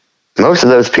 Most of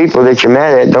those people that you're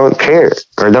mad at don't care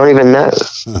or don't even know.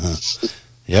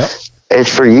 Yep. It's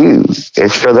for you.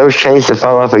 It's for those chains to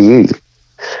fall off of you.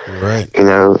 Right. And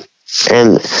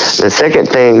the second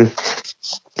thing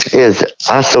is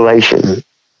isolation.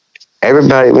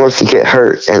 Everybody wants to get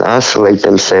hurt and isolate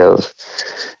themselves.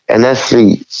 And that's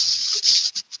the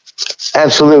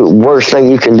absolute worst thing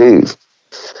you can do.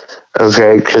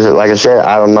 Okay, because like I said,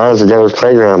 out of mind is the devil's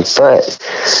playground. But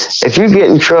if you get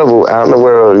in trouble out in the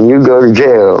world and you go to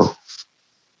jail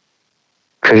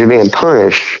because you're being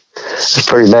punished, it's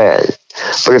pretty bad.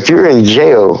 But if you're in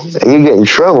jail and you get in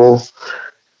trouble,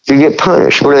 you get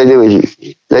punished. What do they do with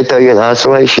you? They throw you in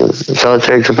isolation,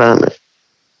 solitary confinement.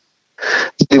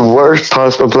 The worst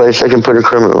possible place they can put a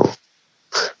criminal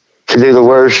to do the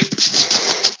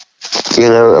worst,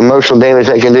 emotional damage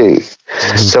they can do.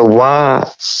 Mm-hmm. So why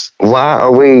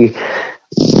are we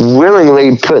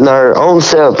willingly putting our own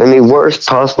self in the worst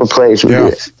possible place? Yeah.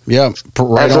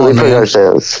 Right. Absolutely on, put man.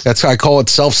 Ourselves. I call it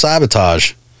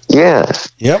self-sabotage. Yeah.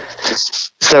 Yep.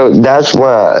 So that's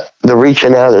why the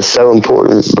reaching out is so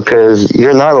important, because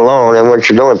you're not alone in what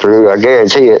you're going through. I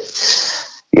guarantee it.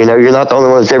 You're not the only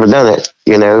one that's ever done it.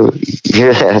 You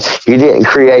didn't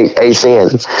create a sin.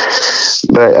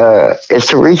 But it's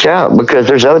to reach out, because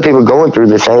there's other people going through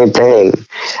the same thing.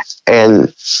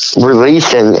 And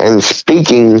releasing and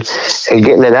speaking and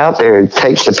getting it out there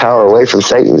takes the power away from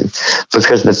Satan,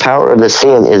 because the power of the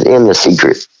sin is in the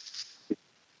secret.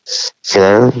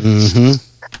 Mm-hmm.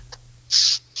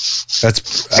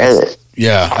 That's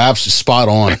absolutely spot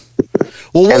on.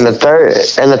 Well, and the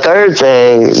third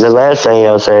thing, the last thing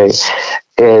I'll say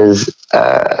is,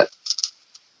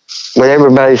 when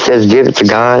everybody says give it to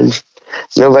God,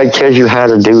 nobody tells you how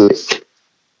to do it.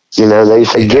 They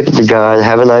say give it to God,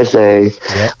 have a nice day,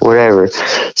 whatever.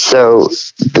 So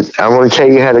I want to tell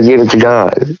you how to give it to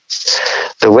God.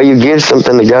 The way you give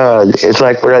something to God, it's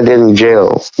like what I did in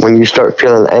jail. When you start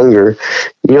feeling anger,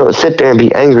 you don't sit there and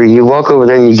be angry. You walk over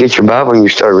there and you get your Bible and you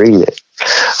start reading it.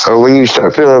 Or when you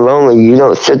start feeling lonely, you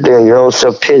don't sit there in your own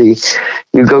self-pity.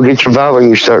 You go get your Bible and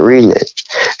you start reading it.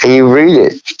 And you read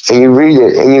it, and you read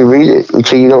it, and you read it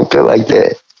until you don't feel like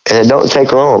that. And it don't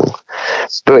take long.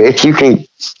 But if you can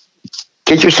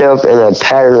get yourself in a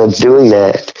pattern of doing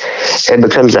that, it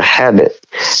becomes a habit,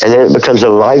 and then it becomes a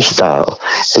lifestyle,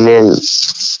 and then,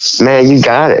 man, you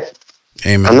got it.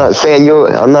 Amen. I'm not saying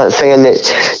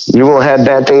that you won't have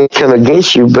bad things come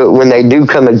against you, but when they do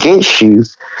come against you,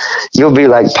 you'll be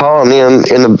like Paul and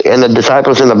them and the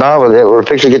disciples in the Bible that were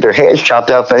fixing to get their heads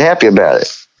chopped off, but happy about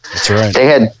it. That's right. They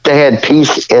had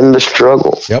peace in the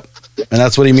struggle. Yep. And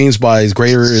that's what he means by "is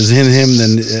greater is in him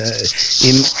than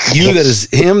in you that is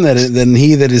him than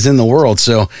he that is in the world."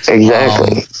 So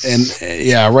exactly,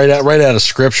 right out of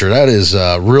Scripture. That is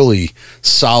a really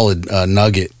solid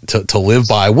nugget to live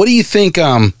by. What do you think?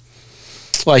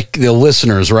 Like the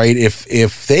listeners, right?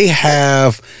 If they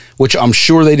have, which I'm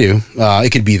sure they do,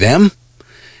 it could be them,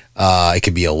 it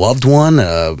could be a loved one,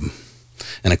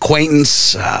 an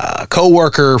acquaintance, a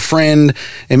coworker, friend,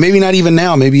 and maybe not even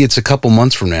now. Maybe it's a couple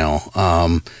months from now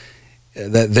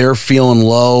that they're feeling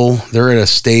low. They're at a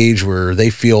stage where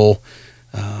they feel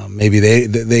maybe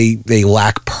they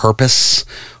lack purpose,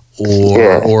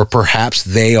 or perhaps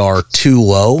they are too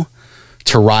low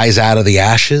to rise out of the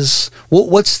ashes.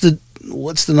 What's the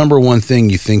number one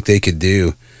thing you think they could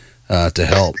do to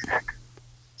help?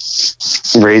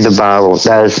 Read the Bible.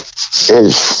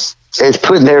 It's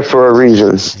put there for a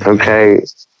reason, okay?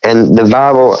 And the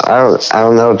Bible, I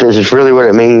don't know if this is really what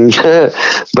it means,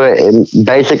 but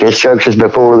basic instructions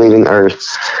before leaving Earth,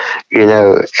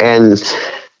 and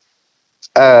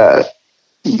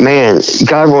man,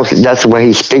 God wants. That's the way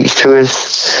He speaks to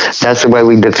us. That's the way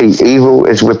we defeat evil,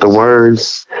 is with the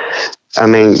words. I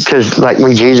mean, because like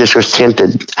when Jesus was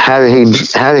tempted, how did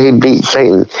he beat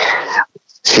Satan?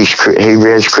 He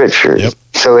read Scripture. Yep.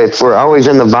 So if we're always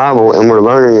in the Bible and we're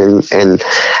learning and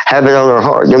have it on our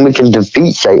heart, then we can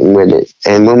defeat Satan with it.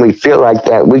 And when we feel like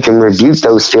that, we can rebuke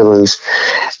those feelings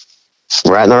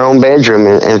right in our own bedroom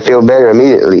and feel better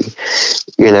immediately.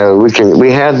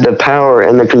 We have the power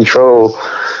and the control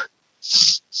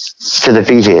to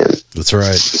defeat him. That's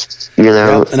right.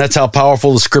 And that's how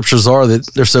powerful the Scriptures are, that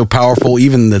they're so powerful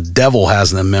even the devil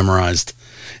has them memorized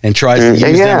and tries to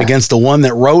use them against the one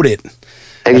that wrote it.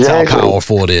 That's how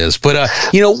powerful it is. But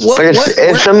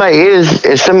if somebody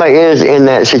is in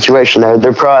that situation,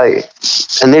 they're probably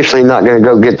initially not going to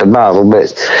go get the Bible.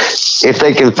 But if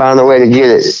they can find a way to get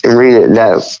it and read it,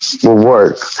 that will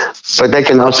work. But they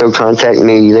can also contact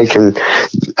me. They can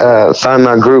find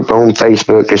my group on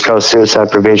Facebook. It's called Suicide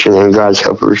Prevention and God's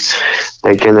Helpers.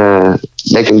 They can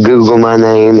Google my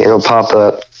name. It'll pop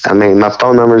up. I mean, my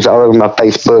phone number is all over my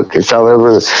Facebook. It's all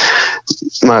over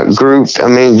my group. I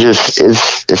mean,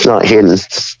 it's not hidden.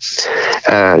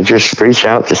 Just reach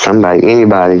out to somebody,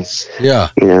 anybody. Yeah.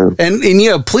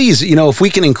 And please, if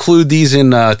we can include these in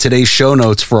today's show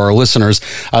notes for our listeners,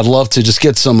 I'd love to just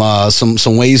get some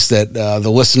ways that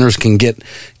the listeners can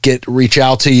reach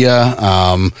out to you,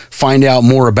 find out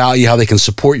more about you, how they can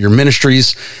support your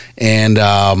ministries, and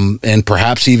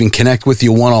perhaps even connect with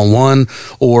you one-on-one,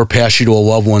 or pass you to a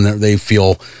loved one that they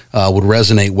feel would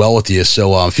resonate well with you.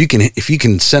 So if you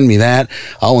can send me that,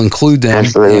 I'll include them.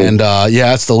 Absolutely. And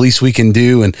that's the least we can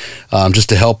do, and just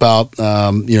to help out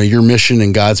your mission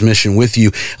and God's mission with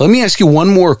you. Let me ask you one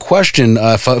more question,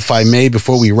 if I may,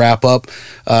 before we wrap up.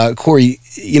 Korey,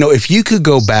 if you could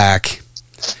go back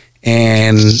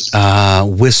and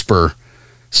whisper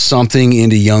something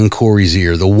into young Korey's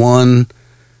ear, the one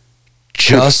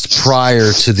just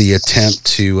prior to the attempt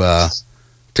to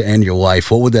end your life,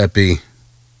 what would that be?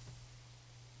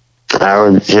 I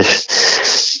would just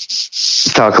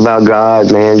talk about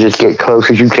God, man. Just get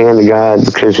close as you can to God,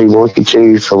 because He wants you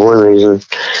to, for one reason.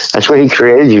 That's what He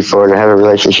created you for, to have a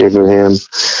relationship with Him.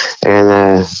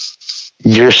 And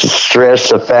just stress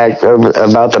the fact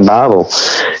about the Bible.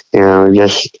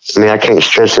 I can't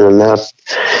stress it enough.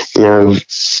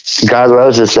 God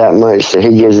loves us that much that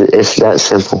He gives it. It's that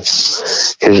simple.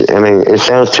 It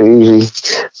sounds too easy,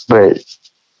 but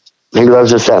He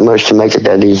loves us that much to make it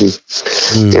that easy.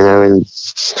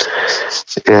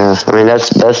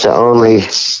 That's the only.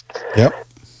 Yep.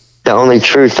 The only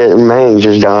truth that remains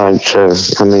is God. So,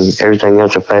 everything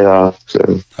else will pay off.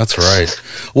 So. That's right.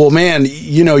 Well, man,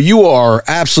 you are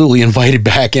absolutely invited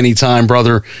back anytime,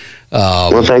 brother.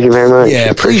 Well, thank you very much.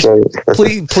 Yeah, please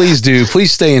do.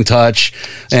 Please stay in touch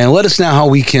and let us know how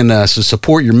we can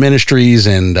support your ministries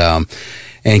and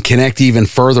connect even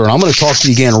further. And I'm going to talk to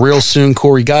you again real soon,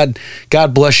 Korey.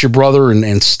 God bless you, brother,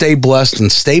 and stay blessed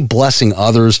and stay blessing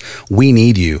others. We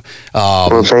need you.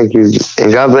 Well, thank you.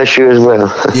 And God bless you as well.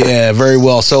 Yeah, very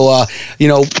well. So,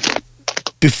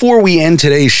 before we end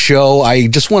today's show, I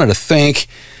just wanted to thank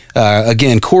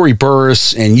again, Korey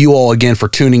Burris, and you all again for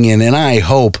tuning in. And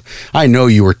I know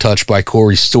you were touched by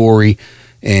Korey's story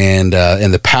and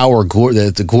the power,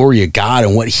 the glory of God,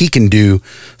 and what He can do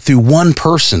through one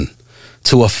person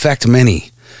to affect many.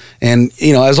 And,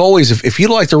 as always, if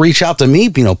you'd like to reach out to me,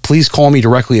 please call me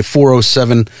directly at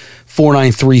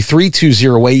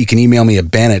 407-493-3208. You can email me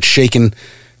at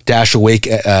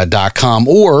ben@shaken-awake.com,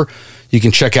 or you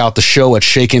can check out the show at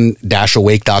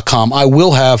shaken-awake.com. I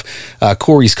will have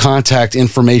Korey's contact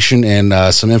information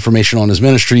and some information on his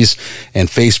ministries and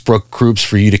Facebook groups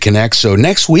for you to connect. So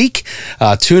next week,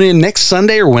 tune in next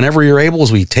Sunday or whenever you're able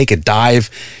as we take a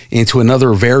dive into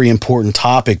another very important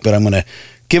topic. But I'm going to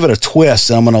give it a twist,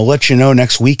 and I'm going to let you know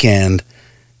next weekend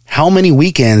how many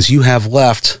weekends you have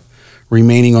left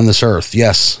remaining on this earth.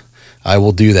 Yes, I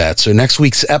will do that. So next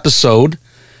week's episode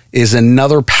is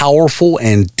another powerful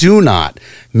and do not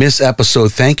miss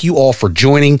episode. Thank you all for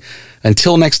joining.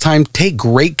 Until next time, take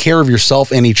great care of yourself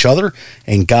and each other,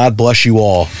 and God bless you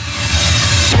all.